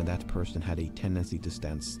 especially when that person had a tendency to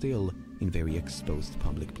stand still in very exposed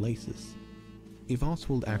public places. If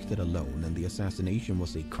Oswald acted alone and the assassination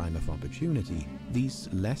was a crime of opportunity, these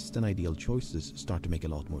less than ideal choices start to make a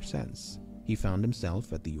lot more sense. He found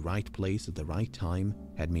himself at the right place at the right time,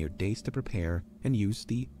 had mere days to prepare, and used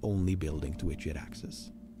the only building to which he had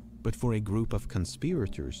access. But for a group of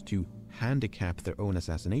conspirators to handicap their own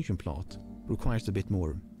assassination plot requires a bit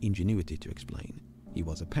more ingenuity to explain. He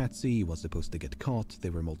was a patsy, he was supposed to get caught,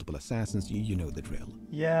 there were multiple assassins, you know the drill.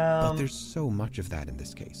 Yeah. But there's so much of that in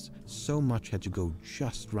this case. So much had to go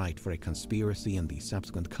just right for a conspiracy and the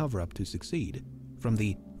subsequent cover-up to succeed. From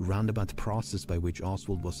the roundabout process by which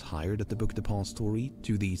Oswald was hired at the Book Depository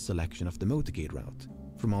to the selection of the motorcade route.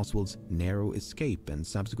 From Oswald's narrow escape and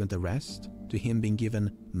subsequent arrest to him being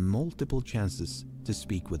given multiple chances to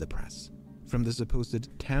speak with the press. From the supposed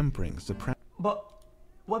tampering, But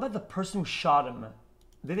what about the person who shot him?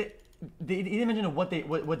 He didn't mention what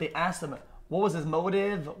they asked him. What was his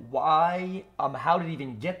motive? Why? How did he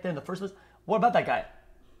even get there in the first place? What about that guy?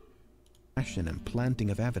 And planting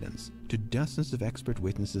of evidence to dozens of expert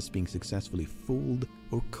witnesses being successfully fooled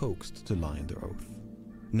or coaxed to lie under oath.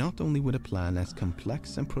 Not only would a plan as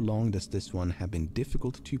complex and prolonged as this one have been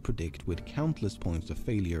difficult to predict with countless points of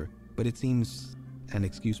failure, but it seems, and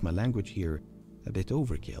excuse my language here, a bit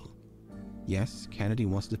overkill. Yes, Kennedy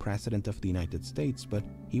was the President of the United States, but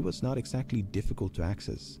he was not exactly difficult to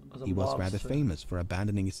access. He was rather famous for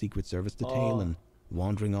abandoning his Secret Service detail and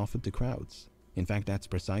wandering off into crowds. In fact, that's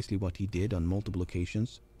precisely what he did on multiple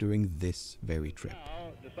occasions during this very trip.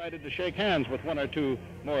 Now decided to shake hands with one or two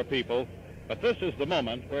more people, but this is the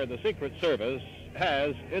moment where the Secret Service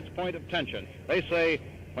has its point of tension. They say,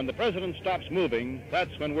 when the president stops moving,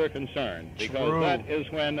 that's when we're concerned, because that is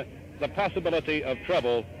when the possibility of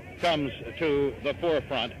trouble comes to the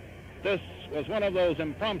forefront. This was one of those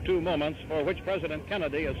impromptu moments for which President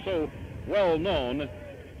Kennedy is so well known.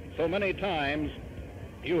 So many times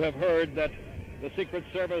you have heard that the Secret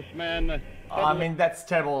Service men... I mean, that's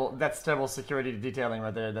terrible. That's terrible security detailing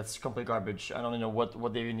right there. That's complete garbage. I don't even know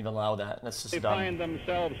what they even allow that. That's just They dumb. find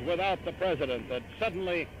themselves without the president, that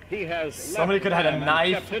suddenly he has Somebody left could have had a them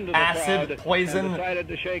and knife, stepped into the acid, crowd poison. and decided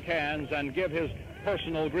to shake hands and give his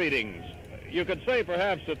personal greetings. You could say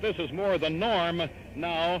perhaps that this is more the norm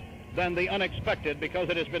now than the unexpected, because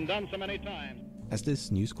it has been done so many times. As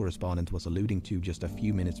this news correspondent was alluding to just a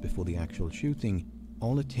few minutes before the actual shooting,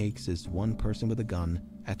 all it takes is one person with a gun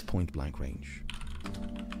at point-blank range.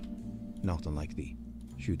 Not unlike the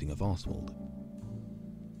shooting of Oswald.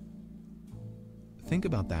 Think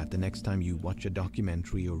about that the next time you watch a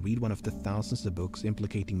documentary or read one of the thousands of books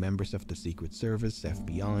implicating members of the Secret Service,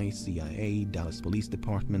 FBI, CIA, Dallas Police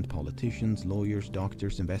Department, politicians, lawyers,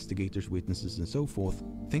 doctors, investigators, witnesses, and so forth.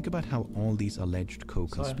 Think about how all these alleged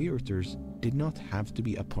co-conspirators did not have to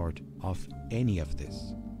be a part of any of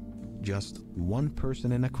this. Just one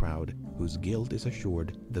person in a crowd whose guilt is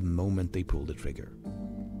assured the moment they pull the trigger.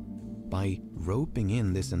 By roping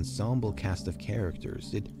in this ensemble cast of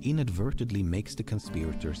characters, it inadvertently makes the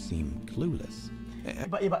conspirators seem clueless.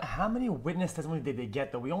 But how many witness testimony did they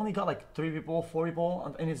get though? We only got like 3 people, 4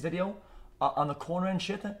 people in this video on the corner and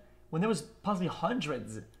shit, when there was possibly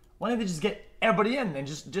hundreds. Why didn't they just get everybody in and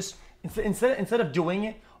just instead of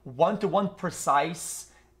doing one-to-one precise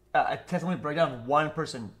testimony breakdown, 1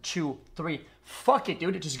 person, 2, 3, fuck it,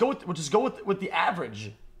 dude. Just go with the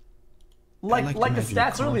average. Like the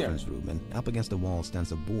stats earlier. Room, and up against the wall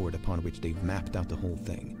stands a board upon which they've mapped out the whole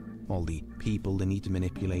thing. All the people they need to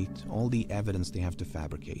manipulate, all the evidence they have to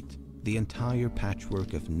fabricate. The entire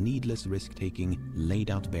patchwork of needless risk-taking laid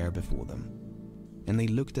out bare before them. And they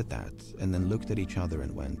looked at that, and then looked at each other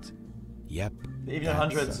and went, yep. Even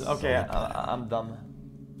hundreds, okay, I'm dumb.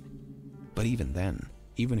 But even then,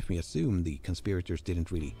 even if we assume the conspirators didn't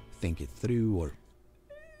really think it through or...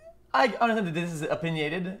 I understand that this is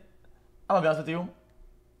opinionated. I'm gonna be honest with you.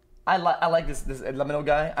 I like this LEMMiNO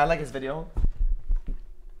guy. I like his video.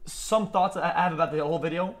 Some thoughts I have about the whole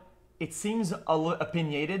video. It seems a little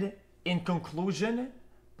opinionated in conclusion,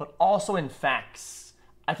 but also in facts.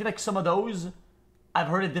 I feel like some of those, I've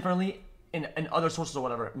heard it differently in other sources or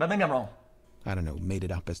whatever. But maybe I'm wrong. I don't know, made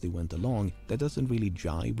it up as they went along. That doesn't really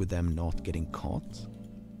jive with them not getting caught.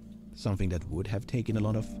 Something that would have taken a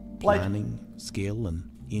lot of planning, skill, and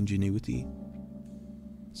ingenuity.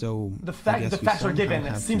 So the facts are given.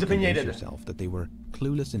 It seems opinionated. Yourself that they were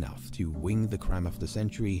clueless enough to wing the crime of the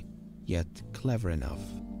century, yet clever enough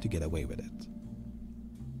to get away with it.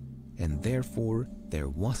 And therefore, there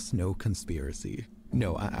was no conspiracy.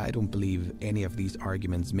 No, I don't believe any of these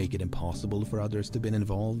arguments make it impossible for others to be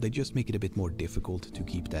involved. They just make it a bit more difficult to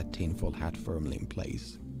keep that tinfoil hat firmly in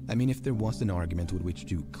place. I mean, if there was an argument with which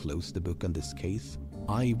to close the book on this case,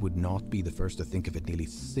 I would not be the first to think of it nearly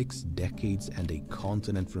 6 decades and a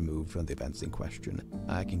continent removed from the events in question.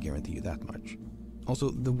 I can guarantee you that much. Also,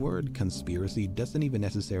 the word conspiracy doesn't even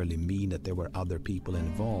necessarily mean that there were other people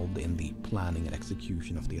involved in the planning and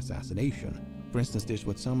execution of the assassination. For instance, there's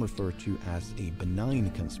what some refer to as a benign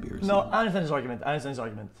conspiracy. No, I understand his argument.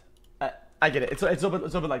 I get it. It's a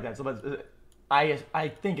bit like that. I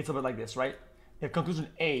think it's a bit like this, right? You have conclusion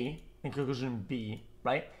A and conclusion B,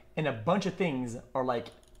 right? And a bunch of things are like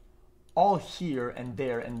all here and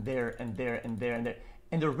there and there and there and there and there,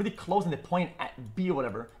 and they're really close and they point at B or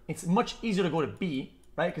whatever. It's much easier to go to B,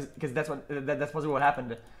 right? Because that's possibly what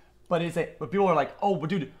happened. But it's like, but people are like, oh, but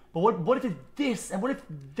dude, but what if it's this and what if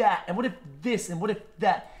that and what if this and what if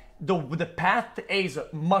that? The path to A is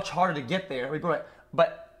much harder to get there.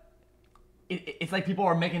 But it's like people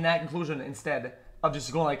are making that conclusion instead of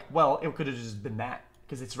just going like, well, it could have just been that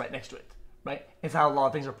because it's right next to it. Right? It's how a lot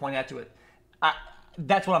of things are pointing at to it.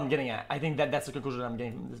 That's what I'm getting at. I think that's the conclusion I'm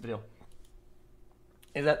getting from this video.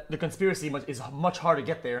 Is that the conspiracy is much harder to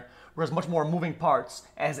get there, whereas much more moving parts,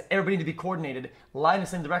 as everybody need to be coordinated, lie in the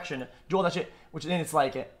same direction, do all that shit, which then it's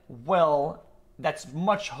like, well, that's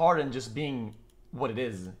much harder than just being what it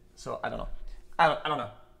is. So I don't know. I don't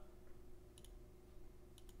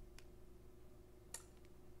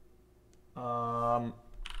know.